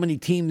said, how many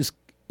teams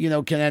can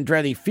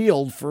Andretti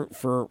field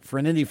for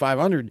an Indy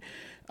 500?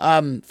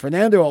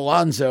 Fernando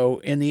Alonso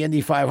in the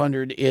Indy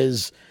 500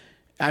 is,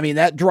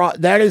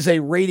 that is a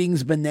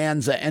ratings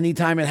bonanza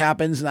anytime it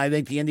happens, and I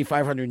think the Indy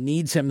 500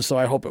 needs him, so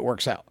I hope it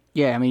works out.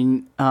 Yeah,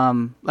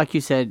 like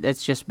you said,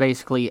 it's just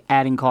basically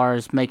adding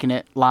cars, making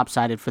it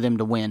lopsided for them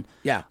to win.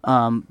 Yeah.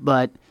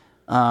 But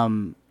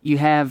you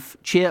have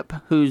Chip,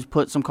 who's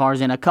put some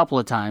cars in a couple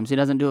of times. He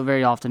doesn't do it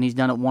very often. He's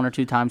done it 1 or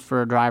 2 times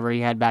for a driver he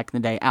had back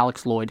in the day,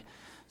 Alex Lloyd.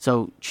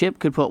 So Chip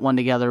could put one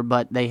together,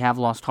 but they have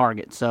lost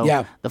targets. So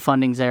the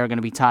fundings there are going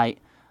to be tight.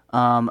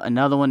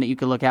 Another one that you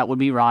could look at would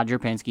be Roger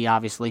Penske,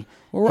 obviously.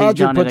 Well,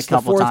 Roger puts the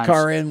 4th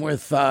car in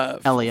with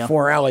Elio.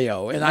 For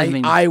Elio,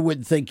 and I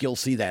would think you'll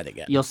see that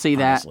again. You'll see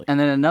honestly. that. And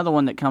then another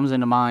one that comes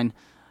into mind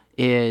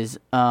is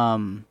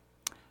AJ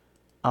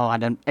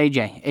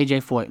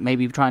Foyt,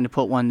 maybe trying to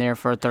put one there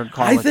for a third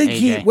car. I think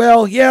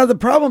AJ. The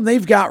problem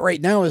they've got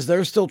right now is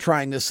they're still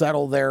trying to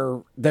settle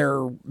their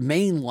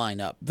main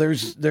lineup.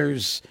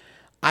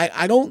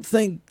 I don't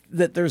think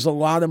that there's a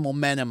lot of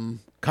momentum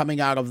coming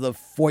out of the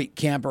Foyt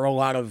camp, or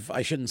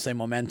I shouldn't say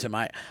momentum.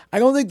 I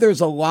don't think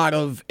there's a lot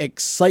of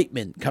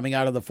excitement coming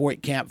out of the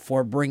Foyt camp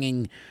for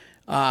bringing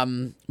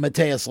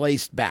Matthias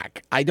Leist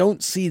back. I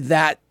don't see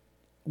that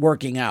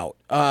working out.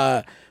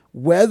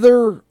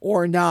 Whether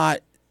or not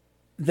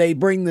they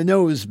bring the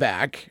nose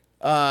back,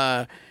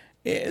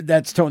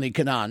 that's Tony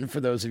Kanaan,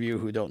 for those of you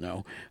who don't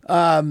know.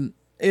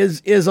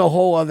 is a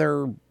whole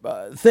other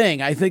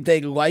thing. I think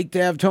they'd like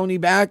to have Tony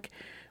back.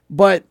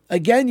 But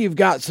again, you've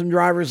got some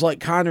drivers like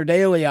Connor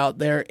Daly out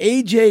there.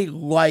 AJ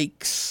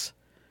likes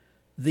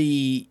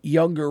the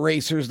younger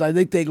racers, and I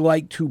think they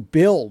like to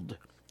build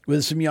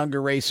with some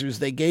younger racers.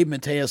 They gave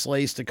Matthias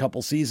Laced a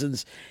couple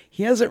seasons.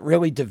 He hasn't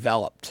really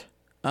developed.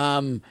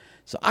 So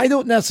I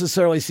don't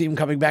necessarily see him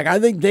coming back. I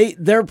think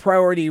their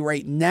priority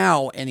right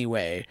now,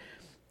 anyway,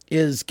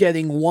 is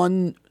getting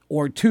 1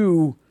 or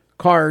 2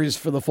 cars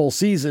for the full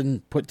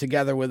season put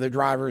together with their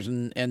drivers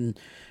and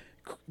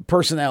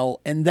personnel,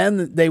 and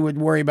then they would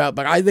worry about.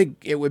 But I think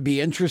it would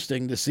be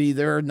interesting to see.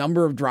 There are a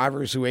number of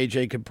drivers who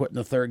AJ could put in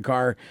the third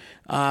car.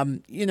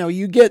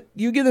 You get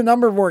a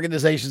number of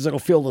organizations that'll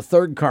field the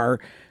third car.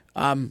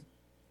 I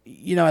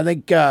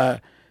think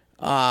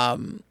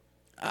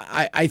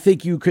I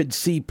think you could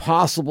see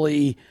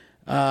possibly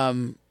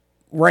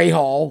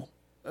Rahal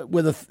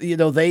with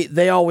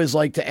they always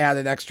like to add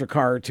an extra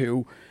car or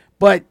two,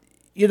 but.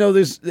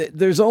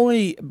 There's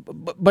only,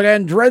 but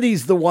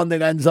Andretti's the one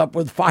that ends up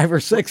with 5 or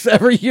 6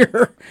 every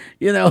year,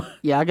 Yeah,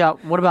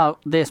 what about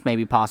this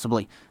maybe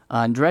possibly?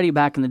 Andretti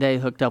back in the day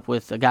hooked up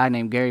with a guy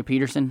named Gary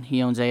Peterson.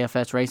 He owns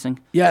AFS Racing.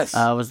 Yes.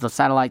 It was the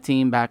satellite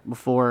team back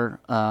before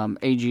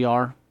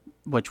AGR,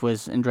 which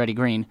was Andretti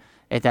Green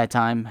at that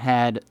time,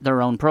 had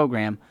their own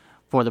program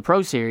for the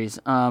Pro Series.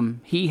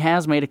 He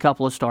has made a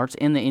couple of starts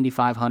in the Indy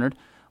 500.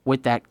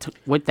 With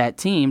that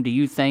team, do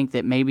you think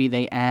that maybe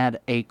they add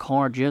a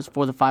car just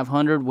for the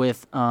 500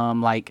 with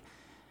some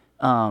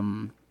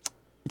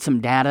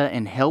data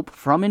and help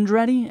from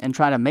Andretti and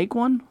try to make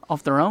one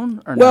off their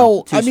own? Or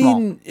well, no,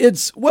 too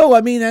small?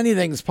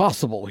 Anything's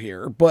possible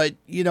here. But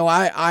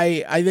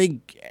I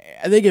think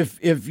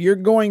if you're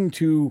going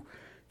to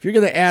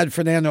add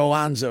Fernando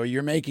Alonso,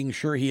 you're making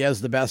sure he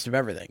has the best of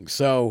everything.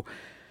 So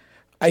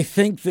I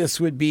think this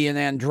would be an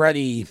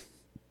Andretti.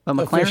 But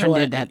McLaren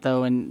did that,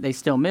 though, and they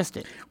still missed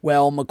it.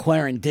 Well,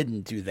 McLaren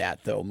didn't do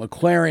that, though.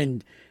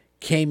 McLaren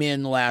came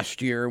in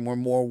last year and were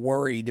more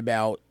worried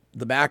about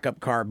the backup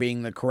car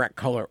being the correct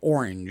color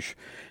orange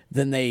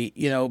than they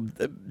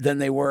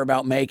were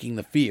about making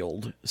the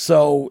field.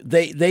 So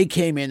they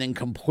came in and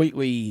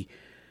completely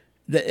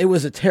 – it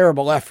was a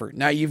terrible effort.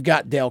 Now you've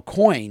got Dale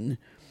Coyne,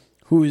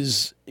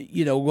 who's,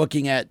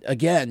 looking at –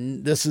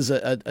 again, this is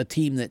a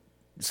team that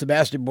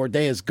Sebastian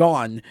Bourdais is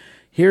gone.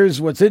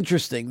 Here's what's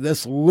interesting.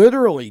 This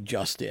literally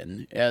just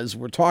in, as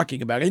we're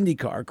talking about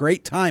IndyCar,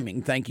 great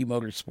timing, thank you,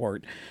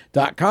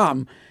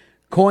 motorsport.com.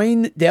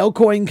 Dale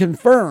Coyne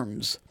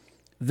confirms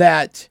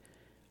that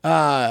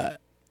Mr.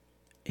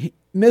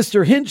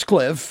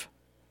 Hinchcliffe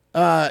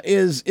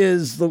is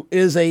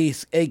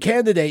a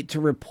candidate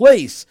to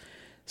replace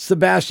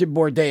Sebastian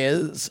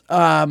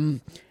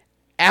Bourdais.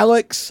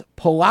 Alex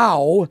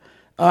Palau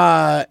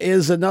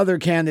is another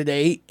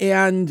candidate,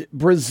 and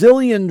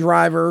Brazilian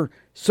driver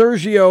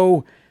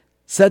Sergio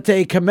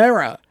Sete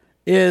Camara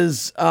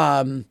is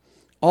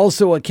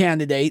also a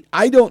candidate.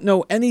 I don't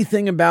know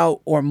anything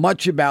about or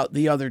much about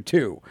the other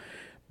two,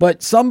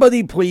 but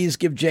somebody please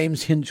give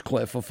James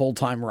Hinchcliffe a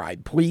full-time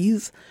ride,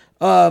 please.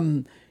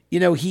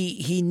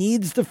 He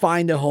needs to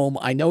find a home.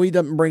 I know he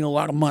doesn't bring a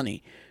lot of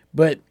money,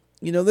 but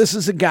this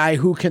is a guy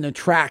who can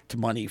attract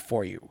money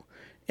for you,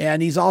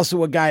 and he's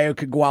also a guy who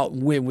could go out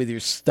and win with your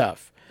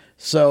stuff.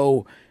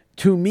 So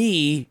to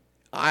me,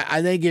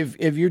 I think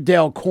if you're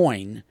Dale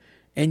Coyne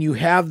and you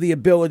have the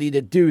ability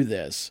to do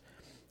this,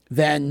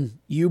 then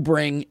you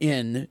bring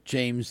in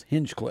James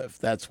Hinchcliffe.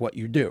 That's what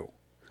you do.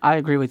 I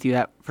agree with you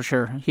that for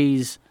sure.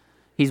 He's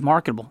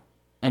marketable,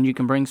 and you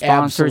can bring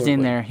sponsors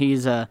in there.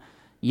 He's a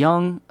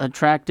young,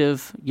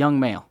 attractive young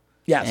male.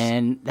 Yes.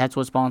 And that's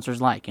what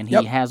sponsors like, and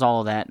he has all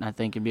of that, and I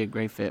think it'd be a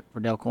great fit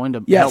for Dale Coyne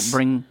to Yes. help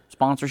bring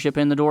sponsorship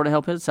in the door to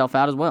help himself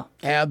out as well.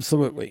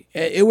 Absolutely.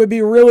 It would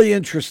be really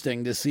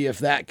interesting to see if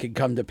that could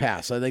come to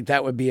pass. I think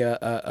that would be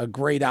a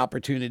great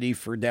opportunity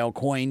for Dale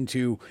Coyne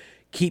to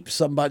keep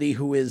somebody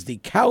who is the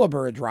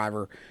caliber of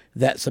driver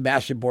that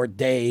Sebastian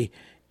Bourdais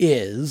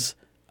is.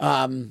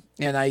 And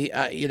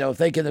if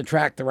they can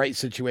attract the right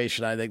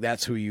situation, I think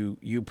that's who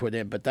you put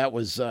in. But that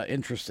was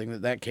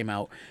interesting that came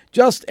out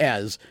just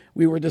as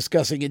we were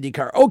discussing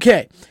IndyCar.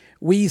 Okay,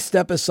 we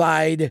step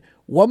aside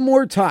one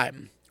more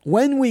time.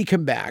 When we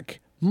come back,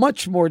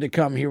 much more to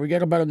come here. We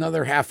got about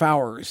another half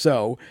hour or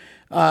so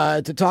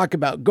to talk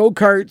about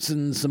go-karts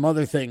and some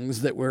other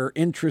things that were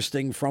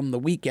interesting from the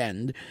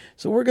weekend.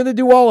 So we're going to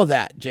do all of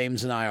that,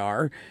 James and I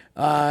are.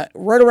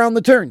 Right around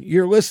the turn,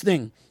 you're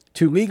listening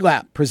to Lead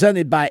Lap,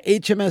 presented by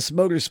HMS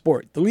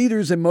Motorsport, the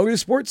leaders in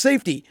motorsport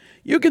safety.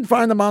 You can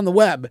find them on the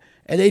web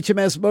at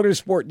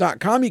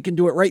hmsmotorsport.com. You can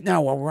do it right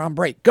now while we're on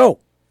break. Go!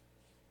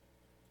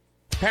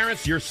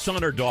 Parents, your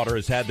son or daughter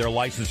has had their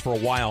license for a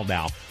while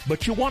now,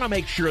 but you want to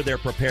make sure they're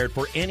prepared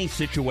for any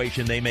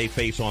situation they may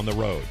face on the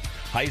road.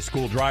 High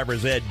school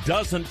driver's ed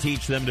doesn't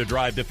teach them to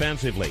drive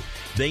defensively.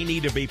 They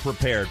need to be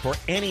prepared for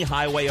any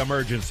highway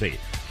emergency.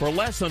 For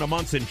less than a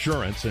month's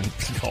insurance, and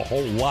a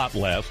whole lot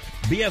less,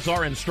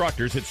 BSR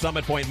instructors at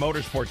Summit Point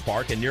Motorsports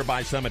Park in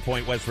nearby Summit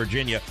Point, West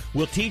Virginia,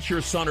 will teach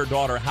your son or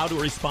daughter how to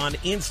respond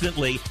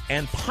instantly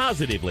and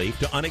positively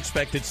to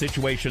unexpected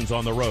situations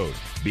on the road.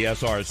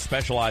 BSR's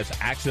specialized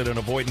accident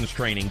avoidance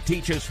training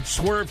teaches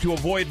swerve to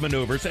avoid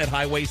maneuvers at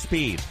highway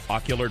speed,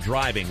 ocular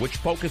driving, which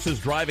focuses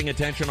driving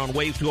attention on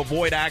ways to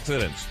avoid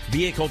accidents,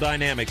 vehicle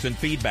dynamics and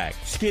feedback,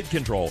 skid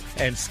control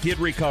and skid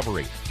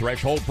recovery,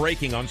 threshold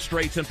braking on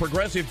straights and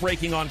progressive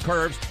braking on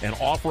curves, and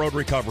off-road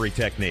recovery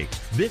techniques.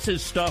 This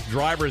is stuff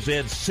driver's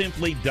ed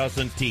simply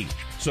doesn't teach.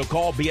 So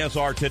call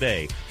BSR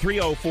today,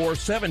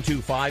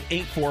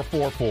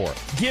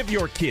 304-725-8444. Give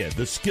your kid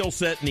the skill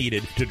set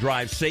needed to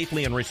drive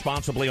safely and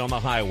responsibly on the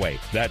highway.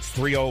 That's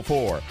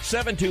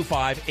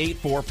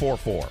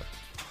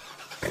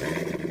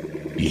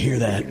 304-725-8444. You hear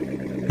that?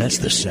 That's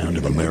the sound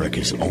of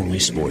America's only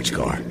sports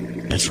car.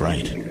 That's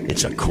right,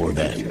 it's a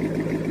Corvette.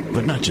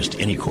 But not just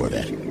any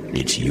Corvette.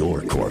 It's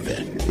your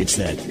Corvette. It's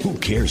that who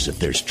cares if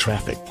there's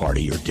traffic part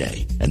of your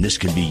day. And this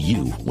can be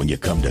you when you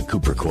come to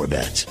Cooper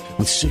Corvettes.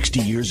 With 60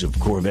 years of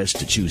Corvettes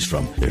to choose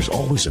from, there's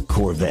always a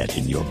Corvette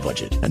in your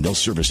budget. And they'll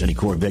service any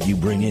Corvette you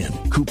bring in.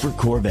 Cooper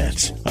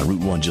Corvettes on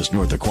Route 1 just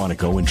north of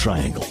Quantico and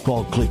Triangle.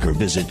 Call, click, or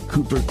visit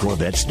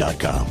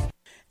CooperCorvettes.com.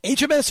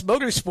 HMS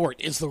Motorsport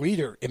is the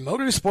leader in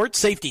motorsport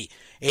safety.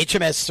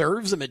 HMS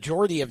serves a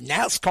majority of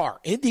NASCAR,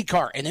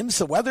 IndyCar, and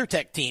IMSA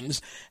WeatherTech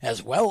teams,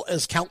 as well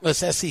as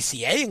countless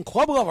SCCA and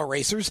club-level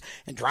racers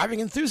and driving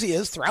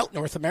enthusiasts throughout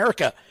North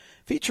America.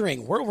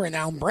 Featuring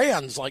world-renowned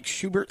brands like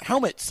Schubert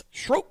helmets,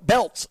 Schroep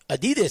belts,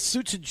 Adidas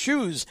suits and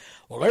shoes,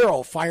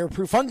 Valero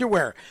fireproof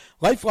underwear,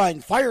 Lifeline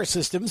fire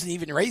systems, and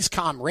even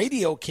Racecom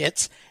radio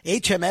kits,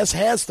 HMS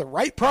has the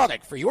right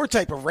product for your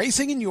type of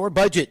racing and your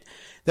budget.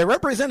 Their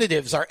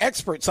representatives are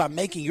experts on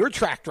making your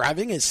track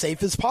driving as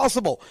safe as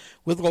possible.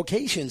 With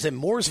locations in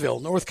Mooresville,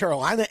 North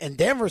Carolina, and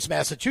Danvers,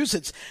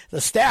 Massachusetts,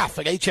 the staff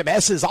at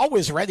HMS is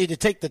always ready to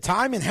take the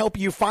time and help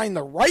you find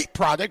the right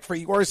product for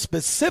your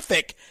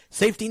specific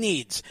safety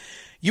needs.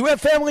 You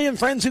have family and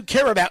friends who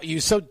care about you,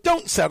 so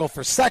don't settle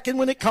for second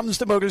when it comes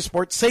to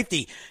motorsport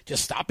safety.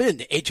 Just stop in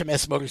to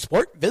HMS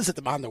Motorsport, visit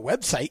them on their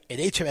website at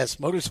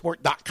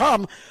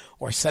hmsmotorsport.com,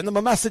 or send them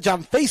a message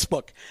on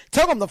Facebook.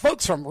 Tell them the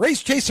folks from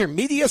Race Chaser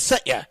Media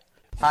sent you.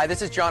 Hi,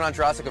 this is John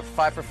Ondrasik of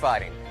Fight for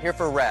Fighting, here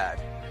for RAD,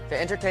 the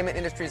entertainment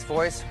industry's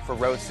voice for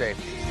road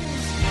safety.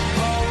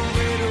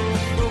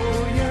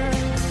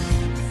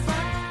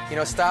 You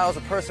know, style is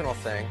a personal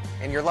thing,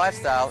 and your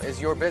lifestyle is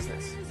your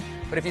business.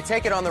 But if you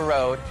take it on the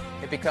road,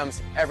 it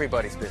becomes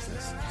everybody's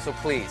business. So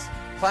please,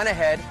 plan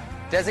ahead,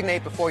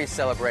 designate before you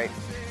celebrate.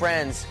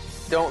 Friends,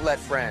 don't let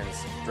friends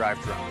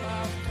drive drunk.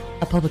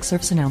 A public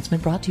service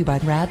announcement brought to you by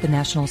RAD, the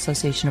National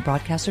Association of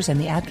Broadcasters, and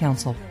the Ad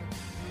Council.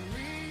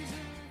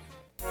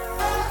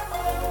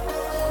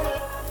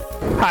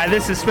 Hi,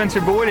 this is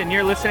Spencer Boyd, and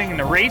you're listening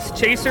to Race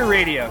Chaser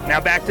Radio.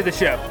 Now back to the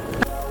show.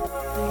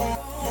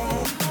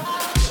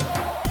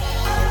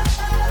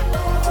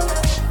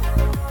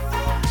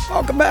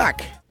 Welcome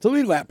back to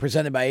Lead Lap,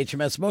 presented by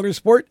HMS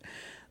Motorsport,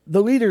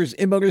 the leaders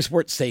in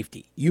motorsport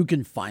safety. You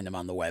can find them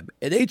on the web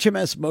at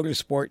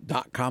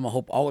hmsmotorsport.com. I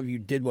hope all of you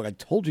did what I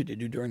told you to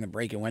do during the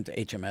break and went to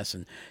HMS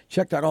and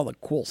checked out all the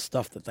cool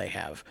stuff that they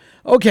have.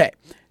 Okay,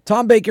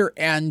 Tom Baker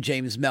and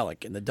James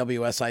Mellick in the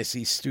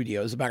WSIC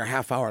studios. About a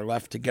half hour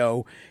left to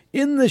go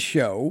in the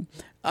show.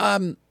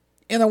 And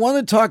I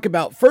want to talk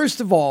about,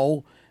 first of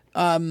all,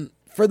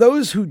 for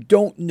those who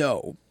don't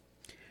know,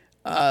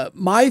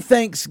 my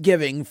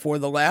Thanksgiving for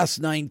the last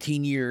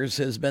 19 years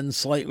has been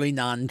slightly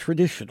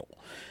non-traditional.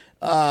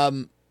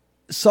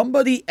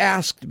 Somebody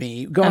asked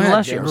me, go ahead,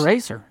 Unless James. you're a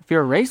racer. If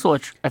you're a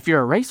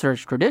racer,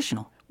 it's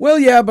traditional. Well,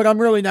 yeah, but I'm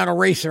really not a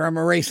racer. I'm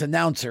a race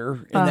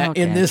announcer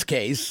in this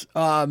case.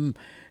 So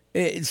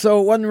it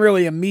wasn't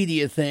really a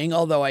media thing,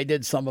 although I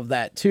did some of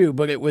that too.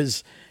 But it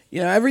was,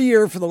 every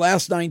year for the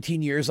last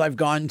 19 years, I've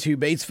gone to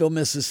Batesville,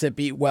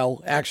 Mississippi.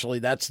 Well, actually,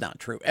 that's not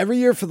true. Every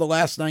year for the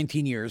last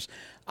 19 years,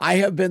 I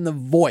have been the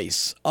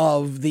voice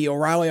of the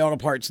O'Reilly Auto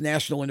Parts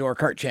National Indoor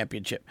Kart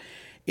Championship.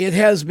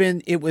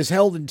 It was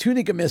held in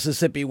Tunica,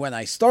 Mississippi when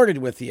I started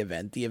with the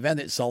event. The event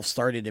itself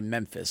started in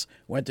Memphis.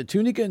 Went to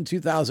Tunica in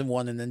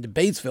 2001 and then to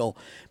Batesville,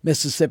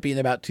 Mississippi in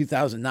about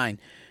 2009.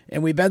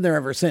 And we've been there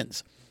ever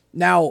since.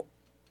 Now,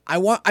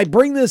 I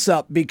bring this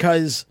up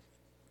because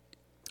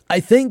I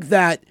think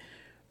that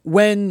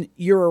when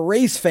you're a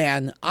race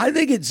fan, I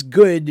think it's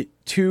good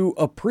to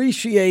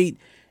appreciate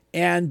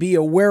and be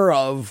aware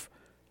of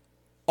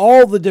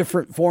all the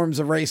different forms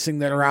of racing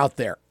that are out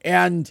there.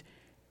 And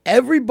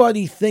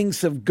everybody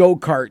thinks of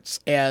go-karts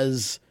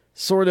as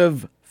sort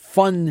of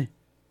fun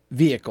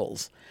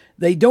vehicles.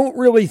 They don't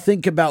really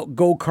think about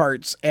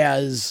go-karts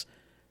as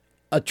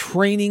a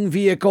training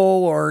vehicle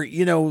or,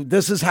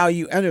 this is how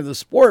you enter the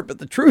sport. But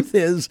the truth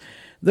is,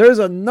 there's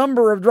a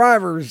number of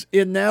drivers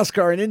in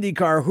NASCAR and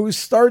IndyCar who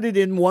started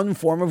in one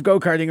form of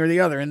go-karting or the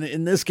other.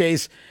 In this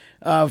case,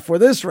 For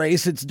this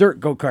race, it's dirt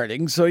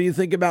go-karting. So you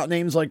think about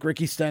names like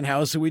Ricky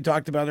Stenhouse, who we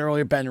talked about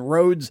earlier. Ben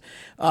Rhodes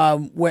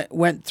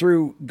went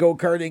through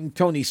go-karting.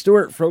 Tony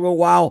Stewart for a little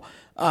while.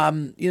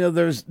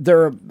 There's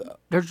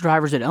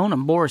drivers that own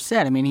them. Boris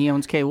said, he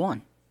owns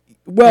K1.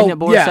 Well, isn't it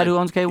Boris said who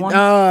owns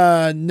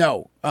K1?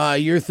 No.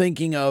 You're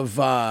thinking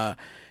of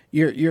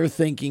you're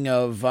thinking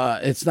of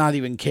it's not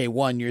even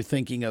K1. You're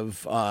thinking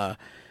of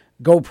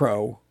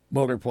GoPro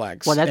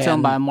Motorplex. Well, that's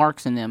owned by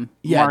Marks and them.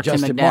 Yeah, Marks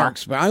Justin and McDowell.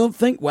 Marks. But I don't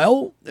think.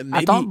 Well, maybe,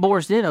 I thought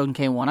Boris did own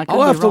K1.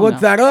 I'll have to look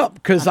that up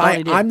because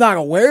I'm not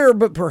aware,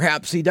 but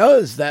perhaps he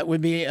does. That would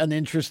be an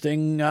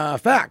interesting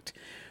fact.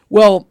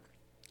 Well,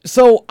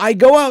 so I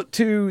go out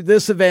to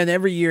this event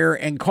every year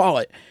and call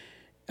it.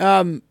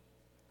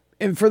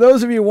 And for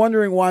those of you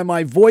wondering why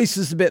my voice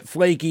is a bit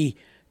flaky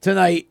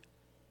tonight,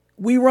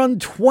 we run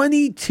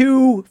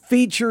 22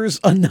 features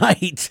a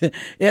night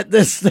at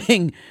this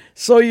thing.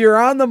 So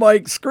you're on the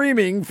mic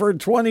screaming for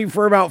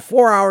about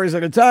 4 hours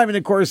at a time. And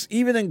of course,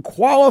 even in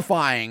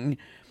qualifying,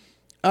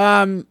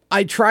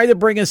 I try to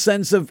bring a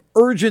sense of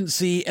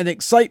urgency and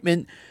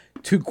excitement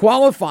to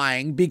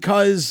qualifying,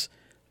 because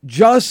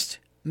just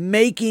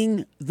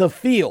making the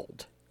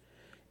field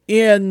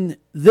in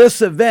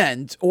this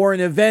event, or an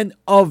event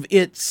of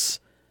its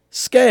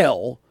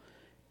scale,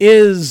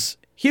 is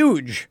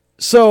huge.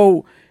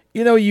 So,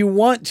 you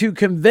want to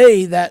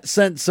convey that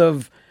sense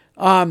of,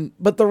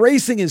 but the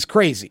racing is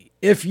crazy.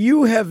 If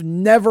you have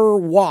never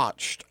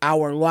watched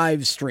our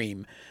live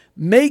stream,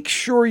 make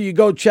sure you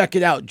go check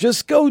it out.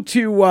 Just go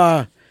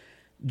to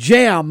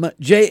Jam,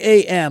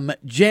 J-A-M,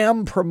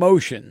 Jam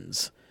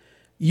Promotions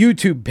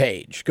YouTube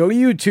page. Go to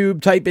YouTube,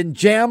 type in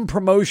Jam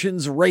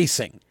Promotions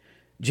Racing,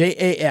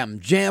 J-A-M,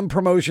 Jam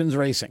Promotions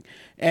Racing,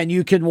 and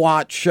you can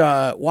watch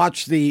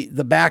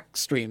the back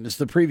streams,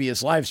 the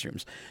previous live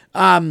streams.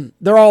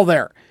 They're all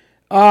there.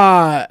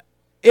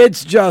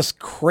 It's just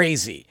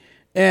crazy.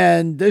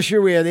 And this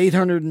year we had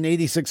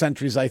 886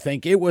 entries, I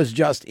think. It was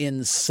just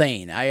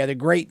insane. I had a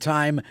great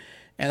time,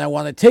 and I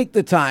want to take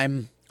the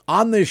time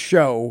on this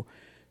show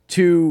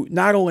to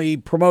not only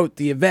promote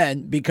the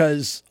event,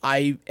 because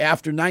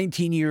after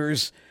 19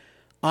 years,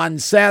 on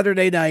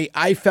Saturday night,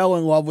 I fell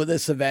in love with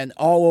this event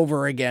all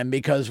over again,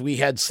 because we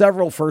had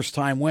several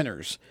first-time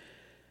winners,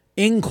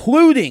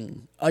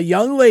 including a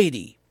young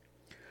lady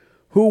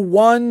who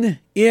won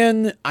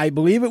in, I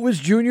believe it was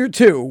Junior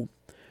 2.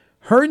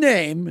 Her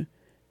name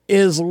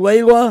is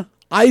Layla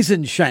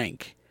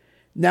Eisenshank.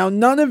 Now,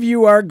 none of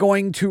you are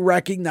going to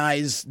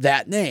recognize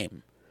that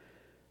name.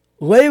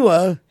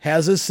 Layla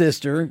has a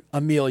sister,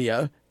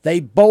 Amelia. They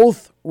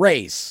both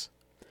race.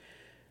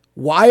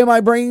 Why am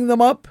I bringing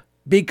them up?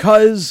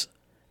 Because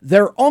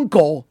their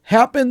uncle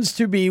happens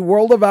to be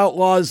World of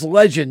Outlaws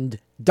legend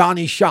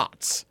Donnie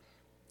Schatz.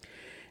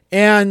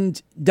 And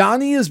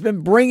Donnie has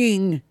been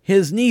bringing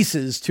his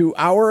nieces to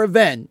our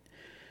event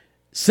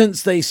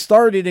since they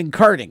started in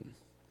karting.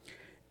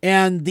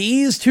 And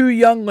these two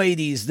young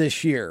ladies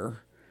this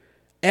year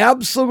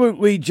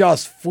absolutely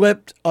just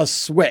flipped a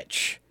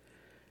switch.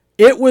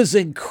 It was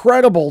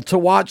incredible to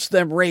watch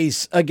them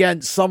race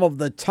against some of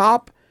the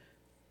top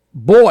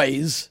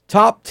boys,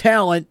 top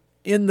talent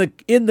in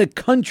the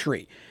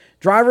country.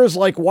 Drivers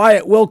like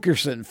Wyatt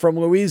Wilkerson from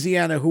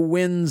Louisiana, who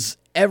wins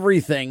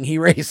everything he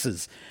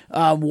races.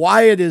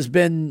 Wyatt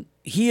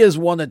he has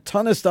won a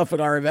ton of stuff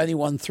at our event. He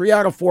won 3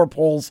 out of 4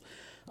 poles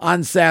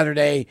on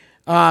Saturday,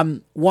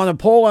 won a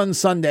pole on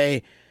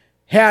Sunday,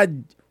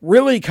 had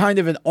really kind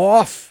of an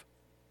off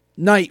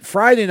night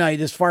Friday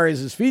night as far as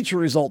his feature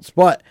results,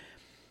 but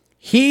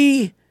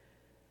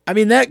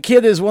that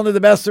kid is one of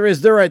the best there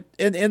is. There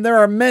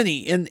are many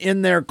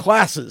in their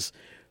classes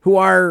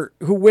who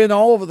win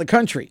all over the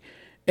country.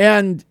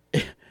 And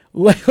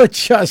Layla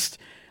just,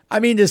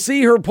 to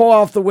see her pull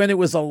off the win, it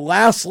was a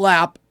last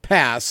lap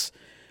pass.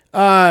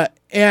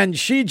 And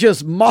she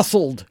just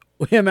muscled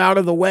him out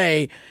of the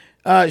way.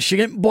 She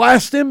didn't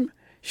blast him.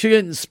 She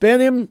didn't spin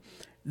him.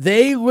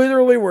 They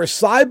literally were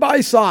side by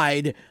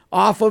side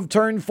off of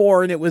turn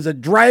 4, and it was a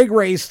drag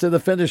race to the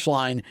finish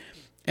line.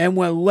 And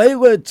when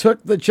Layla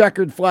took the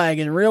checkered flag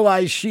and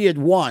realized she had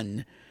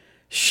won,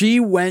 she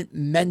went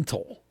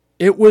mental.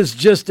 It was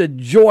just a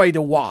joy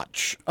to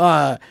watch.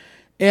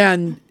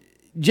 And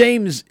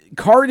James,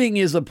 karting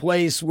is a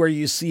place where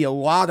you see a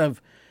lot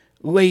of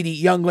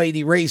young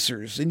lady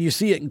racers, and you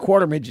see it in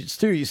quarter midgets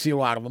too. You see a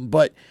lot of them,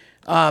 but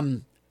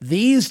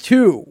these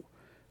two,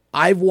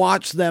 I've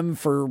watched them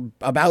for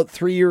about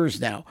 3 years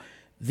now.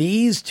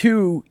 These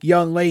two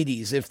young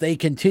ladies, if they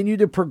continue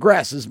to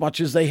progress as much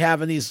as they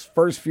have in these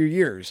first few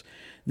years,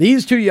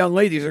 these two young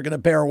ladies are going to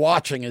bear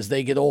watching as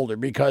they get older,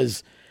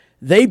 because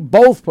they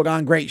both put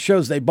on great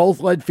shows. They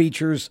both led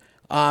features.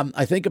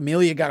 I think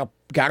Amelia got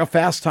a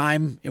fast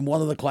time in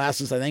one of the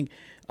classes, I think.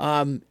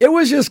 It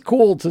was just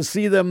cool to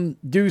see them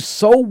do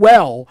so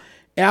well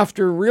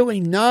after really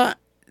not,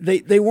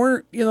 they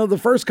weren't, the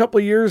first couple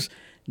of years,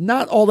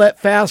 not all that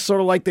fast, sort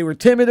of like they were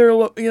timid a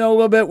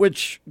little bit,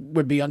 which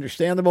would be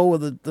understandable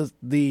with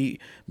the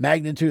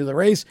magnitude of the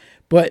race.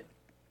 But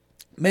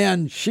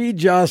man,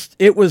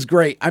 it was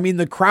great.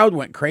 The crowd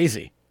went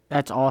crazy.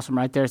 That's awesome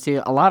right there. See,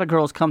 a lot of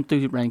girls come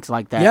through ranks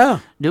like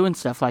that, doing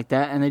stuff like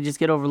that, and they just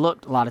get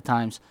overlooked a lot of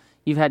times.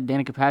 You've had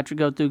Danica Patrick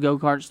go through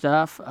go-kart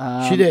stuff.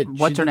 She did.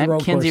 What's her name?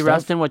 Kinsey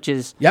Rustin, which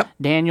is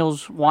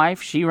Daniel's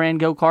wife. She ran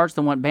go-karts,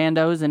 then went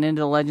bandos and into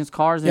the Legends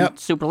cars and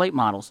super late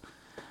models.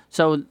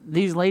 So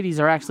these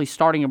ladies are actually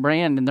starting a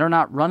brand, and they're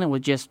not running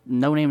with just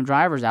no-name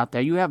drivers out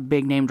there. You have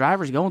big-name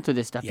drivers going through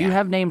this stuff. You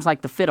have names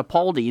like the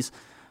Fittipaldis,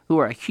 who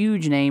are a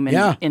huge name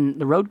in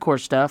the road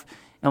course stuff.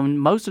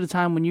 And most of the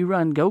time when you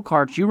run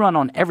go-karts, you run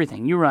on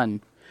everything. You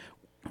run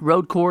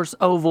road course,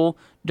 oval,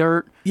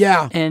 dirt.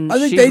 Yeah, and I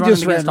think they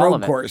just ran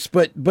road course.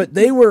 But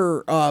they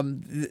were,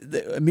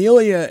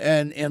 Amelia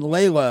and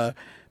Layla,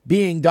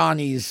 being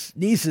Donnie's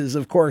nieces,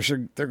 of course,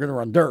 they're going to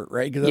run dirt,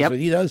 right? Because that's what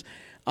he does.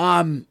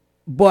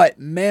 But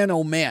man,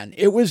 oh man,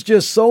 it was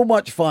just so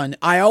much fun.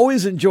 I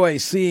always enjoy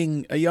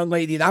seeing a young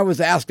lady, and I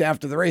was asked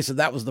after the race if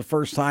that was the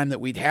first time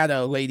that we'd had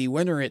a lady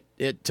winner at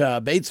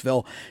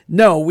Batesville.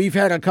 No, we've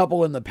had a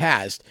couple in the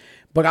past,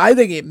 but I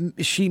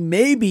think she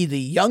may be the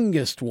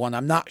youngest one.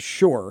 I'm not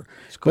sure,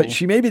 but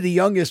she may be the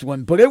youngest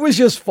one. But it was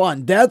just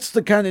fun. That's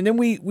the kind of, and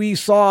then we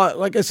saw,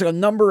 like I said, a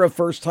number of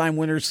first-time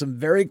winners, some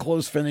very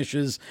close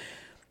finishes.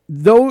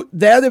 Though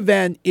that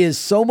event is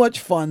so much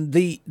fun,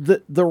 the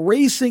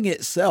racing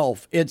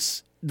itself,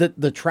 it's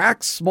the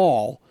track's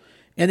small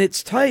and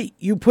it's tight.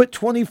 You put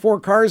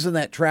 24 cars in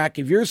that track.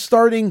 If you're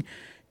starting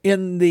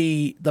in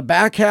the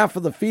back half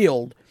of the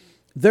field,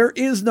 there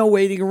is no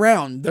waiting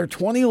around. They're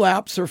 20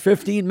 laps or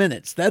 15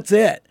 minutes. That's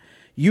it.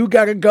 You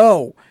got to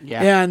go.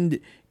 Yeah. And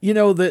you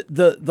know,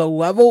 the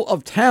level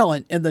of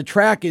talent in the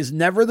track is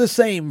never the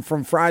same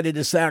from Friday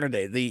to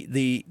Saturday.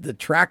 The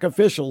track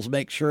officials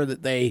make sure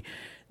that they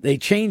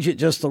change it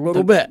just a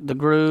little bit. The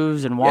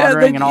grooves and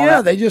watering and all that.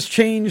 Yeah, they just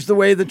change the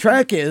way the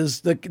track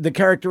is, the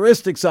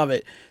characteristics of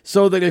it,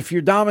 so that if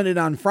you're dominant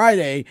on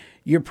Friday,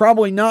 you're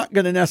probably not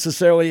going to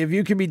necessarily, if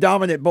you can be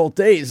dominant both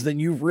days, then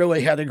you've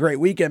really had a great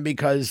weekend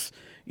because,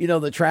 you know,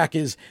 the track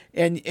is,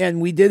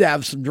 and we did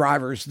have some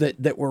drivers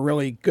that were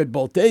really good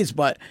both days,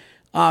 but,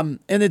 and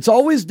it's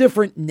always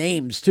different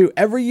names too.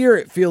 Every year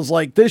it feels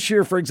like, this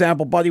year, for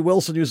example, Buddy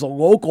Wilson, who's a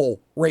local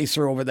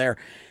racer over there,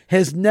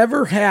 has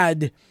never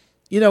had,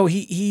 you know,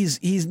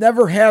 he's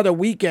never had a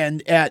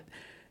weekend at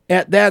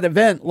that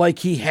event like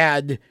he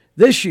had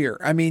this year.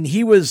 I mean,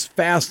 he was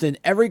fast in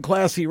every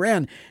class he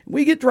ran.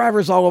 We get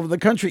drivers all over the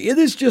country. It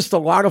is just a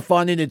lot of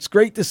fun, and it's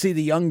great to see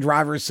the young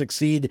drivers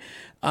succeed.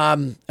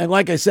 And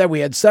like I said, we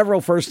had several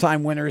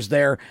first-time winners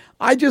there.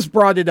 I just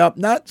brought it up,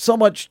 not so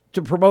much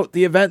to promote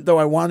the event, though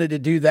I wanted to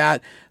do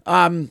that,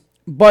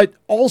 but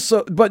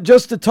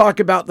just to talk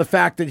about the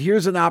fact that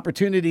here's an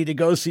opportunity to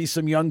go see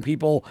some young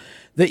people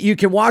that you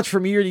can watch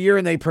from year to year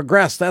and they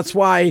progress. That's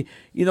why,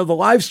 you know, the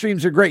live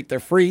streams are great. They're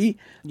free.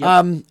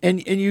 Yep.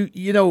 And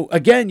you know,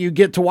 again, you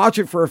get to watch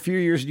it for a few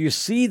years and you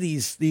see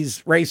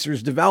these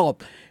racers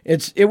develop.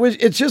 It's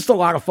just a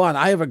lot of fun.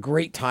 I have a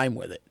great time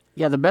with it.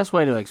 Yeah. The best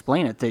way to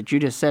explain it that you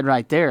just said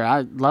right there,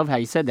 I love how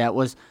you said that,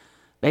 was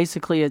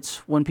basically it's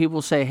when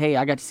people say, hey,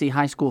 I got to see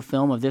high school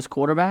film of this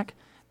quarterback.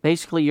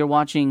 Basically you're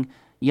watching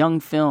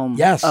young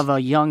film of a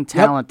young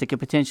talent that could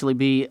potentially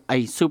be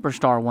a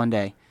superstar one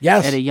day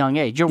at a young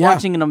age. You're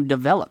watching them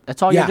develop.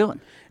 That's all you're doing.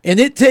 And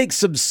it takes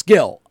some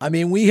skill. I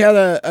mean, we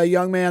had a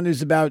young man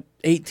who's about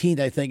 18,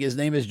 I think. His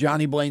name is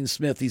Johnny Blaine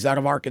Smith. He's out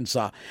of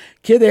Arkansas.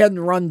 Kid hadn't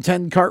run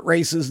 10 kart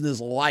races in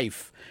his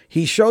life.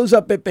 He shows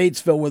up at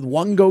Batesville with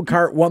one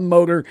go-kart, one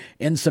motor,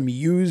 and some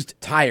used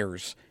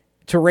tires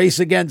to race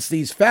against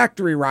these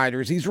factory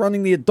riders. He's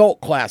running the adult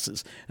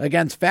classes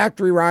against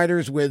factory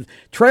riders with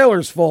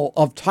trailers full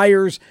of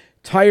tires,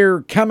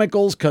 tire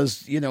chemicals,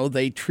 because, you know,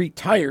 they treat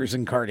tires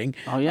in karting.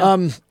 Oh,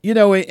 yeah. You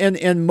know,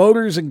 and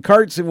motors and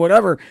carts and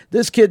whatever.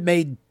 This kid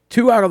made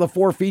 2 out of the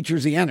 4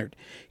 features he entered.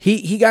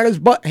 He got his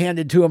butt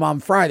handed to him on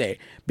Friday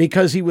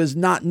because he was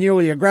not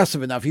nearly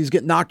aggressive enough. He's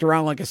getting knocked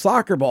around like a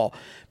soccer ball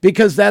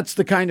because that's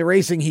the kind of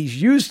racing he's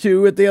used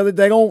to.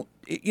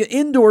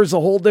 Indoors a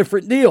whole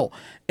different deal.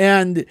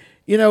 And,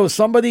 you know,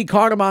 somebody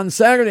caught him on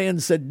Saturday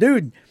and said,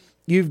 dude,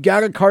 you've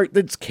got a kart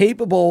that's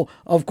capable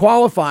of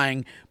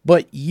qualifying,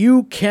 but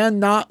you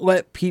cannot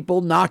let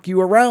people knock you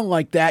around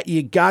like that.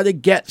 You got to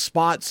get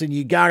spots and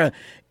you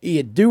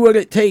do what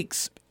it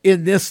takes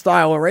in this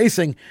style of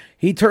racing.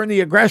 He turned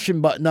the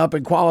aggression button up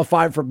and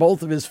qualified for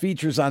both of his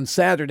features on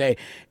Saturday.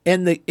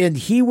 And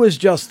he was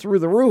just through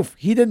the roof.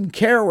 He didn't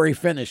care where he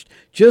finished.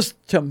 Just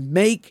to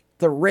make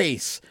the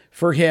race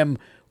for him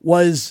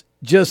was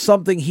just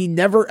something he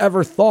never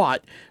ever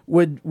thought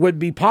would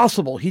be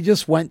possible. He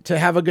just went to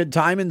have a good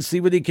time and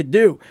see what he could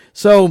do.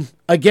 So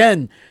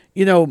again,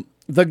 you know,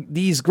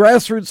 these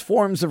grassroots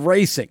forms of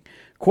racing,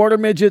 quarter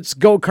midgets,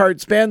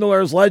 go-karts,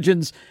 bandolers,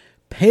 legends,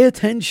 pay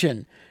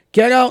attention.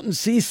 Get out and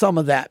see some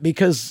of that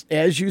because,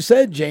 as you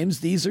said, James,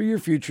 these are your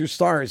future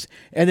stars,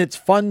 and it's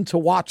fun to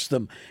watch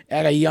them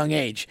at a young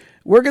age.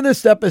 We're going to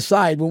step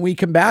aside. When we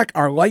come back,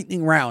 our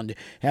lightning round.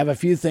 Have a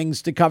few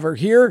things to cover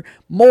here.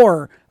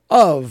 More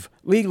of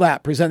Lead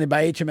Lap presented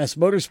by HMS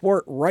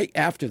Motorsport right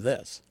after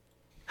this.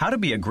 How to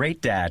be a great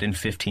dad in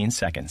 15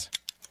 seconds.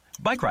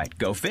 Bike ride,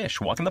 go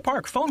fish, walk in the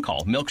park, phone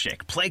call,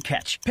 milkshake, play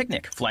catch,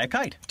 picnic, fly a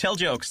kite, tell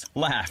jokes,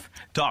 laugh,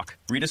 talk,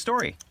 read a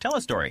story, tell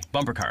a story,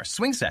 bumper cars,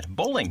 swing set,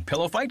 bowling,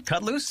 pillow fight,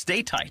 cut loose,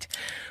 stay tight.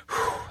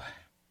 Whew.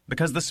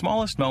 Because the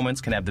smallest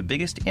moments can have the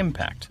biggest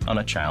impact on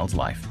a child's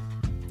life.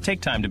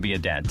 Take time to be a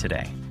dad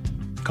today.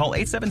 Call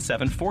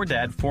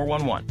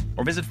 877-4DAD-411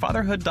 or visit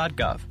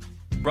fatherhood.gov.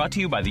 Brought to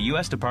you by the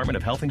U.S. Department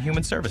of Health and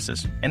Human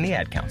Services and the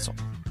Ad Council.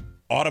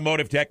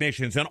 Automotive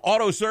technicians and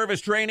auto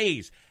service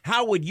trainees,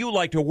 how would you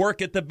like to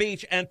work at the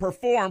beach and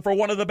perform for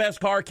one of the best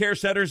car care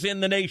centers in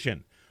the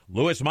nation?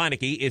 Lewis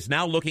Meineke is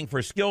now looking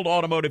for skilled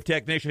automotive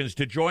technicians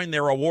to join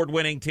their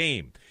award-winning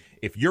team.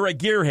 If you're a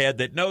gearhead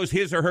that knows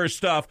his or her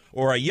stuff,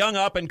 or a young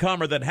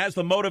up-and-comer that has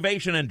the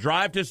motivation and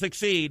drive to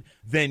succeed,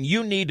 then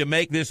you need to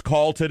make this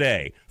call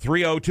today.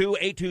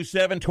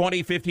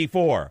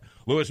 302-827-2054.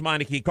 Lewis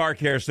Meineke Car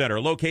Care Center,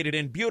 located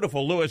in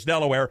beautiful Lewis,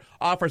 Delaware,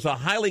 offers a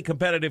highly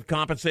competitive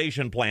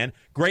compensation plan,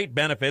 great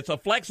benefits, a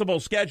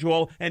flexible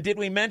schedule, and did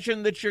we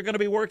mention that you're going to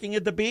be working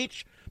at the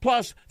beach?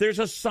 Plus, there's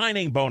a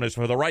signing bonus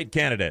for the right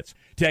candidates.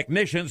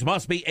 Technicians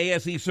must be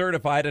ASE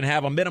certified and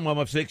have a minimum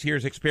of 6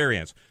 years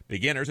experience.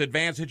 Beginners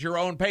advance at your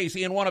own pace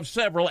in one of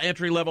several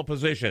entry-level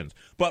positions.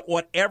 But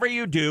whatever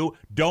you do,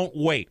 don't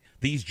wait.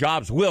 These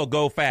jobs will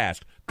go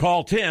fast.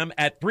 Call Tim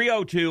at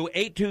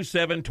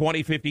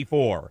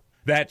 302-827-2054.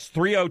 That's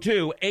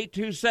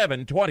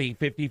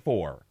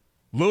 302-827-2054.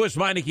 Lewis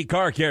Meineke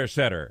Car Care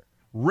Center.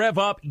 Rev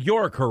up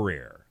your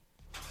career.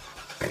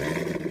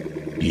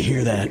 You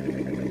hear that?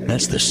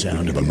 That's the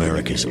sound of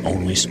America's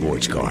only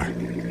sports car.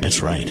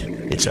 That's right.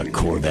 It's a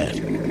Corvette.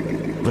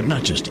 But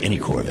not just any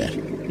Corvette.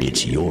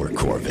 It's your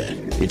Corvette.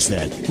 It's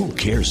that who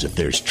cares if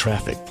there's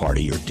traffic part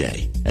of your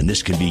day. And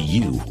this can be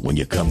you when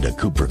you come to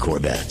Cooper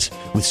Corvettes.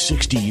 With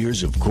 60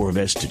 years of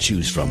Corvettes to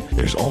choose from,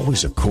 there's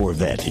always a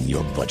Corvette in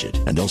your budget.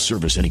 And they'll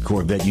service any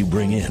Corvette you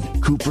bring in.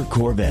 Cooper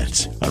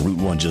Corvettes on Route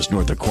 1 just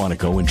north of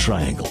Quantico and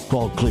Triangle.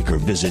 Call, click, or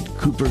visit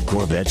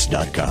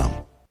coopercorvettes.com.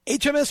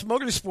 HMS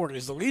Motorsport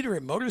is the leader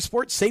in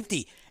motorsport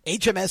safety.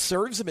 HMS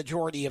serves a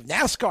majority of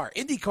NASCAR,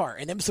 IndyCar,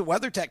 and IMSA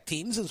WeatherTech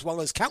teams, as well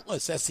as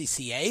countless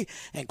SCCA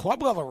and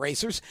club-level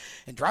racers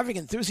and driving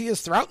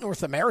enthusiasts throughout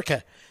North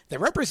America. Their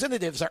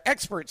representatives are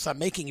experts on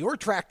making your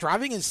track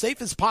driving as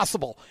safe as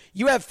possible.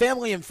 You have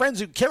family and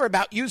friends who care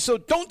about you, so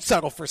don't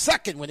settle for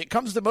second when it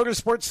comes to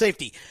motorsport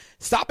safety.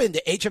 Stop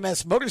into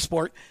HMS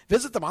Motorsport,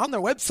 visit them on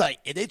their website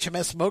at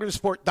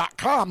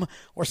hmsmotorsport.com,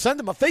 or send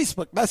them a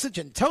Facebook message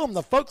and tell them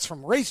the folks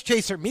from Race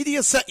Chaser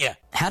Media sent you.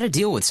 How to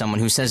deal with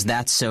someone who says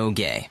that's so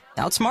gay.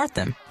 Outsmart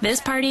them. This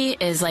party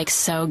is like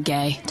so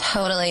gay.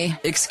 Totally.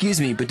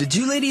 Excuse me, but did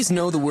you ladies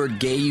know the word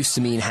gay used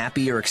to mean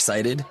happy or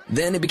excited?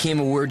 Then it became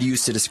a word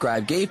used to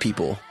describe gay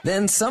people.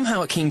 Then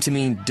somehow it came to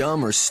mean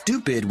dumb or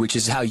stupid, which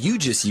is how you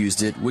just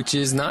used it, which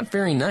is not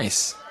very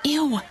nice.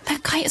 Ew,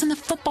 that guy is on the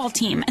football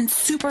team and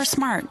super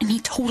smart, and he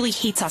totally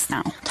hates us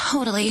now.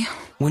 Totally.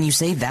 When you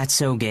say that's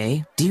so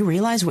gay, do you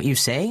realize what you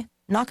say?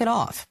 Knock it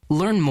off.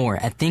 Learn more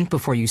at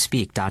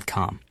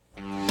thinkbeforeyouspeak.com.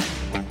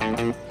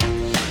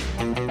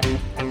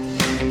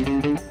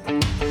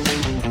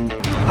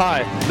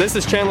 Hi, this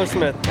is Chandler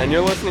Smith, and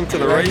you're listening to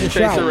the Race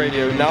Chaser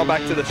Radio. Now back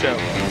to the show.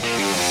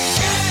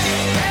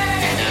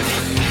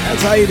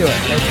 That's how you do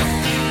it.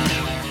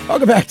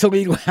 Welcome back to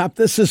Lead Lap.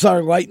 This is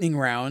our lightning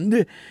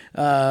round.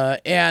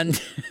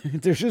 And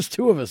there's just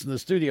two of us in the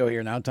studio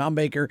here now, Tom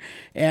Baker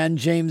and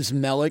James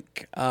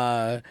Mellick,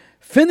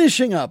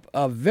 finishing up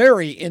a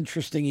very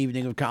interesting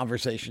evening of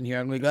conversation here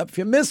on Lead Lap. If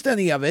you missed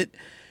any of it,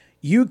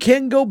 you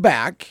can go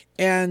back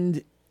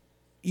and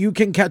you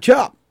can catch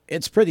up.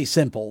 It's pretty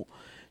simple.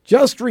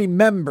 Just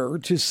remember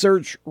to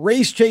search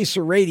Race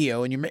Chaser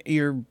Radio in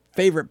your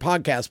favorite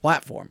podcast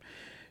platform.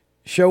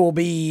 Show will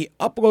be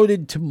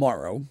uploaded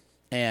tomorrow,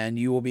 and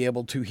you will be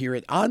able to hear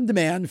it on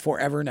demand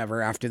forever and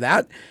ever after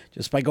that,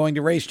 just by going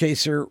to Race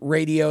Chaser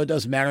Radio. It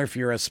doesn't matter if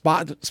you're a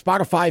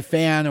Spotify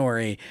fan or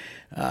an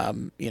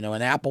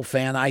Apple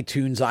fan,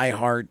 iTunes,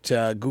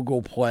 iHeart,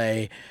 Google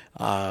Play,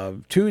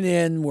 tune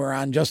in. We're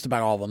on just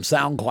about all of them.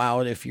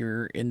 SoundCloud, if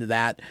you're into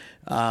that,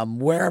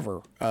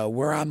 wherever.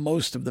 We're on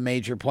most of the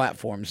major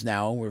platforms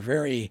now. We're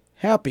very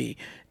happy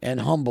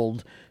and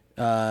humbled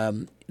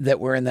that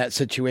we're in that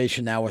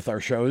situation now with our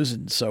shows.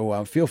 And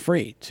so feel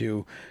free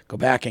to go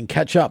back and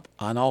catch up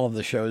on all of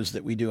the shows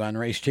that we do on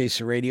Race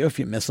Chaser Radio if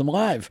you miss them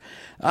live.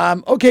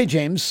 Okay,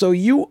 James, so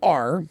you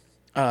are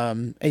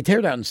a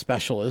teardown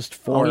specialist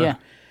for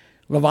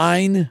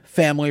Levine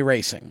Family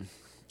Racing.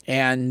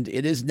 And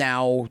it is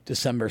now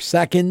December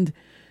 2nd.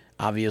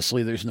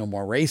 Obviously, there's no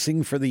more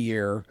racing for the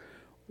year.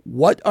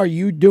 What are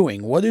you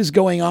doing? What is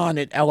going on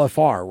at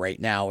LFR right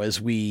now as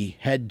we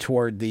head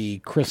toward the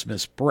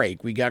Christmas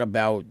break? We got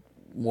about,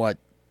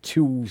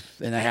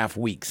 2.5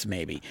 weeks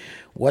maybe.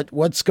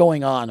 What's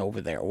going on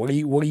over there? What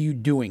are you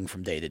doing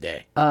from day to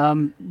day?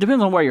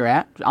 Depends on where you're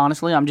at.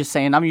 Honestly, I'm just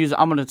saying. I'm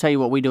going to tell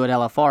you what we do at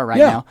LFR right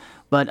now.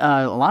 But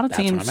a lot of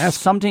teams,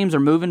 some teams are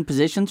moving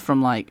positions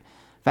from like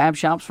fab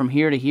shops from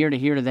here to here to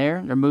here to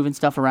there. They're moving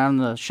stuff around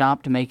the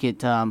shop to make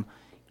it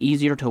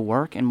easier to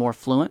work and more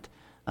fluent.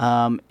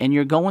 And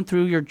you're going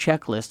through your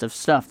checklist of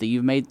stuff that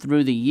you've made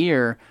through the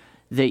year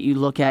that you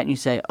look at and you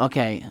say,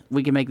 okay,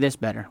 we can make this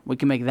better. We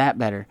can make that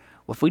better.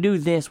 Well, if we do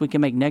this, we can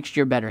make next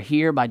year better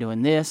here by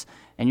doing this.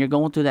 And you're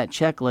going through that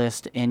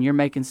checklist and you're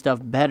making stuff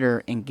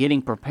better and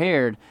getting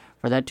prepared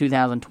for that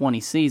 2020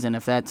 season.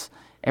 If that's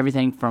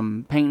everything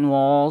from painting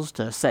walls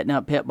to setting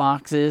up pit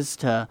boxes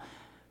to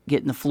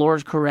getting the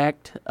floors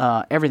correct,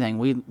 everything.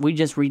 We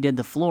just redid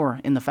the floor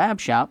in the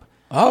fab shop.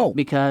 Oh.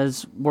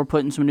 Because we're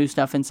putting some new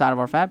stuff inside of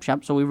our fab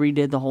shop, so we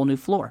redid the whole new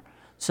floor.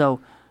 So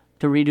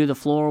to redo the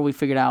floor, we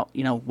figured out,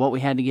 what we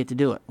had to get to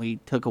do it. We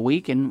took a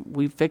week and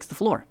we fixed the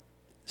floor.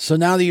 So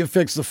now that you've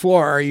fixed the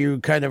floor, are you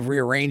kind of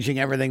rearranging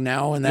everything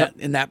now in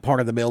that part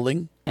of the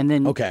building? And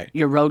then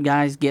your road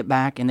guys get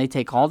back and they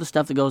take all the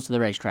stuff that goes to the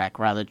racetrack,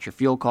 whether it's your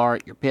fuel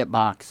cart, your pit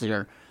box,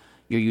 your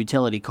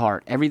utility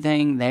cart,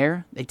 everything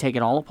there, they take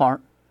it all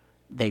apart.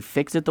 They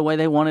fix it the way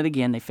they want it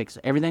again. They fix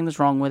everything that's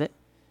wrong with it.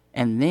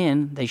 And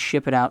then they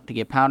ship it out to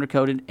get powder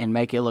coated and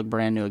make it look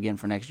brand new again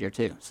for next year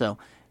too. So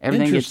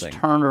everything gets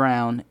turned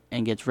around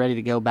and gets ready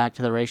to go back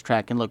to the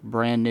racetrack and look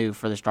brand new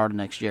for the start of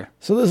next year.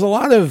 So there's a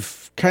lot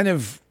of kind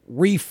of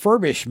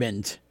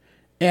refurbishment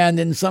and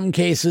in some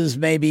cases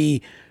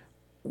maybe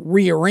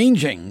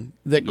rearranging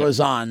that goes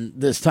on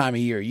this time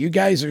of year. You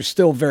guys are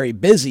still very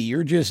busy.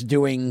 You're just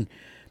doing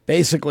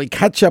basically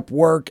catch-up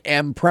work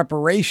and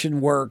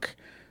preparation work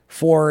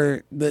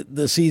for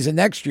the season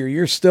next year.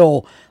 You're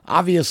still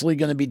obviously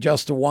going to be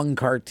just a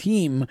one-car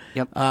team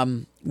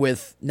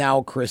with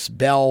now Chris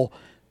Bell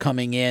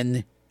coming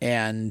in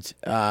and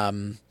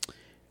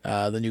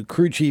the new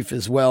crew chief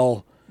as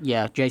well.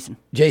 Yeah,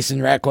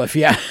 Jason Ratcliffe,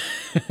 yeah.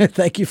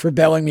 Thank you for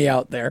bailing me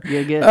out there.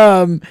 You're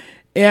good.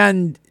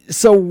 And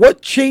so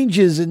what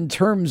changes in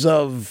terms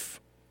of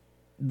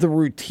the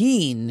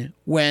routine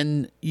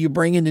when you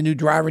bring in a new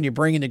driver and you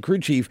bring in a crew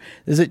chief?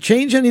 Does it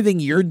change anything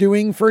you're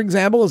doing, for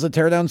example, as a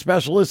teardown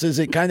specialist? Is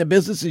it kind of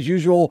business as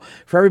usual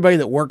for everybody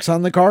that works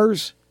on the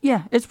cars?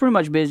 Yeah, it's pretty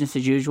much business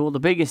as usual. The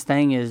biggest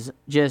thing is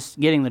just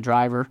getting the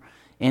driver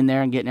in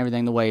there and getting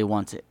everything the way he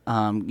wants it.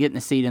 Getting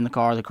the seat in the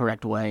car the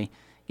correct way,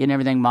 getting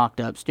everything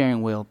mocked up,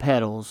 steering wheel,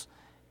 pedals,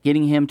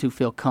 getting him to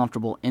feel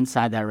comfortable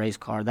inside that race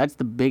car. That's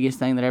the biggest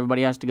thing that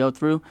everybody has to go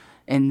through.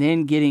 And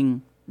then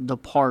getting the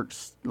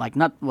parts,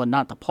 not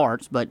the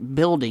parts, but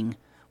building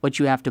what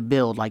you have to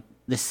build, like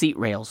the seat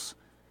rails,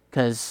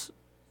 because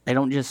they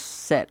don't just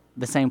set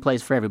the same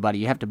place for everybody.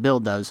 You have to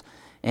build those.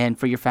 And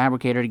for your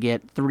fabricator to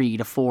get 3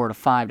 to 4 to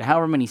 5 to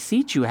however many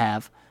seats you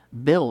have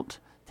built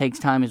takes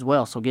time as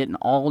well. So getting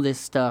all this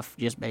stuff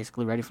just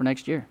basically ready for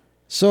next year.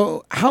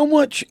 So how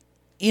much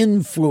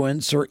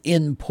influence or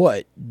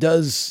input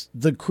does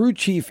the crew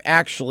chief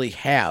actually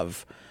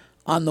have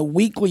on the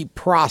weekly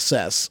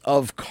process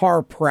of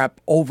car prep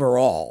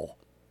overall?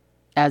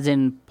 As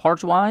in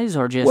parts-wise,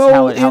 or just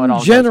how it all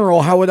in general,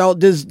 goes? How it all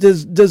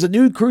does a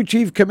new crew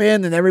chief come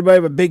in and everybody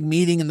have a big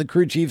meeting and the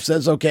crew chief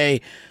says, okay,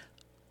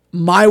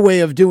 my way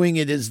of doing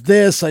it is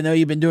this. I know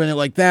you've been doing it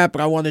like that,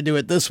 but I want to do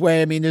it this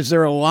way. I mean, is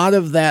there a lot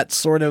of that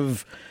sort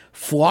of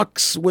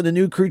flux when a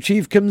new crew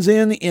chief comes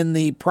in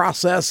the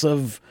process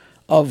of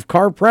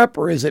car prep,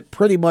 or is it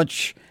pretty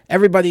much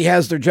everybody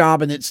has their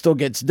job and it still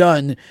gets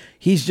done?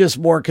 He's just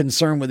more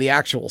concerned with the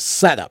actual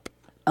setup.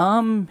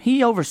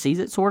 He oversees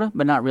it sort of,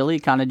 but not really. He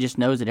kind of just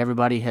knows that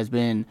everybody has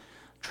been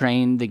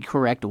trained the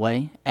correct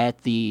way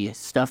at the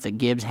stuff that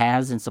Gibbs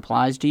has and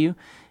supplies to you.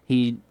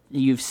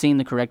 You've seen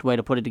the correct way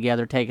to put it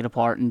together, take it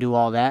apart, and do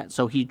all that.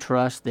 So he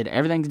trusts that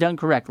everything's done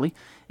correctly,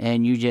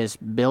 and you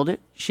just build it,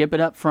 ship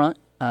it up front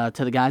to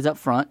the guys up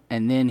front,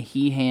 and then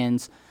he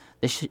hands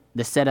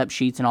the setup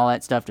sheets and all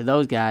that stuff to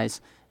those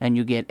guys, and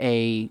you get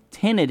a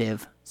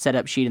tentative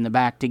setup sheet in the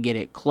back to get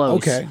it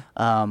close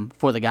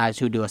for the guys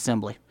who do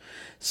assembly.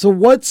 So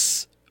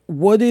what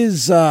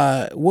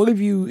have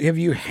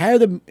you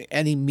had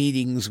any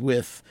meetings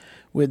with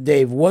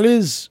Dave? What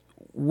is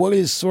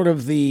sort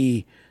of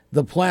the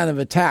plan of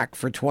attack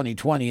for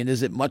 2020, and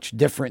is it much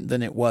different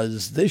than it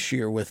was this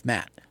year with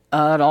Matt?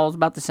 It all's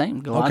about the same.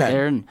 Go out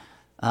there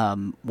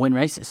and win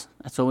races.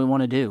 That's what we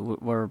want to do.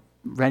 We're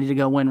ready to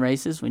go win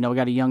races. We know we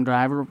got a young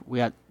driver. We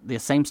got the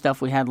same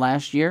stuff we had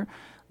last year.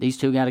 These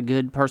two got a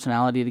good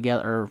personality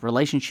together, or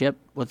relationship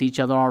with each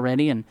other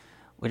already, and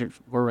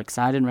we're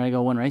excited and ready to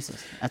go win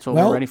races. That's what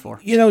we're ready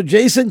for.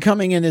 Jason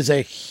coming in is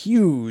a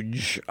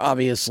huge,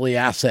 obviously,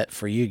 asset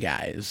for you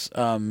guys.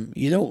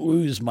 You don't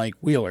lose Mike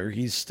Wheeler.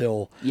 He's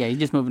still... Yeah, he's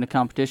just moving to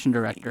competition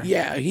director.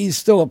 Yeah, he's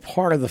still a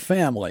part of the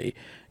family.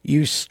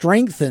 You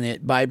strengthen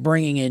it by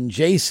bringing in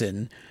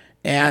Jason.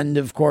 And,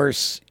 of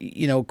course,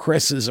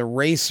 Chris is a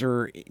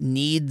racer,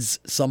 needs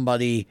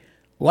somebody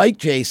like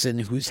Jason,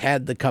 who's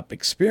had the Cup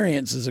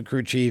experience as a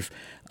crew chief,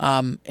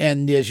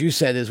 and as you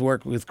said, has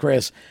worked with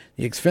Chris,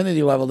 the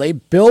Xfinity level. They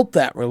built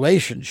that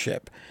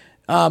relationship.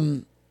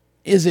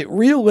 Is it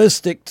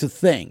realistic to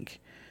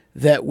think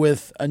that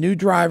with a new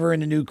driver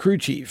and a new crew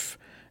chief,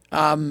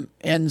 and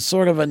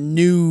sort of a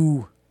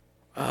new,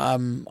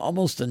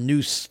 almost a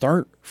new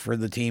start for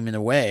the team in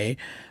a way,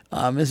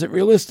 is it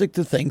realistic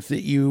to think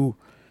that you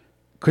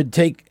could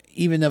take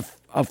even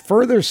a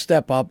further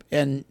step up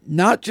and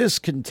not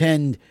just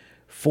contend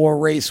for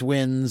race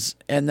wins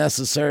and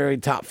necessarily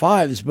top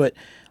fives, but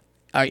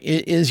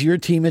is your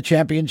team a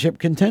championship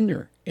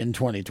contender in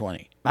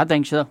 2020? I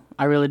think so.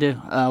 I really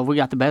do. We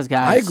got the best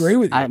guys. I agree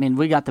with you. I mean,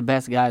 we got the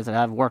best guys that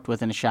I've worked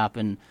with in the shop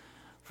in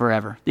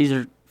forever.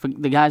 The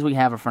guys we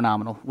have are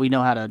phenomenal. We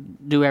know how to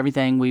do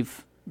everything.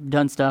 We've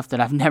done stuff that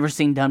I've never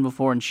seen done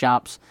before in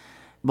shops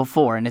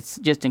before, and it's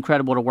just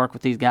incredible to work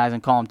with these guys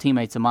and call them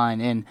teammates of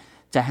mine. And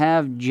to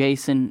have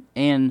Jason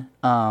and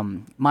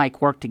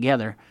Mike work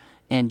together,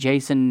 and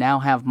Jason now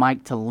have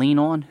Mike to lean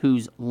on,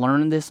 who's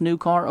learned this new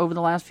car over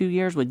the last few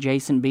years, with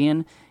Jason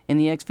being in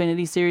the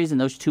Xfinity Series and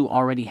those two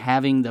already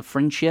having the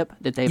friendship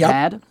that they've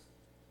had,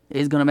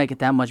 is going to make it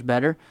that much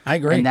better. I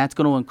agree. And that's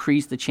going to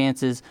increase the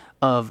chances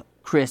of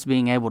Chris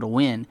being able to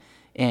win.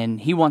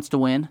 And he wants to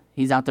win.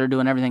 He's out there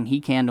doing everything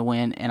he can to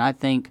win. And I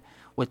think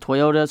with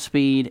Toyota's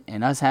speed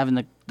and us having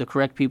the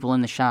correct people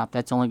in the shop,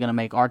 that's only going to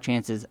make our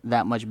chances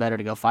that much better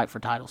to go fight for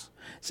titles.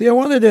 See, I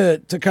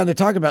wanted to kind of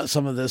talk about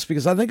some of this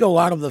because I think a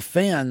lot of the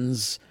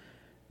fans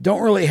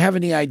don't really have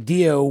any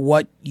idea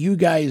what you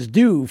guys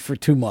do for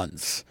 2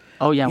 months.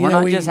 Oh, yeah, we're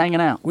not just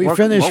hanging out. We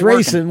finish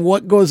racing,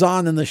 what goes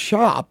on in the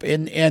shop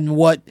and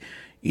what,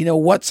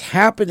 what's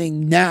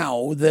happening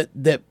now that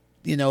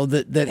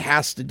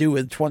has to do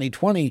with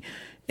 2020.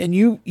 And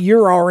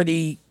you're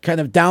already kind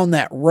of down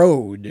that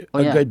road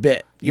a good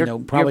bit,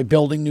 probably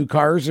building new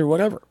cars or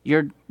whatever.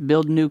 You're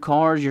building new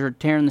cars. You're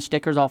tearing the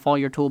stickers off all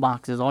your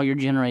toolboxes, all your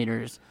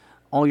generators,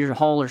 all your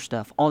hauler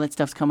stuff. All that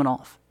stuff's coming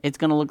off. It's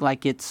going to look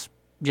like it's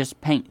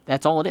just paint.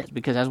 That's all it is,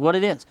 because that's what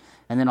it is.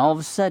 And then all of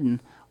a sudden,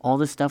 all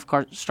this stuff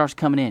starts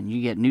coming in.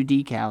 You get new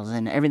decals,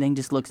 and everything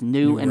just looks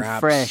new and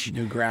wraps, fresh.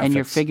 new graphics. And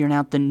you're figuring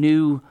out the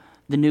new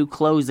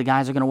clothes the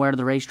guys are going to wear to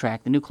the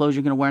racetrack, the new clothes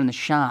you're going to wear in the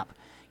shop.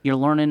 You're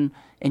learning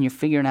and you're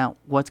figuring out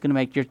what's going to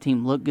make your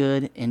team look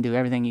good and do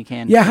everything you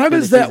can. Yeah, how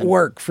does that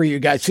work for you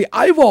guys? See,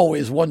 I've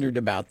always wondered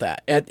about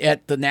that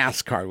at the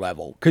NASCAR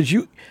level, because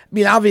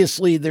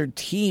obviously there are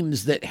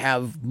teams that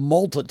have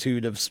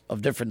multitude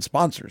of different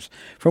sponsors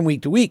from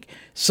week to week,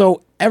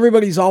 so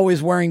everybody's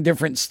always wearing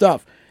different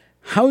stuff.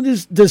 How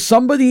does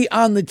somebody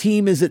on the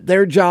team, is it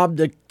their job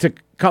to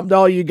come to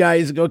all you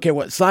guys and go, okay,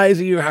 what size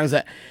are you? How's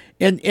that?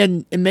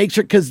 And make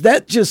sure, because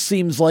that just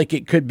seems like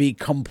it could be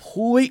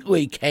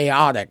completely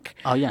chaotic.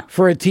 Oh, yeah.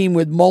 For a team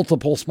with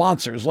multiple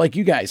sponsors like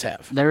you guys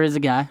have. There is a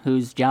guy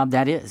whose job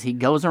that is. He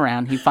goes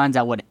around, he finds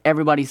out what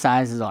everybody's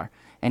sizes are.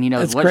 And he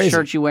knows That's what crazy.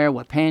 shirts you wear,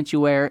 what pants you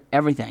wear,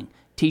 everything.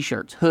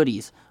 T-shirts,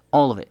 hoodies,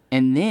 all of it.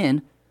 And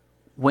then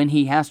when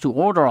he has to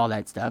order all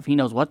that stuff, he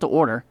knows what to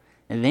order.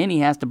 And then he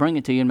has to bring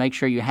it to you and make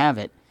sure you have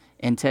it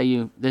and tell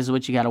you, this is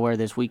what you got to wear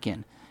this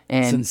weekend.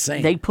 And it's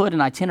insane. They put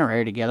an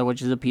itinerary together,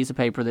 which is a piece of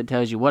paper that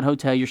tells you what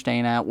hotel you're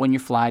staying at, when your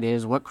flight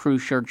is, what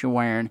cruise shirt you're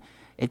wearing.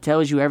 It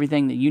tells you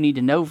everything that you need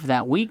to know for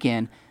that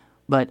weekend.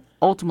 But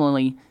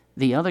ultimately,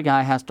 the other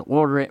guy has to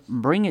order it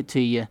and bring it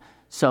to you.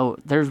 So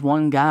there's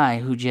one guy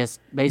who just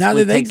basically now,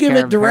 do they takes give care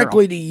it of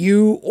directly apparel. to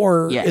you,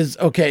 or Yeah. is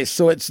okay?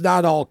 So it's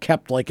not all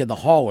kept like in the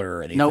hauler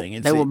or anything.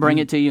 Nope, they will bring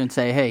it to you and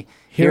say, "Hey,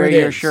 Here here are it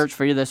your is. shirts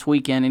for you this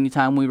weekend.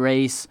 Anytime we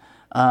race,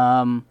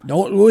 no,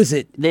 who is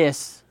it?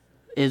 This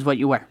is what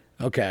you wear."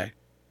 Okay.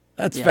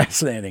 That's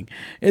fascinating.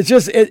 It's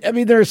just,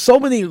 there are so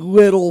many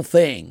little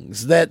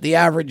things that the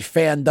average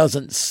fan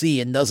doesn't see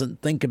and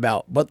doesn't think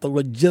about, but the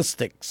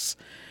logistics,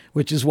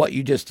 which is what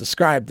you just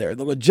described there,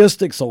 the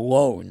logistics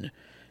alone,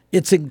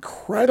 it's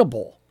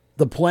incredible,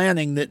 the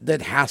planning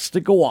that has to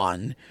go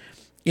on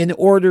in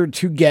order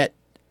to get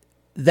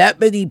that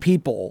many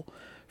people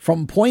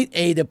from point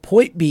A to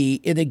point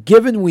B in a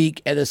given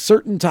week at a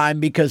certain time,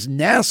 because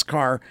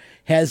NASCAR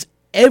has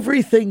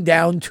everything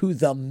down to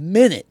the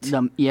minute.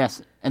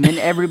 Yes. And then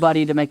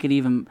everybody to make it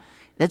even.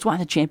 That's why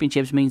the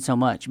championships mean so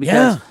much,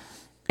 because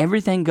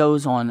everything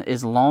goes on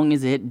as long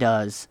as it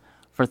does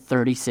for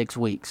 36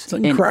 weeks. It's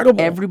incredible. And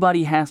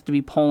everybody has to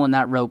be pulling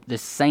that rope the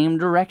same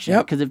direction,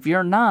 because if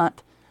you're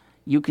not,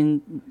 you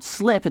can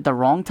slip at the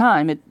wrong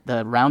time at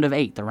the round of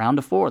 8, the round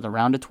of 4, the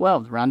round of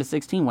 12, the round of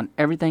 16, when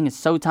everything is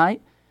so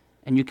tight,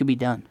 and you could be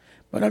done.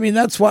 But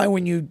that's why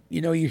when you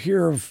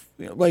hear of,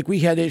 like, we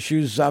had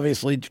issues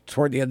obviously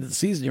toward the end of the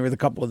season here with a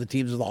couple of the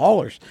teams of the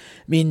haulers.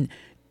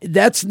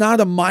 That's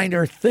not a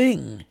minor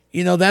thing.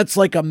 That's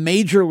like a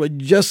major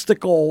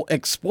logistical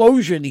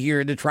explosion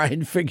here to try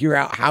and figure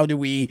out how do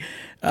we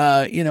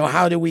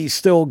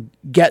still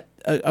get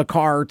a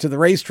car to the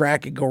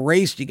racetrack and go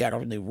race. You got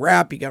a new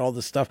wrap, you got all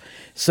this stuff.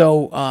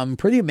 So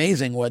pretty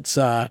amazing what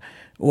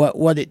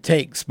it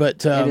takes.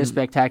 But it is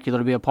spectacular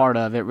to be a part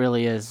of. It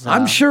really is.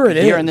 I'm sure it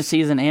during is. the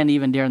season and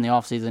even during the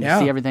off season, to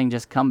see everything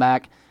just come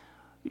back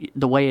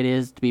the way it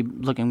is, to be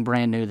looking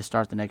brand new to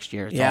start the next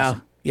year. It's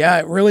awesome. Yeah,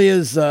 it really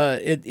is.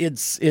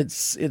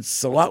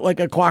 It's a lot like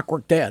a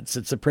clockwork dance.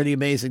 It's a pretty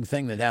amazing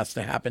thing that has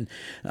to happen,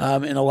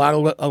 and a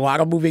lot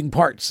of moving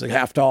parts that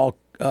have to all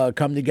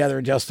come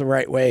together just the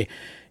right way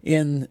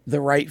in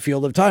the right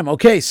field of time.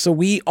 Okay, so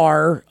we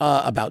are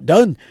about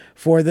done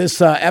for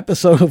this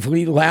episode of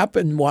Lead Lap,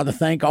 and want to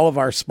thank all of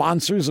our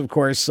sponsors, of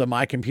course,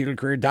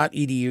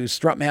 mycomputercareer.edu,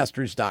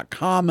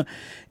 strutmasters.com,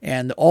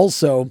 and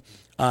also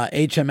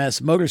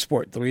HMS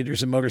Motorsport, the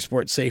leaders in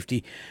motorsport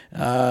safety.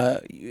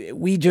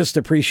 We just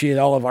appreciate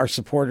all of our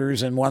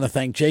supporters and want to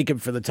thank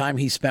Jacob for the time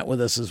he spent with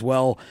us as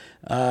well,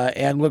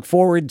 and look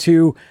forward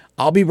to,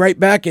 I'll be right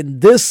back in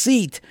this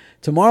seat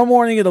tomorrow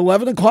morning at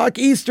 11 o'clock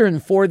Eastern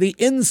for the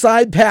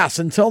Inside Pass.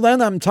 Until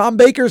then, I'm Tom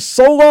Baker.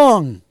 So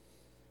long.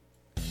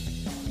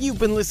 You've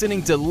been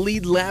listening to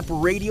Lead Lap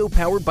Radio,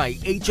 powered by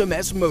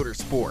HMS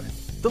Motorsport,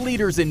 the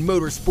leaders in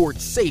motorsport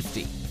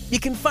safety. You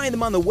can find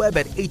them on the web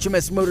at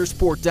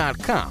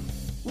hmsmotorsport.com.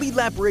 Lead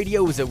Lap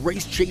Radio is a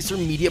Race Chaser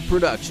Media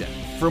production.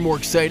 For more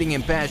exciting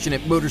and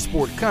passionate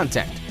motorsport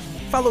content,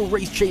 follow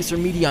Race Chaser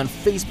Media on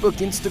Facebook,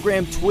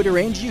 Instagram, Twitter,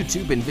 and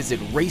YouTube, and visit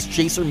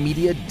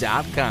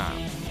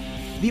racechasermedia.com.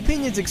 The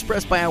opinions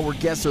expressed by our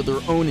guests are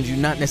their own and do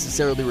not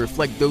necessarily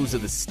reflect those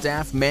of the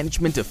staff,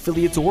 management,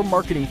 affiliates, or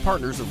marketing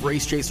partners of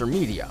Race Chaser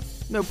Media.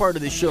 No part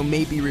of this show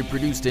may be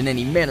reproduced in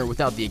any manner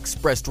without the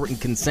expressed written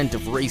consent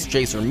of Race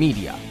Chaser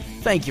Media.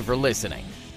 Thank you for listening.